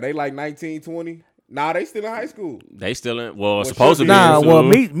right now? They like 19, 20? Nah, they still in high school. They still in. Well, should supposed to be. be. Nah, in well,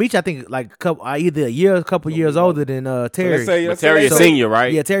 school. Meech, I think like either a couple years older than Terry. Let's say But Terry is let's say- senior,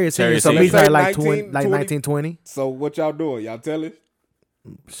 right? Yeah, Terry is senior. Terry So senior. Meech probably like 19, 19, 20. So what y'all doing? Y'all tell us?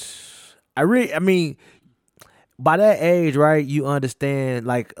 I mean, by that age, right, you understand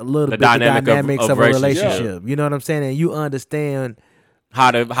like a little The bit the dynamic dynamics of of a relationship. relationship. You know what I'm saying? And you understand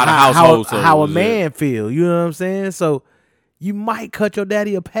How the household how a is. man feel. You know what I'm saying? So you might cut your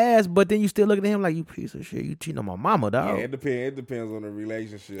daddy a pass, but then you still looking at him like, you piece of shit. You cheating on my mama, dog. Yeah, it depends. It depends on the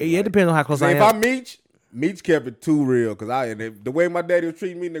relationship. Yeah, it depends on how close See, I if am. I Meech kept it too real. Cause the way my daddy was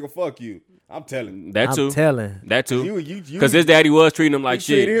treating me, nigga, fuck you. I'm telling you. That I'm too. telling. That too. You Because his daddy was treating him like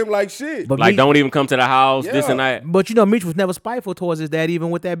you treated shit. him like shit. But Like, Meech- don't even come to the house. This Yeah. and that. But you know, Meech was never spiteful towards his dad,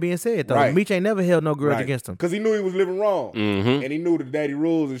 even with that being said, though. Right. Meech ain't never held no grudge against him. Cause he knew he was living wrong. Mm-hmm. And he knew the daddy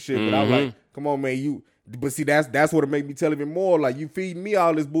rules and shit. But I was like, come on, man, but see, that's what it made me tell even more. Like, you feeding me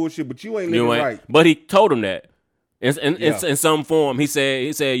all this bullshit, but you ain't living You ain't. right. But he told him that. In Yeah. some form, he said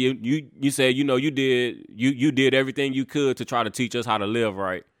you said, you know, you did everything you could to try to teach us how to live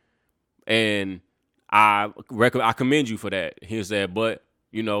right, and I commend you for that. He said, but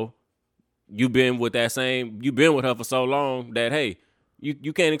you know, you've been with her for so long that hey,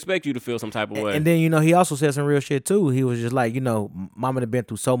 you can't expect you to feel some type of way. And then, he also said some real shit too. He was just like, mama done been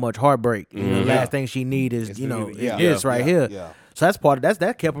through so much heartbreak. The last thing she need is, this right here. Yeah. So that's part of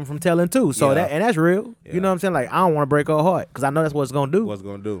that kept him from telling too. So that's real. Yeah. You know what I'm saying? Like, I don't want to break her heart because I know that's what it's gonna do. What's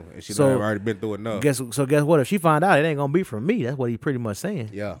gonna do? And she So, done already been through enough. Guess what? If she find out, it ain't gonna be from me. That's what he pretty much saying.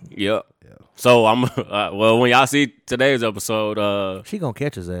 Yeah. Yep. So I'm well. When y'all see today's episode, She gonna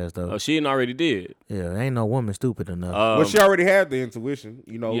catch his ass though. she already did. Yeah, ain't no woman stupid enough. Well, she already had the intuition,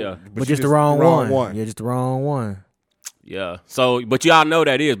 Yeah. but she just the wrong one. Yeah, just the wrong one. Yeah. So, but y'all know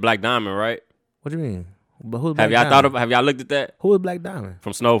that is Black Diamond, right? What do you mean? But who's Have Black y'all Diamond? have y'all looked at that Who is Black Diamond?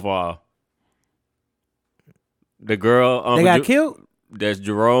 from Snowfall? The girl They got killed. that's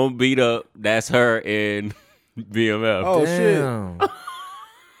Jerome beat up. That's her in BMF. Oh shit! Damn.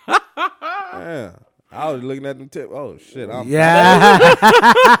 Yeah. I was looking at them tip. Oh shit! Yeah.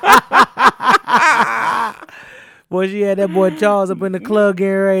 Boy, she had that boy Charles up in the club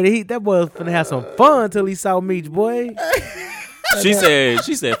getting ready to eat. That boy was finna have some fun until he saw Meech, boy. She said,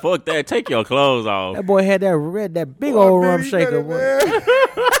 "Fuck that! Take your clothes off." That boy had that big old rum shaker, boy.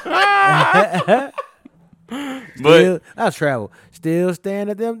 But I'll travel. Still staying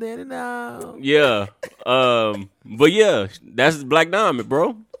at them then and now. yeah, but yeah, that's Black Diamond,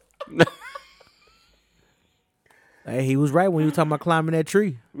 bro. Hey, he was right when he was talking about climbing that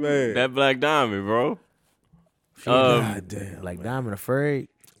tree. Man. That Black Diamond, bro. God damn. Like Diamond afraid.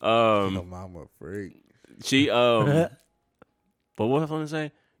 I'm a freak. She but what was I gonna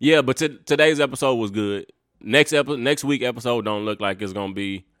say? Yeah, but today's episode was good. Next week episode don't look like it's gonna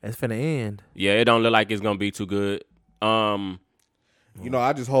be. It's finna end. Yeah, it don't look like it's gonna be too good. I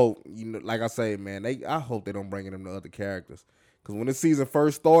just hope, like I say, man, I hope they don't bring in them the other characters. Because when the season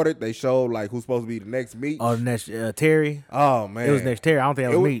first started, they showed like who's supposed to be the next Meech. Oh, the next Terry. Oh man, It was next Terry. I don't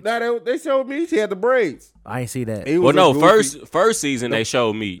think that was Meech. They showed Meech. He had the braids. I ain't see that. He Well, was no, a goofy- first season they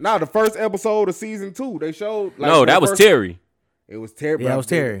showed me. Nah, the first episode of season 2, they showed. Like, No, that was Terry. It was Terry. Yeah, it was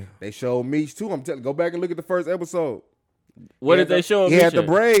Terry. They showed Meech too. I'm telling. Go back and look at the first episode. What did they show him? He had the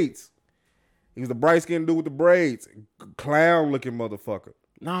braids. He was the bright skinned dude with the braids. Clown looking motherfucker.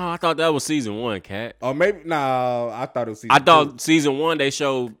 No, I thought that was season 1, Cat. Or maybe I thought it was season I 2. thought season 1 they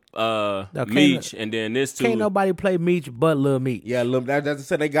showed Meech, and then this Can't two. nobody play Meech but Lil Meech. Yeah, look, that's I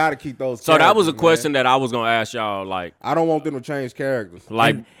said they gotta keep those. So that was a characters, question man. that I was gonna ask y'all. Like, I don't want them to change characters.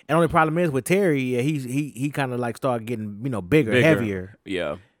 And only problem is with Terry, yeah, he kind of like started getting bigger, heavier.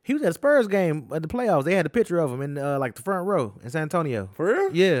 Yeah. He was at a Spurs game at the playoffs. They had a picture of him in like the front row in San Antonio. For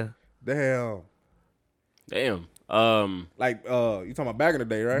real? Yeah, Damn. Like you talking about back in the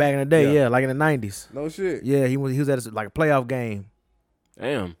day, right? back in the day, yeah, like in the 90s. No shit. Yeah, he was at like a playoff game.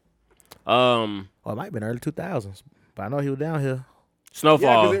 Damn. Or it might have been early 2000s, but I know he was down here.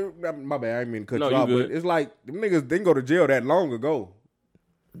 Snowfall. Yeah, my bad. I didn't mean to cut No, you you off, good. but it's like them niggas didn't go to jail that long ago.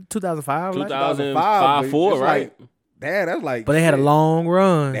 2005, like, 2005, but 4, it's right? Like, damn, that's like. but they had a shit. long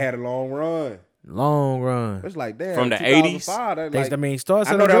run. They had a long run. Long run. It's like damn. From the 2005, that, They, like, I mean, Star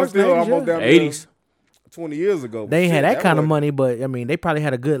I know that was still almost down 80s. 20 years ago. They ain't had that kind of was- money, but I mean, they probably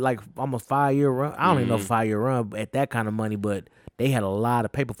had a good like almost 5-year run. I don't even know if 5-year run at that kind of money, but they had a lot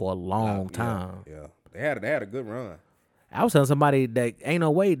of paper for a long time. Yeah, they had a good run. I was telling somebody that ain't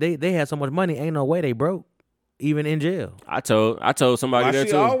no way they had so much money, ain't no way they broke, even in jail. I told somebody I that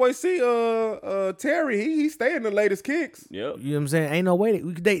see, too. I always see Terry. He stay in the latest kicks. Yep. You know what I'm saying? Ain't no way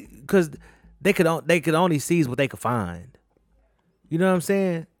because they could only seize what they could find. You know what I'm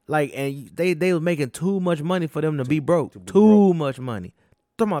saying? Like, and they was making too much money for them to be broke. Too much money.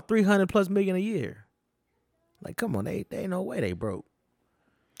 Talking about $300+ million a year. Like, come on, they ain't no way they broke.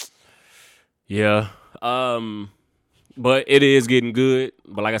 Yeah. But it is getting good.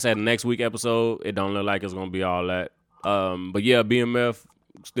 But like I said, the next week episode, it don't look like it's gonna be all that. But yeah, BMF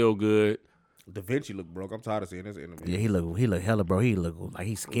still good. Da Vinci look broke. I'm tired of seeing this interview. Yeah, he look hella, bro. He look like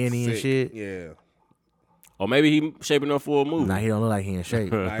he's skinny and Sick. shit. Yeah. Or maybe he shaping up for a movie. Nah, he don't look like he in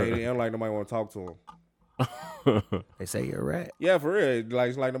shape. I don't like nobody want to talk to him. They say you're a rat. Yeah, for real. Like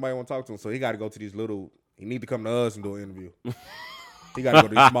it's like nobody want to talk to him. So he got to go to these little. He need to come to us and do an interview. He got to go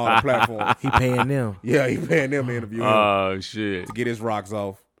to these smaller platforms. He paying them. Yeah, he paying them to interview him Oh shit. to get his rocks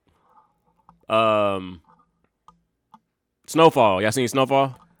off. Snowfall. Y'all seen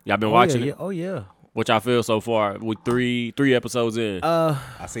Snowfall? Y'all been watching it? Oh yeah. What y'all feel so far with three episodes in?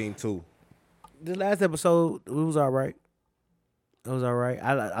 I seen 2. The last episode it was all right. It was all right.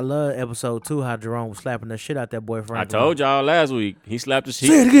 I love episode 2 how Jerome was slapping the shit out that boy I Franklin. told y'all last week. He slapped his Say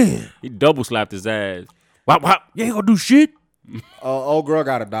it again. He double slapped his ass. Wop, wop. You ain't gonna do shit. Old girl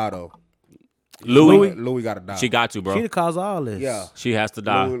got to die though. Louis, got to die. she got to, bro. She the cause of all this. Yeah. She has to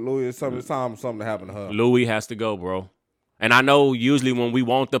die. Louis, it's time something to happen to her. Louis has to go, bro. And I know usually when we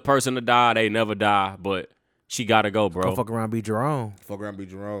want the person to die, they never die, but she got to go, bro. Don't fuck around, be Jerome. Fuck around, be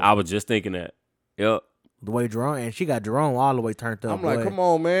Jerome. I was just thinking that. Yep. The way Jerome, and she got Jerome all the way turned up. I'm like, come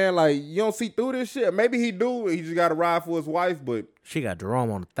on, man. Like, you don't see through this shit. Maybe he do. He just got to ride for his wife, but. She got Jerome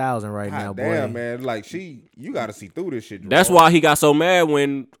on 1,000 right now, boy. Damn, man. Like, you got to see through this shit, Jerome. That's why he got so mad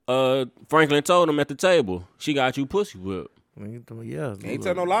when Franklin told him at the table, she got you pussy whipped. Yeah. Ain't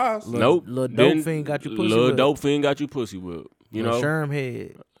tell no lies. Nope. Little dope fiend got you pussy whipped. Little dope fiend got you pussy whipped. You know? Sherm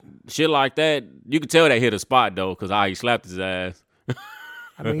head. Shit like that. You can tell that hit a spot, though, because how he slapped his ass.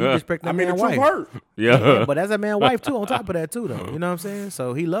 I mean, you respect that the man's truth wife. hurt. Yeah. But that's that man's wife, too, on top of that, too, though. You know what I'm saying?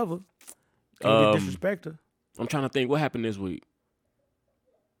 So he love her. Can't disrespect her. I'm trying to think what happened this week.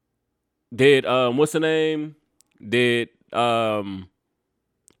 Did what's the name? Did what's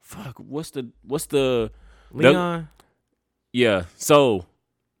the Leon? Yeah. So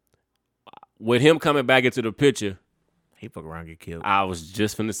with him coming back into the picture, He fuck around and get killed. I was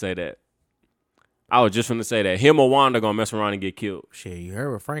just finna say that. Him or Wanda gonna mess around and get killed. Shit, you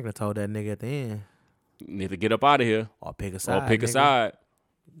heard what Franklin told that nigga at the end. Need to get up out of here. Or pick a side. Or pick a nigga. side.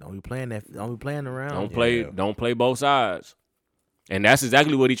 Don't be playing that. Don't be playing around. Don't play both sides. And that's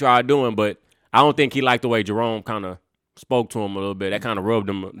exactly what he tried doing, but I don't think he liked the way Jerome kind of spoke to him a little bit. That kind of rubbed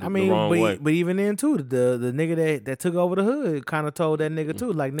him the wrong way. But even then too, the nigga that took over the hood kind of told that nigga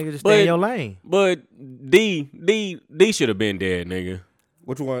too, like, nigga, just stay in your lane. But D should have been dead, nigga.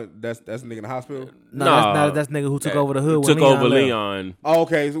 Which one? That's the nigga in the hospital? No, that's nigga who took over the hood. Took when Leon over left. Leon. Oh,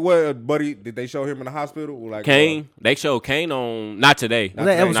 okay. So what, buddy? Did they show him in the hospital? Like Kane. They showed Kane on not today. Was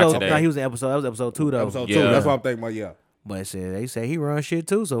that episode? Not today. No, he was in episode. That was episode 2 though. Episode 2. Yeah. That's what I'm thinking about. Yeah. But they say he run shit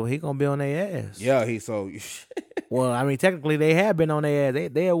too, so he gonna be on their ass. Yeah. Well, I mean, technically they have been on their ass.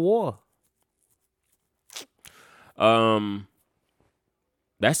 They at war.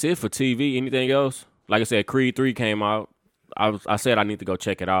 That's it for TV. Anything else? Like I said, Creed 3 came out. I said I need to go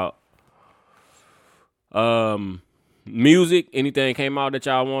check it out. Music. Anything came out that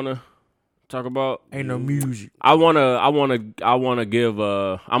y'all wanna talk about? Ain't no music. I wanna give.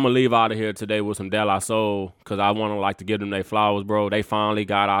 I'm gonna leave out of here today with some De La Soul because I wanna to give them their flowers, bro. They finally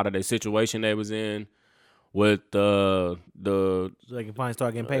got out of the situation they was in with So they can finally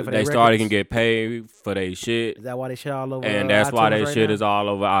start getting paid for their they started records. can get paid for their shit, Is that why they shit all over? and that's why iTunes their right shit now? is all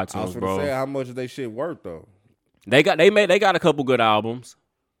over I was iTunes, gonna bro. say how much is they shit worth though. They got a couple good albums.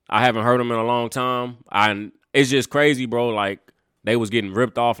 I haven't heard them in a long time. It's just crazy, bro. Like they was getting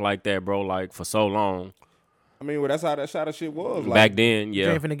ripped off like that, bro. Like for so long. I mean, well, that's how that shot of shit was. Back then, You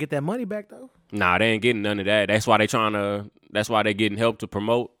yeah. ain't finna get that money back though. Nah, they ain't getting none of that. That's why they getting help to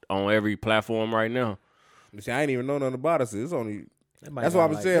promote on every platform right now. See, I ain't even know nothing about it. It's only. That That's might what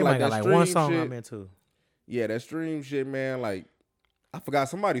got I'm saying. Like that that one stream song shit. I'm into. Yeah, that stream shit, man. Like, I forgot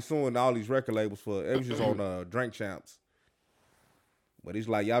somebody suing all these record labels for. It was just on Drink Champs. But it's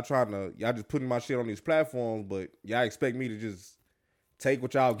like y'all just putting my shit on these platforms, but y'all expect me to just take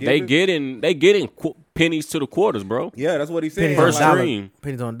what y'all give. They getting pennies to the quarters, bro. Yeah, that's what he said. Per on a dollar. stream.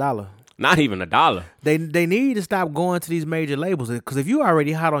 Pennies on a dollar. Not even $1. They need to stop going to these major labels because if you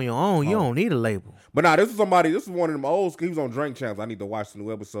already hot on your own, you don't need a label. But nah, this is one of them old. He was on Drink Champs. I need to watch the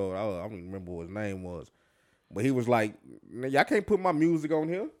new episode. I don't even remember what his name was, but he was like, "Y'all can't put my music on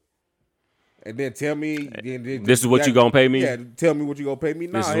here." And then tell me, This is what you gonna pay me? Yeah, tell me what you gonna pay me.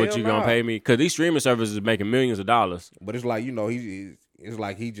 This is what you gonna pay me? Because these streaming services are making millions of dollars. But it's like it's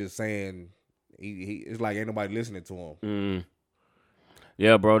like he just saying it's like ain't nobody listening to him.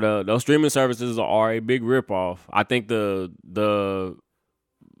 Yeah, bro. Those streaming services are a big ripoff. I think the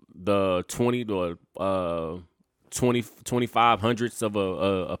 20 to 2500ths of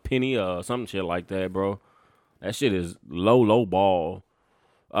a penny or some shit like that, bro. That shit is low ball.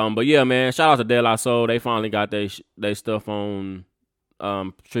 But yeah, man, shout out to De La Soul. They finally got they stuff on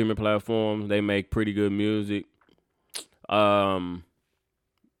streaming platforms. They make pretty good music.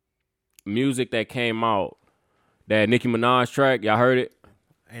 Music that came out, that Nicki Minaj track, y'all heard it?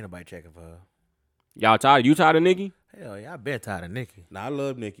 Ain't nobody checking for her. Y'all tired? You tired of Nicki? Hell yeah, I been tired of Nicki. Now I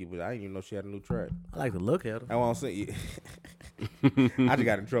love Nicki, but I didn't even know she had a new track. I like to look at her. I want to say, I just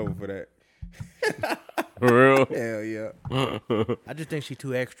got in trouble for that. For real? Hell yeah. I just think she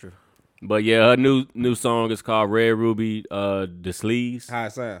too extra. But yeah, her new song is called Red Ruby, The Sleaze. How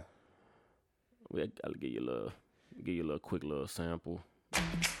it sound? I'll give you a little quick little sample.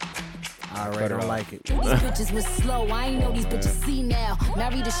 I already don't like it. These bitches was slow. I ain't know these bitches see now.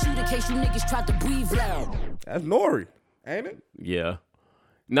 Married a shooter case you niggas tried to breathe loud. That's Nori, ain't it? Yeah.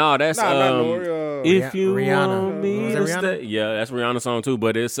 No, that's Nah, not Nori. if you Rihanna. want me Was to that Rihanna? stay. Yeah, that's Rihanna's song too.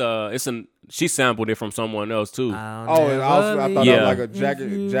 But she sampled it from someone else too. I thought that was Yeah. like a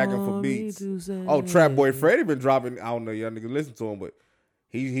jacking for beats. Oh, Trap Boy Freddy been dropping. I don't know, y'all niggas listen to him, but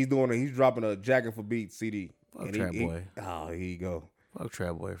he's dropping a jacking for beats CD. Fuck Trap Boy. Oh, here you go. Fuck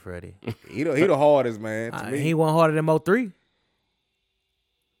Trap Boy Freddy. He the hardest, man. To me. He wasn't harder than Mo3.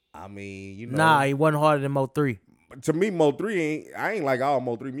 I mean, you know. Nah, he wasn't harder than Mo3. To me, Mo3 I ain't like all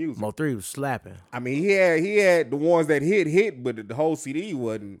Mo3 music. Mo3 was slapping. I mean, he had the ones that hit, but the whole CD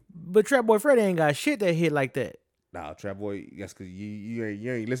wasn't. But Trap Boy Freddy ain't got shit that hit like that. Nah, Trap Boy. That's because you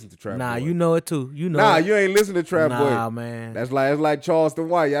ain't listen to Trap Boy. Nah, you know it too. You know. Nah, it. you ain't listen to Trap Boy. Nah, man. That's like Charleston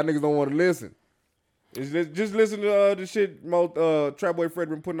White. Y'all niggas don't want to listen. It's just listen to the shit Trap Boy Fred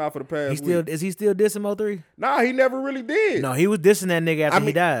been putting out for the past week. Is he still dissing Mo3? Nah, he never really did. No, he was dissing that nigga after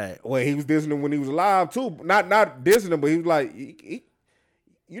he died. Well, he was dissing him when he was alive too. Not dissing him, but he was like,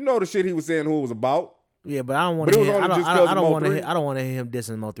 you know the shit he was saying who it was about. Yeah, but I don't want But to it was hear. only just I 'cause of don't want to Mo3. hear. I don't want to hear him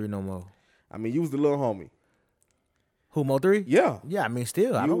dissing Mo3 no more. I mean, you was the little homie. Who Mo3? Yeah. Yeah, I mean,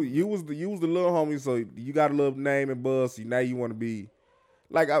 still, I don't. You was the little homie, so you got a little name and buzz. So now you want to be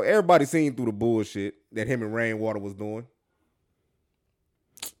like everybody seen through the bullshit that him and Rainwater was doing.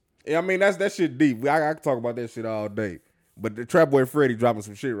 Yeah, I mean that shit deep. I can talk about that shit all day. But the Trap Boy Freddy dropping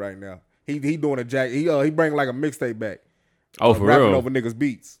some shit right now. He doing a jack. He bring like a mixtape back. Oh, for rapping real? over niggas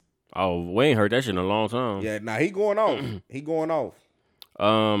beats. Oh, we ain't heard that shit in a long time. Yeah, nah, he going off. He going off.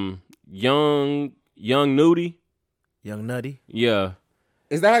 Young Nudie. Young Nutty. Yeah,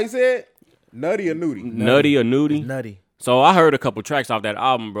 Is that how you said? Nutty or Nudie? Nutty or Nudie. Nutty. So I heard a couple tracks off that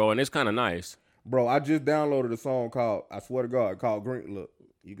album, bro, and it's kind of nice. Bro, I just downloaded a song called, I swear to God, called Green. Look,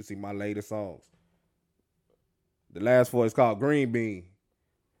 you can see my latest songs. The last four is called Green Bean.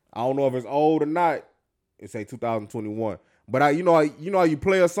 I don't know if it's old or not. It say 2021. But you know how you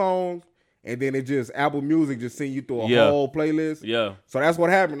play a song and then it just Apple Music just send you through a whole playlist. Yeah. So that's what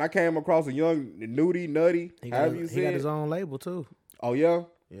happened. I came across a young Nutty. He Have got, you he seen? got his own label too. Oh yeah.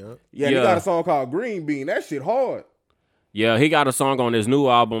 Yep. Yeah, he got a song called Green Bean. That shit hard. Yeah, he got a song on his new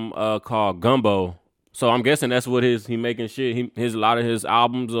album called Gumbo. So I'm guessing that's what he making shit. A lot of his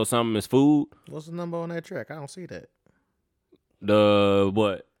albums or something is food. What's the number on that track? I don't see that. The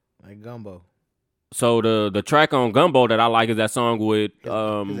what? Like Gumbo. So the track on Gumbo that I like is that song with His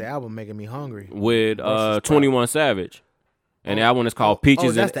album making me hungry. with 21 Savage. And that one is called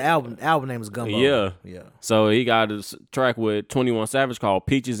Peaches. That's the album. The album name is Gumbo. Yeah. Yeah. So he got this track with 21 Savage called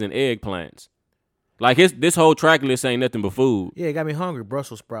Peaches and Eggplants. Like this whole track list ain't nothing but food. Yeah, it got me hungry.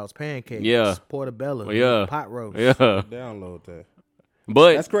 Brussels sprouts, pancakes, Yeah. portobello, Yeah. pot roast. Yeah. Download that.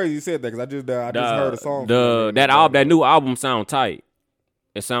 But That's crazy you said that because I just heard a song. that new album sound tight.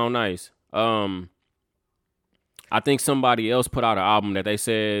 It sound nice. I think somebody else put out an album that they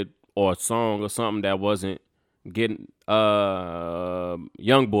said or a song or something that wasn't getting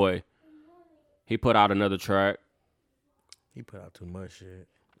Young Boy. He put out another track. He put out too much shit.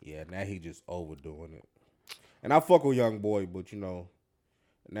 Yeah, now he just overdoing it. And I fuck with Young Boy, but you know,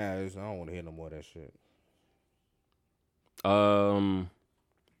 now I don't want to hear no more of that shit.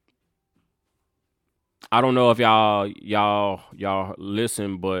 I don't know if y'all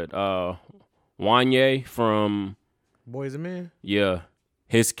listen, but Wanye from Boys and Men.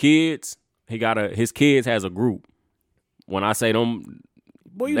 his kids has a group. When I say them,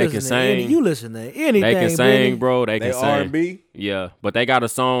 Boy, you they listen can to sing. you listen to anything. They can sing, Benny. bro. They can They sing. R&B. Yeah, but they got a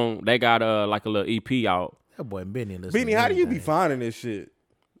song. They got like a little EP out. That boy Benny listen. Beanie, to how do you be anything. finding this shit?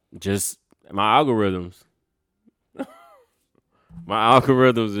 Just my algorithms. My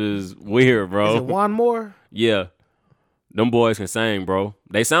algorithms is weird, bro. Is it one more? Yeah. Them boys can sing, bro.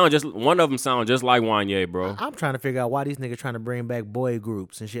 They sound one of them sound just like Wanye, bro. I'm trying to figure out why these niggas trying to bring back boy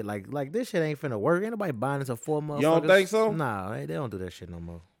groups and shit. Like this shit ain't finna work. Ain't nobody buying this a 4 motherfuckers. You don't think so? Nah, they don't do that shit no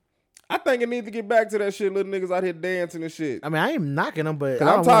more. I think it need to get back to that shit. Little niggas out here dancing and shit. I mean, I ain't knocking them, but Cause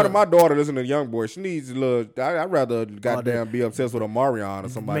I'm tired of my daughter listening to Young Boy. She needs a little. I'd rather goddamn be obsessed with a Marion or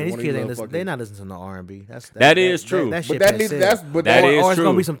somebody. Man, these One of kids these ain't listen. motherfuckers. They not listening to no R&B. That is true. That But shit that needs. That's but That is or it's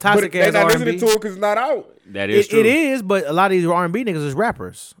gonna true. be some But toxic they ass not R&B. listening to it because it's not out. That is true. It is, but a lot of these R&B niggas is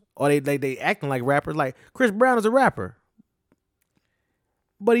rappers, or they acting like rappers. Like Chris Brown is a rapper,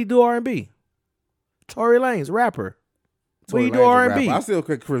 but he do R&B. Tory Lanez rapper, but Tory he do Lanez a R&B. rapper. I still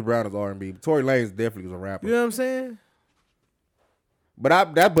think Chris Brown is R&B. Tory Lanez definitely was a rapper. You know what I'm saying?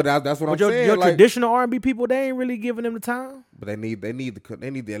 But that's what I'm But saying. your like, traditional R&B people, they ain't really giving them the time. but they need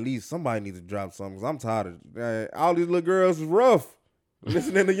to at least somebody needs to drop something. Cause I'm tired of all these little girls is rough.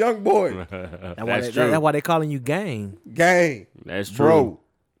 Listening to Young Boy, That's true. That's why they calling you gang. gang, That's true. bro.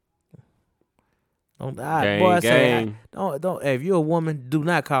 Don't, Gang, boy, I say, gang. don't. If you're a woman, do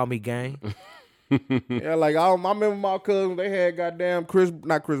not call me gang. Yeah, like I remember my cousins. They had goddamn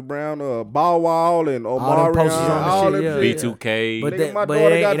not Chris Brown, Bow Wow and Omarion, posters on the all shit, them yeah. shit. B2K. But Nigga, my but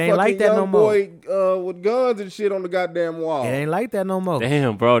daughter it got ain't like fucking that no young more. boy with guns and shit on the goddamn wall. It ain't like that no more.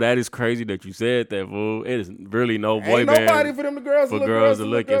 Damn, bro, that is crazy that you said that, fool. It is really no boy Ain't band. nobody for them the girls, for to girls to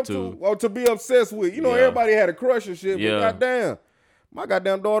look look up into. or to be obsessed with. You know, Yeah. everybody had a crush and shit, Yeah. but goddamn, my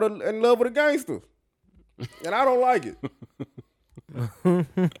goddamn daughter in love with a gangster, and I don't like it.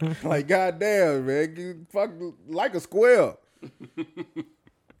 Like goddamn, man, you fuck like a square.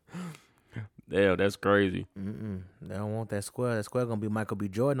 Damn, that's crazy. They don't want that square. That square gonna be Michael B.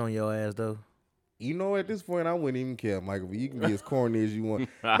 Jordan on your ass though. You know, at this point, I wouldn't even care, Michael. You can be as corny as you want.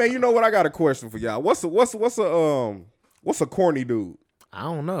 Man, you know what? I got a question for y'all. What's a corny dude? I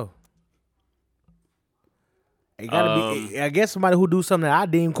don't know. It gotta be. I guess somebody who do something that I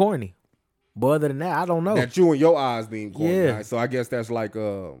deem corny. But other than that, I don't know. That you and your eyes being corny. Yeah. Right? So I guess that's like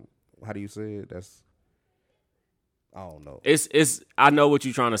how do you say it? That's I don't know. It's I know what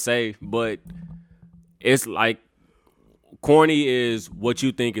you're trying to say, but it's like corny is what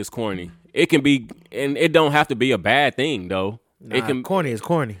you think is corny. It can be, and it don't have to be a bad thing though. Nah, corny is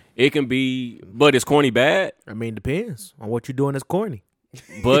corny. It can be, but is corny bad? I mean, depends on what you're doing. Is corny.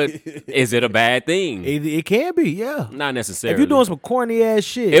 But is it a bad thing? It can be, yeah. Not necessarily. If you're doing some corny ass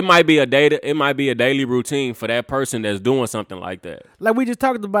shit, it might be a daily routine for that person that's doing something like that. like we just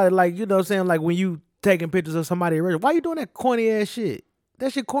talked about it, like you know what I'm saying, like when you taking pictures of somebody, why you doing that corny ass shit?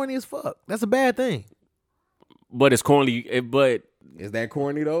 That shit corny as fuck. That's a bad thing. But it's corny. But Is that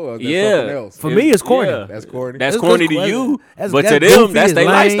corny though? Or is that yeah, something else? For me, it's corny. yeah. That's corny. That's It's corny to just- you, that's- but that's to them, goofy, that's it's their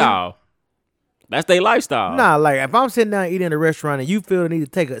lame. lifestyle. That's their lifestyle. Nah, like if I'm sitting down eating in a restaurant and you feel the need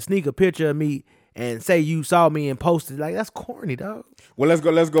to sneak a picture of me and say you saw me and posted, like that's corny, dog. Well, let's go.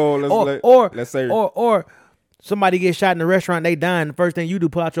 Let's say Or somebody get shot in the restaurant, they dying. The first thing you do,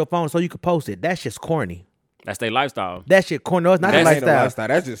 pull out your phone so you can post it. That's just corny. That's their lifestyle. That shit corny. No, it's not that a ain't a lifestyle. lifestyle.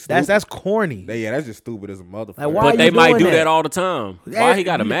 That's just stupid. That's corny. That's just stupid as a motherfucker. Like, why But are they you might doing do that? that all the time. Why he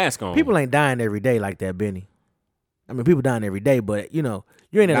got a mask on? People ain't dying every day like that, Benny. I mean, people dying every day, but you know,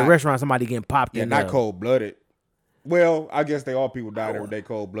 you ain't in a Not- restaurant, somebody getting popped Yeah, in. not cold blooded. Well, I guess they all people dying every day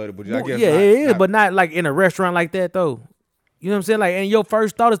cold blooded, but I Well, guess yeah, not, it is, not- but not like in a restaurant like that though. You know what I'm saying? Like, and your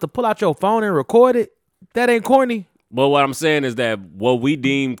first thought is to pull out your phone and record it. That ain't corny. But what I'm saying is that what we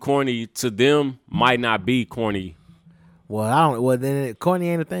deem corny to them might not be corny. Well, I don't. Well, then corny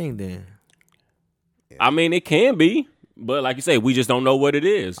ain't a thing. Then I mean, it can be, but like you say, we just don't know what it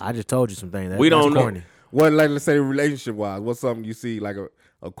is. I just told you some things. We That's don't know. corny. What, like, let's say relationship wise, what's something you see like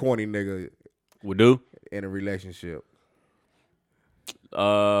a corny nigga We do. in a relationship?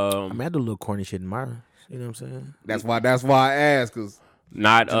 I mean, I do a little corny shit in my. You know what I'm saying? That's why I asked, because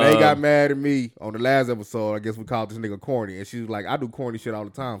Not they got mad at me on the last episode. I guess we called this nigga corny, and she was like, I do corny shit all the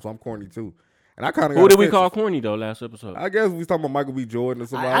time, so I'm corny too. And I kind of Who did we call corny though last episode? I guess we was talking about Michael B. Jordan or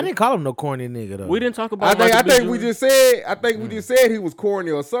somebody. I didn't call him no corny nigga though. We didn't talk about. I Michael B. think we Jordan. just said he was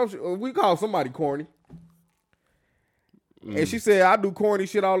corny or something. We called somebody corny. And she said, I do corny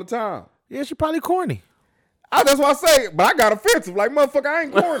shit all the time. Yeah, she probably corny. That's what I say, but I got offensive. Like, motherfucker, I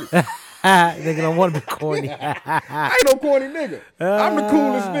ain't corny. Nigga don't want to be corny. I ain't no corny nigga. I'm the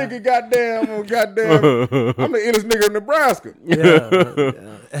coolest nigga, goddamn. I'm the illest nigga in Nebraska.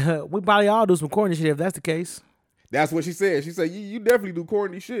 Yeah. We probably all do some corny shit if that's the case. That's what she said. She said, you definitely do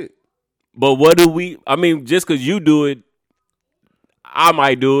corny shit. But what do we? I mean, just because you do it, I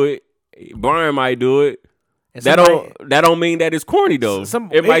might do it. Brian might do it. And That somebody- don't mean that it's corny though. Some-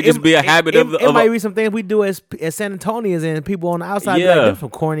 it might just be a habit of. It might be some things we do as San Antonians and people on the outside. Be Yeah. like, them some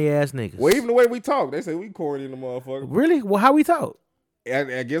corny ass niggas. Well, even the way we talk, they say we corny in the motherfucker. Really? Well, how we talk? I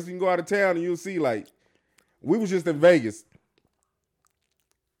guess you can go out of town and you'll see, like, we was just in Vegas.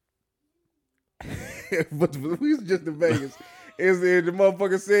 but we was just in Vegas. The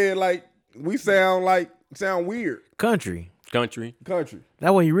motherfucker said, like, we sound weird. Country. country. Country.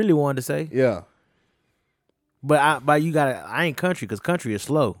 That's what he really wanted to say. Yeah. But you gotta. I ain't country because country is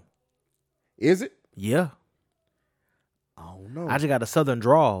slow. Is it? Yeah. Oh, no. I just got a southern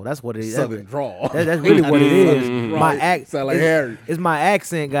drawl. That's what it is. Southern drawl. That's really what it is. My Right. Sound like Harry. It's my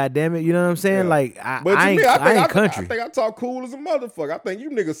accent, goddammit. You know what I'm saying? Yeah. Like I But ain't, to me, I ain't country. I think I talk cool as a motherfucker. I think you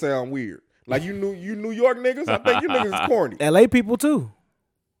niggas sound weird. Like you New York niggas. I think you niggas is corny. LA people too.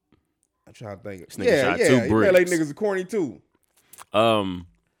 I'm trying to think. nigga Yeah, shot yeah. 2 You LA bricks. niggas is corny too.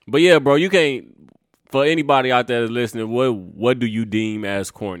 But yeah, bro, you can't. For anybody out there that's listening, what do you deem as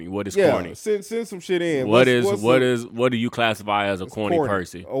corny? What is Yeah. corny? Send some shit in. What What's do you classify as a corny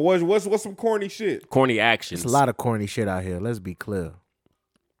person? Or what's some corny shit? Corny actions. It's a lot of corny shit out here. Let's be clear.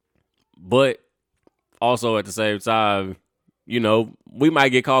 But also at the same time, you know, we might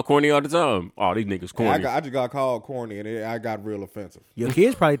get called corny all the time. Oh, these niggas corny. I just got called corny, and I got real offensive. Your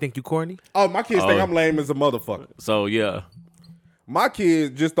kids probably think you corny. Oh, my kids think I'm lame as a motherfucker. So yeah, My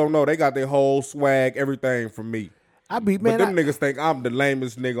kids just don't know. They got their whole swag, everything from me. But them niggas think I'm the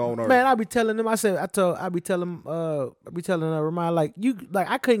lamest nigga on earth. Man, I be telling them. I be telling Remind like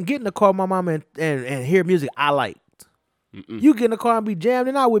I couldn't get in the car with my mama and hear music I liked. You get in the car and be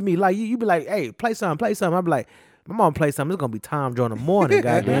jamming out with me. Like you be like, hey, play something. I be like, my mom play something. It's gonna be Tom Jones in the morning,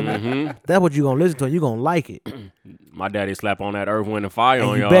 goddamn it. That's what you gonna listen to. And you gonna like it. my daddy slap on that Earth, Wind, and Fire And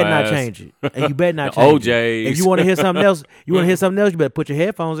on you your better ass. not change it. And you better not change OJs. it. If you want to hear something else, you better put your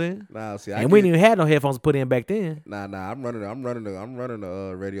headphones in. Nah, see, And we didn't even have no headphones to put in back then. Nah. I'm running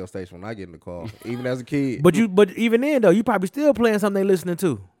the radio station when I get in the car, even as a kid. But even then though, you probably still playing something they listening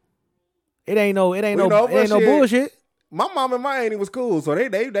to. It ain't no bullshit. My mom and my auntie was cool, so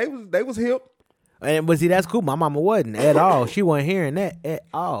they was hip. But see, that's cool. My mama wasn't at all. She wasn't hearing that at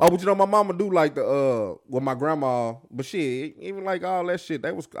all. Oh, but you know, my mama do like the with my grandma, but shit, even like all that shit.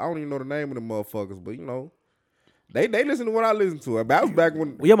 I don't even know the name of the motherfuckers, but you know, they listen to what I listen to. That was back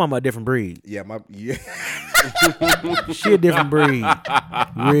when. Well, your mama a different breed. Yeah, She a different breed.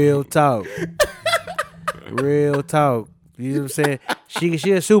 Real talk. Real talk. You know what I'm saying? She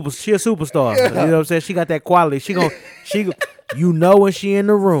a superstar. You know what I'm saying? She got that quality. You know when she in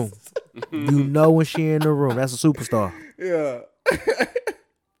the room. You know when she in the room. That's a superstar. Yeah.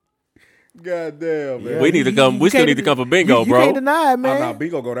 God damn, man. We need to come. We still need to come for bingo, you bro. You can't deny it, Oh, man. nah,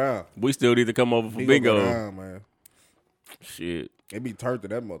 bingo go down. We still need to come over for Bingo bingo. go down, man. Shit. It be turned to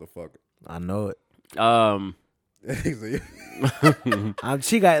that motherfucker. I know it.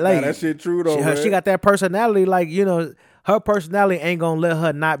 She got like that shit true though. Man. She got that personality. Like you know, her personality ain't gonna let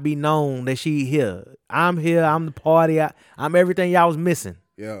her not be known that she here. I'm here. I'm the party. I'm everything y'all was missing.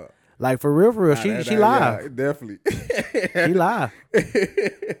 Yeah. Like for real. She live. Yeah, definitely. She live.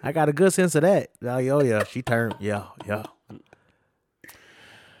 I got a good sense of that. Like, oh yeah, she turned. Yeah.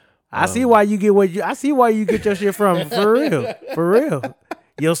 I see why you get I see why you get your shit from. For real.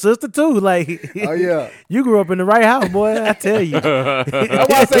 Your sister too. Like, oh yeah, you grew up in the right house, boy. I tell you. That's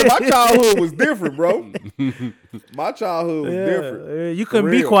why I say my childhood was different, bro. My childhood was different. You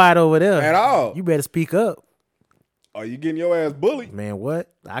couldn't be quiet over there at all. You better speak up. Are you getting your ass bullied? Man, what?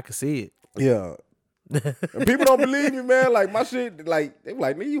 I can see it. Yeah. And people don't believe me, man. Like my shit, like they be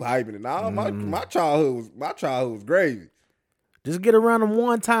like, "Man, you hyping it?" Nah, my childhood was crazy. Just get around him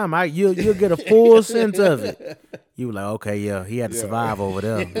one time. You'll get a full sense of it. You were like, okay, yeah, he had to survive over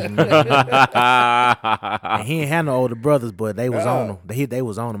there. And he ain't had no older brothers, but they was on him. They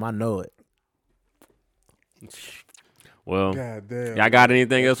was on him. I know it. Well, God damn, y'all got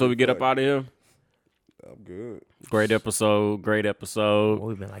anything else before we get up out of here? I'm good. Great episode. Well,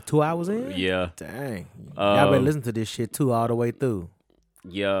 we've been like 2 hours in? Yeah. Dang. Y'all better listen to this shit too all the way through.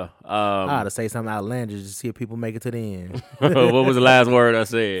 Yeah. I ought to say something outlandish to see if people make it to the end. What was the last word I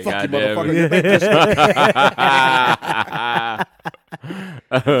said? Fuck you, Goddamn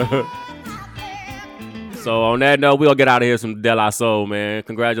motherfucker. So on that note, we'll get out of here some De La Soul, man.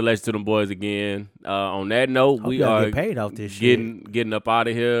 Congratulations to them boys again. On that note, we are get paid off this shit. Getting up out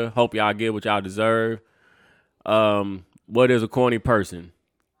of here. Hope y'all get what y'all deserve. What is a corny person?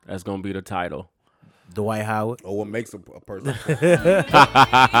 That's gonna be the title. Dwight Howard. Or what makes a person?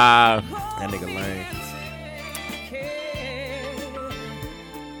 That nigga lame.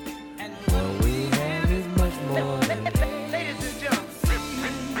 What we have is much more.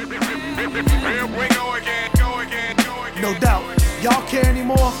 No doubt. Y'all care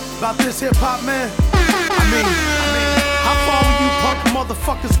anymore about this hip hop, man? I mean, how far will you punk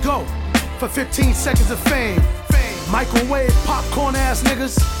motherfuckers go for 15 seconds of fame? Microwave popcorn ass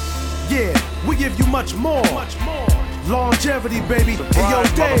niggas? Yeah, we give you much more. Longevity, baby. Hey, yo,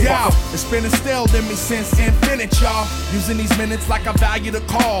 Dave. Yo, it's been instilled in me since infinite, y'all. Using these minutes like I value the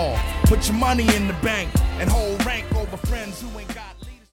call. Put your money in the bank and hold rank over friends who ain't got.